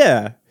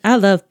 Yeah. I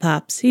love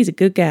Pops. He's a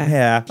good guy.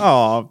 Yeah.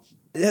 Oh.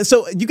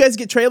 So you guys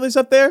get trailers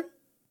up there?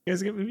 You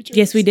guys get movie trailers?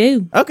 Yes, we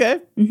do.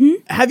 Okay. Mm-hmm.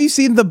 Have you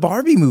seen the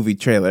Barbie movie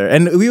trailer?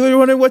 And we were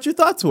wondering what your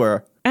thoughts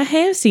were. I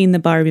have seen the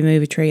Barbie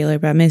movie trailer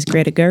by Miss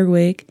Greta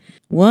Gerwig.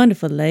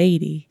 Wonderful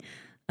lady.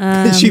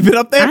 Has she been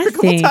up there a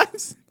couple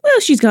times? Well,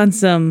 she's got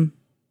some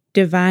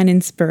divine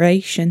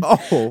inspiration.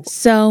 Oh.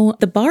 So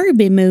the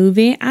Barbie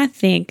movie, I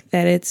think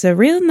that it's a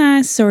real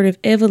nice sort of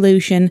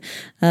evolution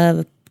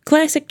of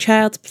classic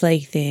child's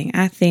plaything.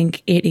 I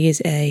think it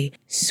is a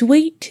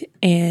sweet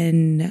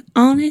and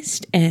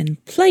honest and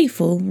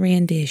playful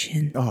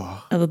rendition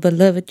of a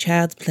beloved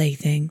child's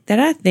plaything that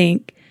I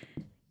think,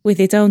 with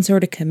its own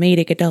sort of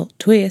comedic adult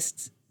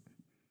twists,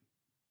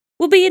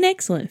 will be an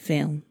excellent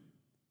film.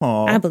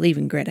 I believe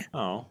in Greta.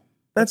 Oh,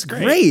 that's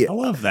great. I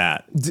love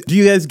that. Do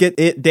you guys get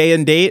it day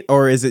and date,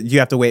 or is it you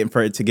have to wait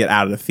for it to get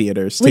out of the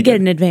theaters? We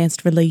get an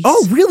advanced release.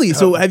 Oh, really?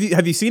 So have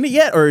you seen it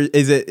yet, or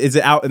is it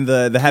out in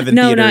the heaven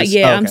No, theaters? not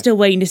yet. Oh, okay. I'm still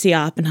waiting to see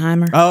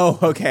Oppenheimer. Oh,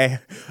 okay.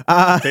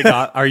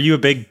 Are you a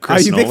big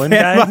Chris Nolan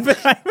fan guy? of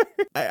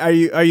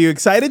Oppenheimer? Are you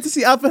excited to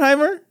see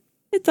Oppenheimer?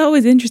 It's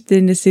always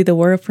interesting to see the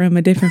world from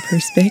a different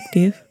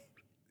perspective.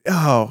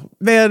 Oh,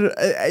 man,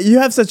 you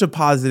have such a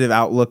positive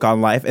outlook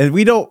on life. And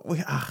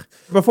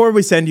before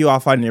we send you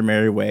off on your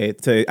merry way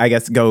to, I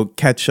guess, go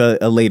catch a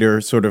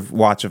later sort of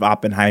watch of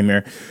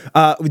Oppenheimer,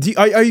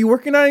 are you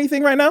working on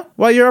anything right now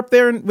while you're up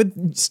there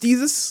with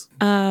Steezus?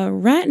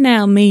 Right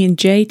now, me and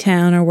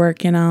J-Town are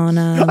working on...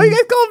 Oh, you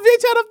guys call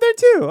J-Town up there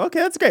too? Okay,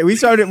 that's great. We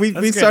started doing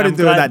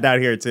that down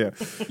here too.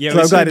 Yeah,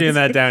 we started doing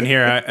that down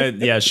here.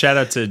 Yeah, shout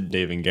out to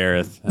Dave and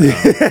Gareth.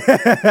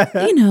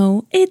 You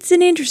know, it's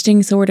an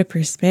interesting sort of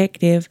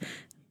perspective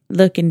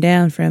looking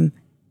down from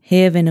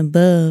heaven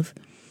above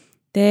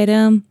that,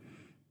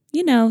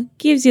 you know,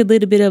 gives you a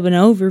little bit of an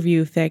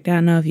overview effect. I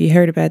don't know if you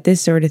heard about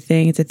this sort of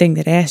thing. It's a thing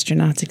that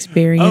astronauts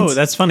experience. Oh,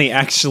 that's funny.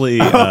 Actually,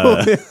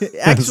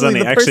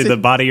 the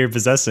body you're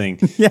possessing,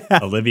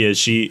 Olivia,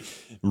 she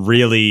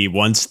really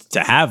wants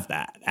to have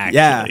that,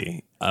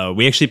 actually. Yeah.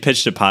 We actually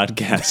pitched a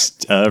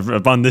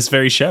podcast on this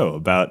very show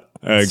about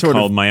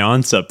called My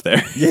Aunt's Up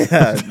There.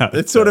 Yeah,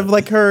 it's sort of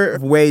like her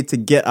way to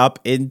get up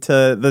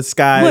into the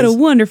skies. What a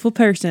wonderful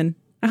person.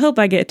 I hope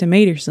I get to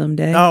meet her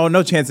someday. Oh,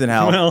 no chance in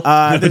hell. Well,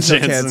 there's no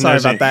chance. Sorry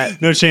about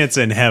that. No chance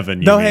in heaven.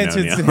 No chance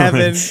in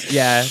heaven.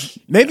 Yeah.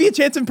 Maybe a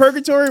chance in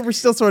purgatory. We're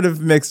still sort of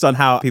mixed on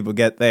how people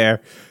get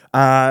there.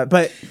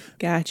 But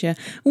gotcha.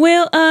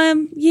 Well,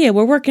 yeah,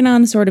 we're working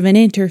on sort of an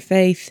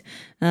interfaith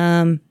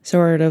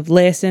sort of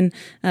lesson.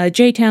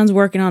 J-Town's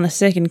working on the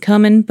second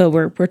coming, but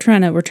we're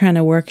trying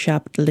to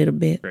workshop it a little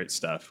bit. Great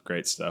stuff.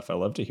 I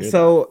love to hear that.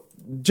 So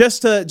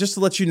just to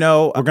let you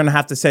know, we're gonna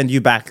have to send you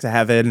back to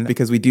heaven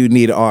because we do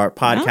need our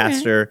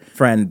podcaster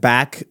friend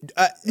back.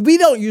 We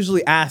don't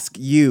usually ask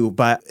you,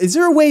 but is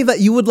there a way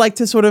that you would like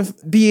to sort of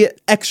be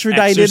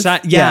extradited?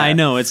 Yeah, I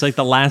know. It's like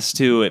the last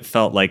two, it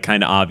felt like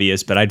kind of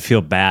obvious, but I'd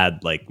feel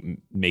bad like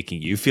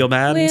making you feel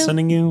bad and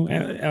sending you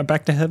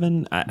back to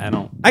heaven. I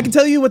don't. I can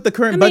tell you what the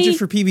current budget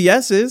for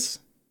PBS is.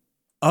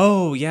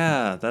 Oh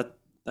yeah, that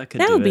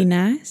would be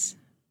nice.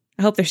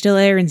 I hope they're still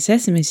airing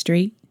Sesame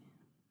Street.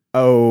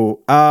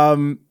 Oh,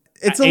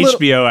 it's a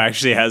HBO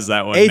actually has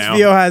that one.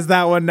 HBO has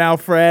that one now,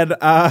 Fred.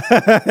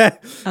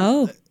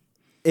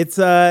 It's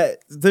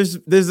there's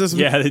this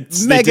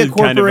mega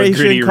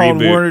corporation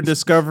called Warner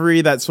Discovery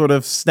that sort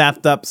of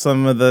snapped up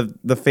some of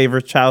the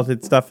favorite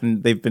childhood stuff,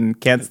 and they've been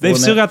canceled. They've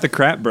still got the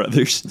Kratt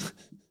Brothers.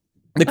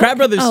 The Kratt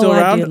Brothers still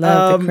around. I do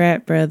love the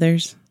Kratt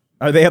Brothers.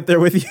 Are they up there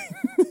with you?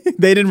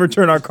 They didn't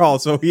return our call,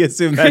 so we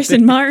assume that Chris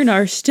and Martin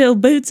are still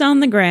boots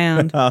on the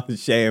ground. Oh,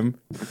 shame.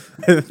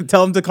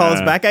 Tell them to call us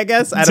back, I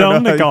guess. I don't know. Tell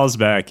them to call us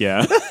back,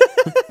 yeah.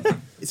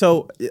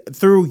 so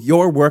through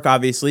your work,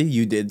 obviously,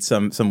 you did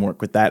some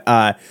work with that.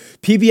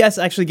 PBS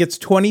actually gets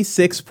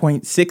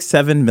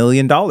 $26.67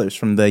 million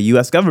from the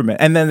U.S.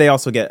 government. And then they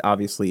also get,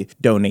 obviously,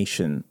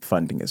 donation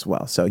funding as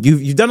well. So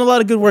you've done a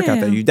lot of good work out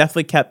there. You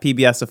definitely kept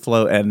PBS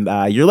afloat, and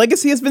your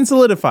legacy has been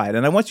solidified.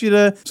 And I want you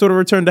to sort of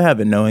return to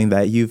heaven knowing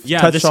that you've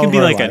touched this all can of be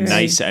our like lives. a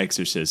nice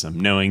exorcism,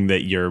 knowing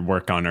that your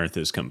work on Earth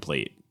is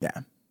complete. Yeah.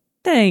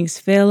 Thanks,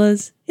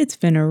 fellas. It's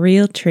been a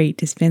real treat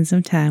to spend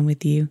some time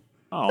with you.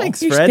 Oh,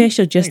 Thanks, You're Fred.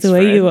 special just the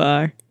way Fred. you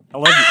are. I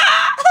love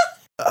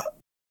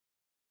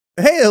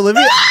you. Hey,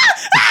 Olivia.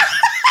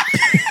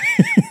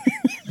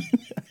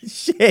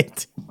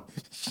 Shit.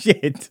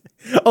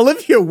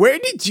 Olivia, where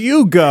did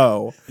you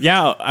go?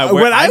 Yeah,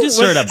 when I I just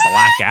was- started to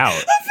black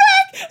out.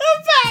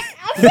 I'm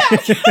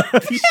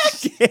back.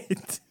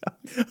 Shit.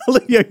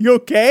 Olivia, you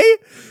okay?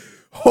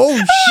 Oh,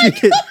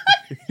 shit.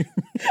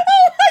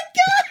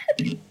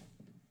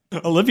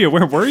 Olivia,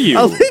 where were you?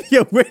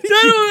 Olivia, where did you...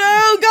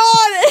 Oh,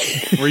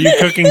 God. Were you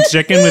cooking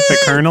chicken with the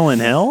Colonel in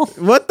hell?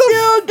 What the...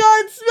 Oh,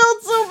 God, it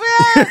smelled so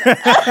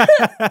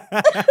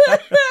bad.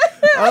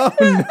 Oh,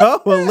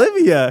 no,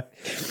 Olivia.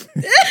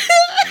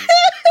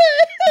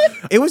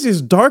 It was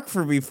just dark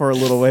for me for a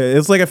little bit.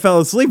 It's like I fell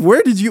asleep.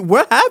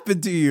 What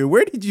happened to you?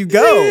 Where did you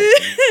go?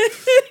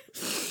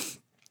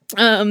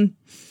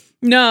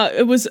 No,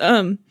 it was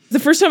the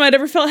first time I'd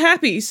ever felt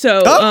happy.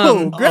 So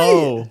Great.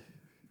 Oh.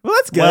 Well,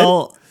 that's good.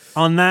 Well,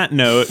 on that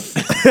note,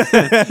 thanks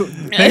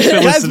for Guys,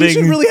 we should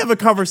listening. really have a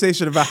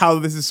conversation about how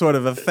this is sort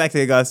of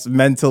affecting us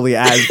mentally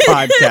as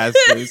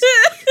podcasters.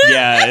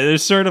 Yeah,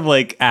 there's sort of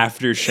like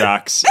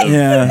aftershocks of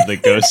Yeah. the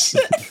ghosts.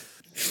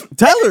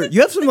 Tyler,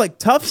 you have some like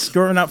tufts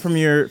growing out from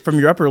your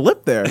upper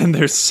lip there. And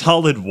they're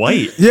solid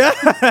white. Yeah.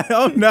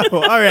 Oh no.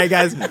 All right,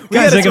 guys. We Guys,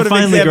 gotta I sort can of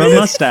finally examine grow a this.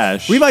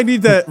 mustache. We might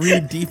need to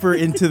read deeper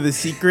into the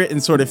secret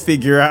and sort of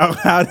figure out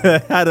how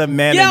to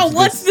manage. yeah,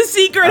 what's the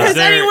secret? Has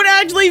there- anyone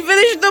actually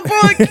finished the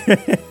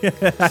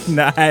book?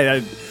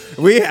 No,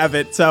 we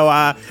haven't. So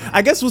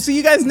I guess we'll see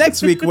you guys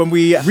next week when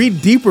we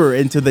read deeper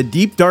into the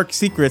deep, dark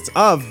secrets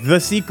of The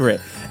Secret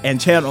and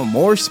channel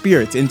more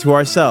spirits into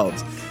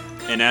ourselves.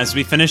 And as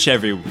we finish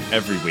every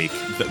week,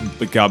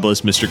 the God bless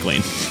Mr.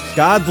 Clean.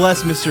 God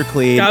bless Mr.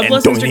 Clean. God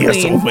bless Mr.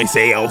 Clean.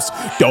 Deseos.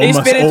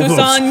 Espiritu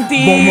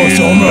Sancti. Domine,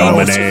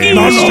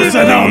 Mr.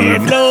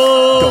 Clean.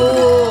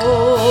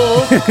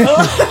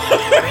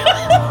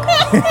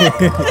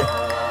 Flow.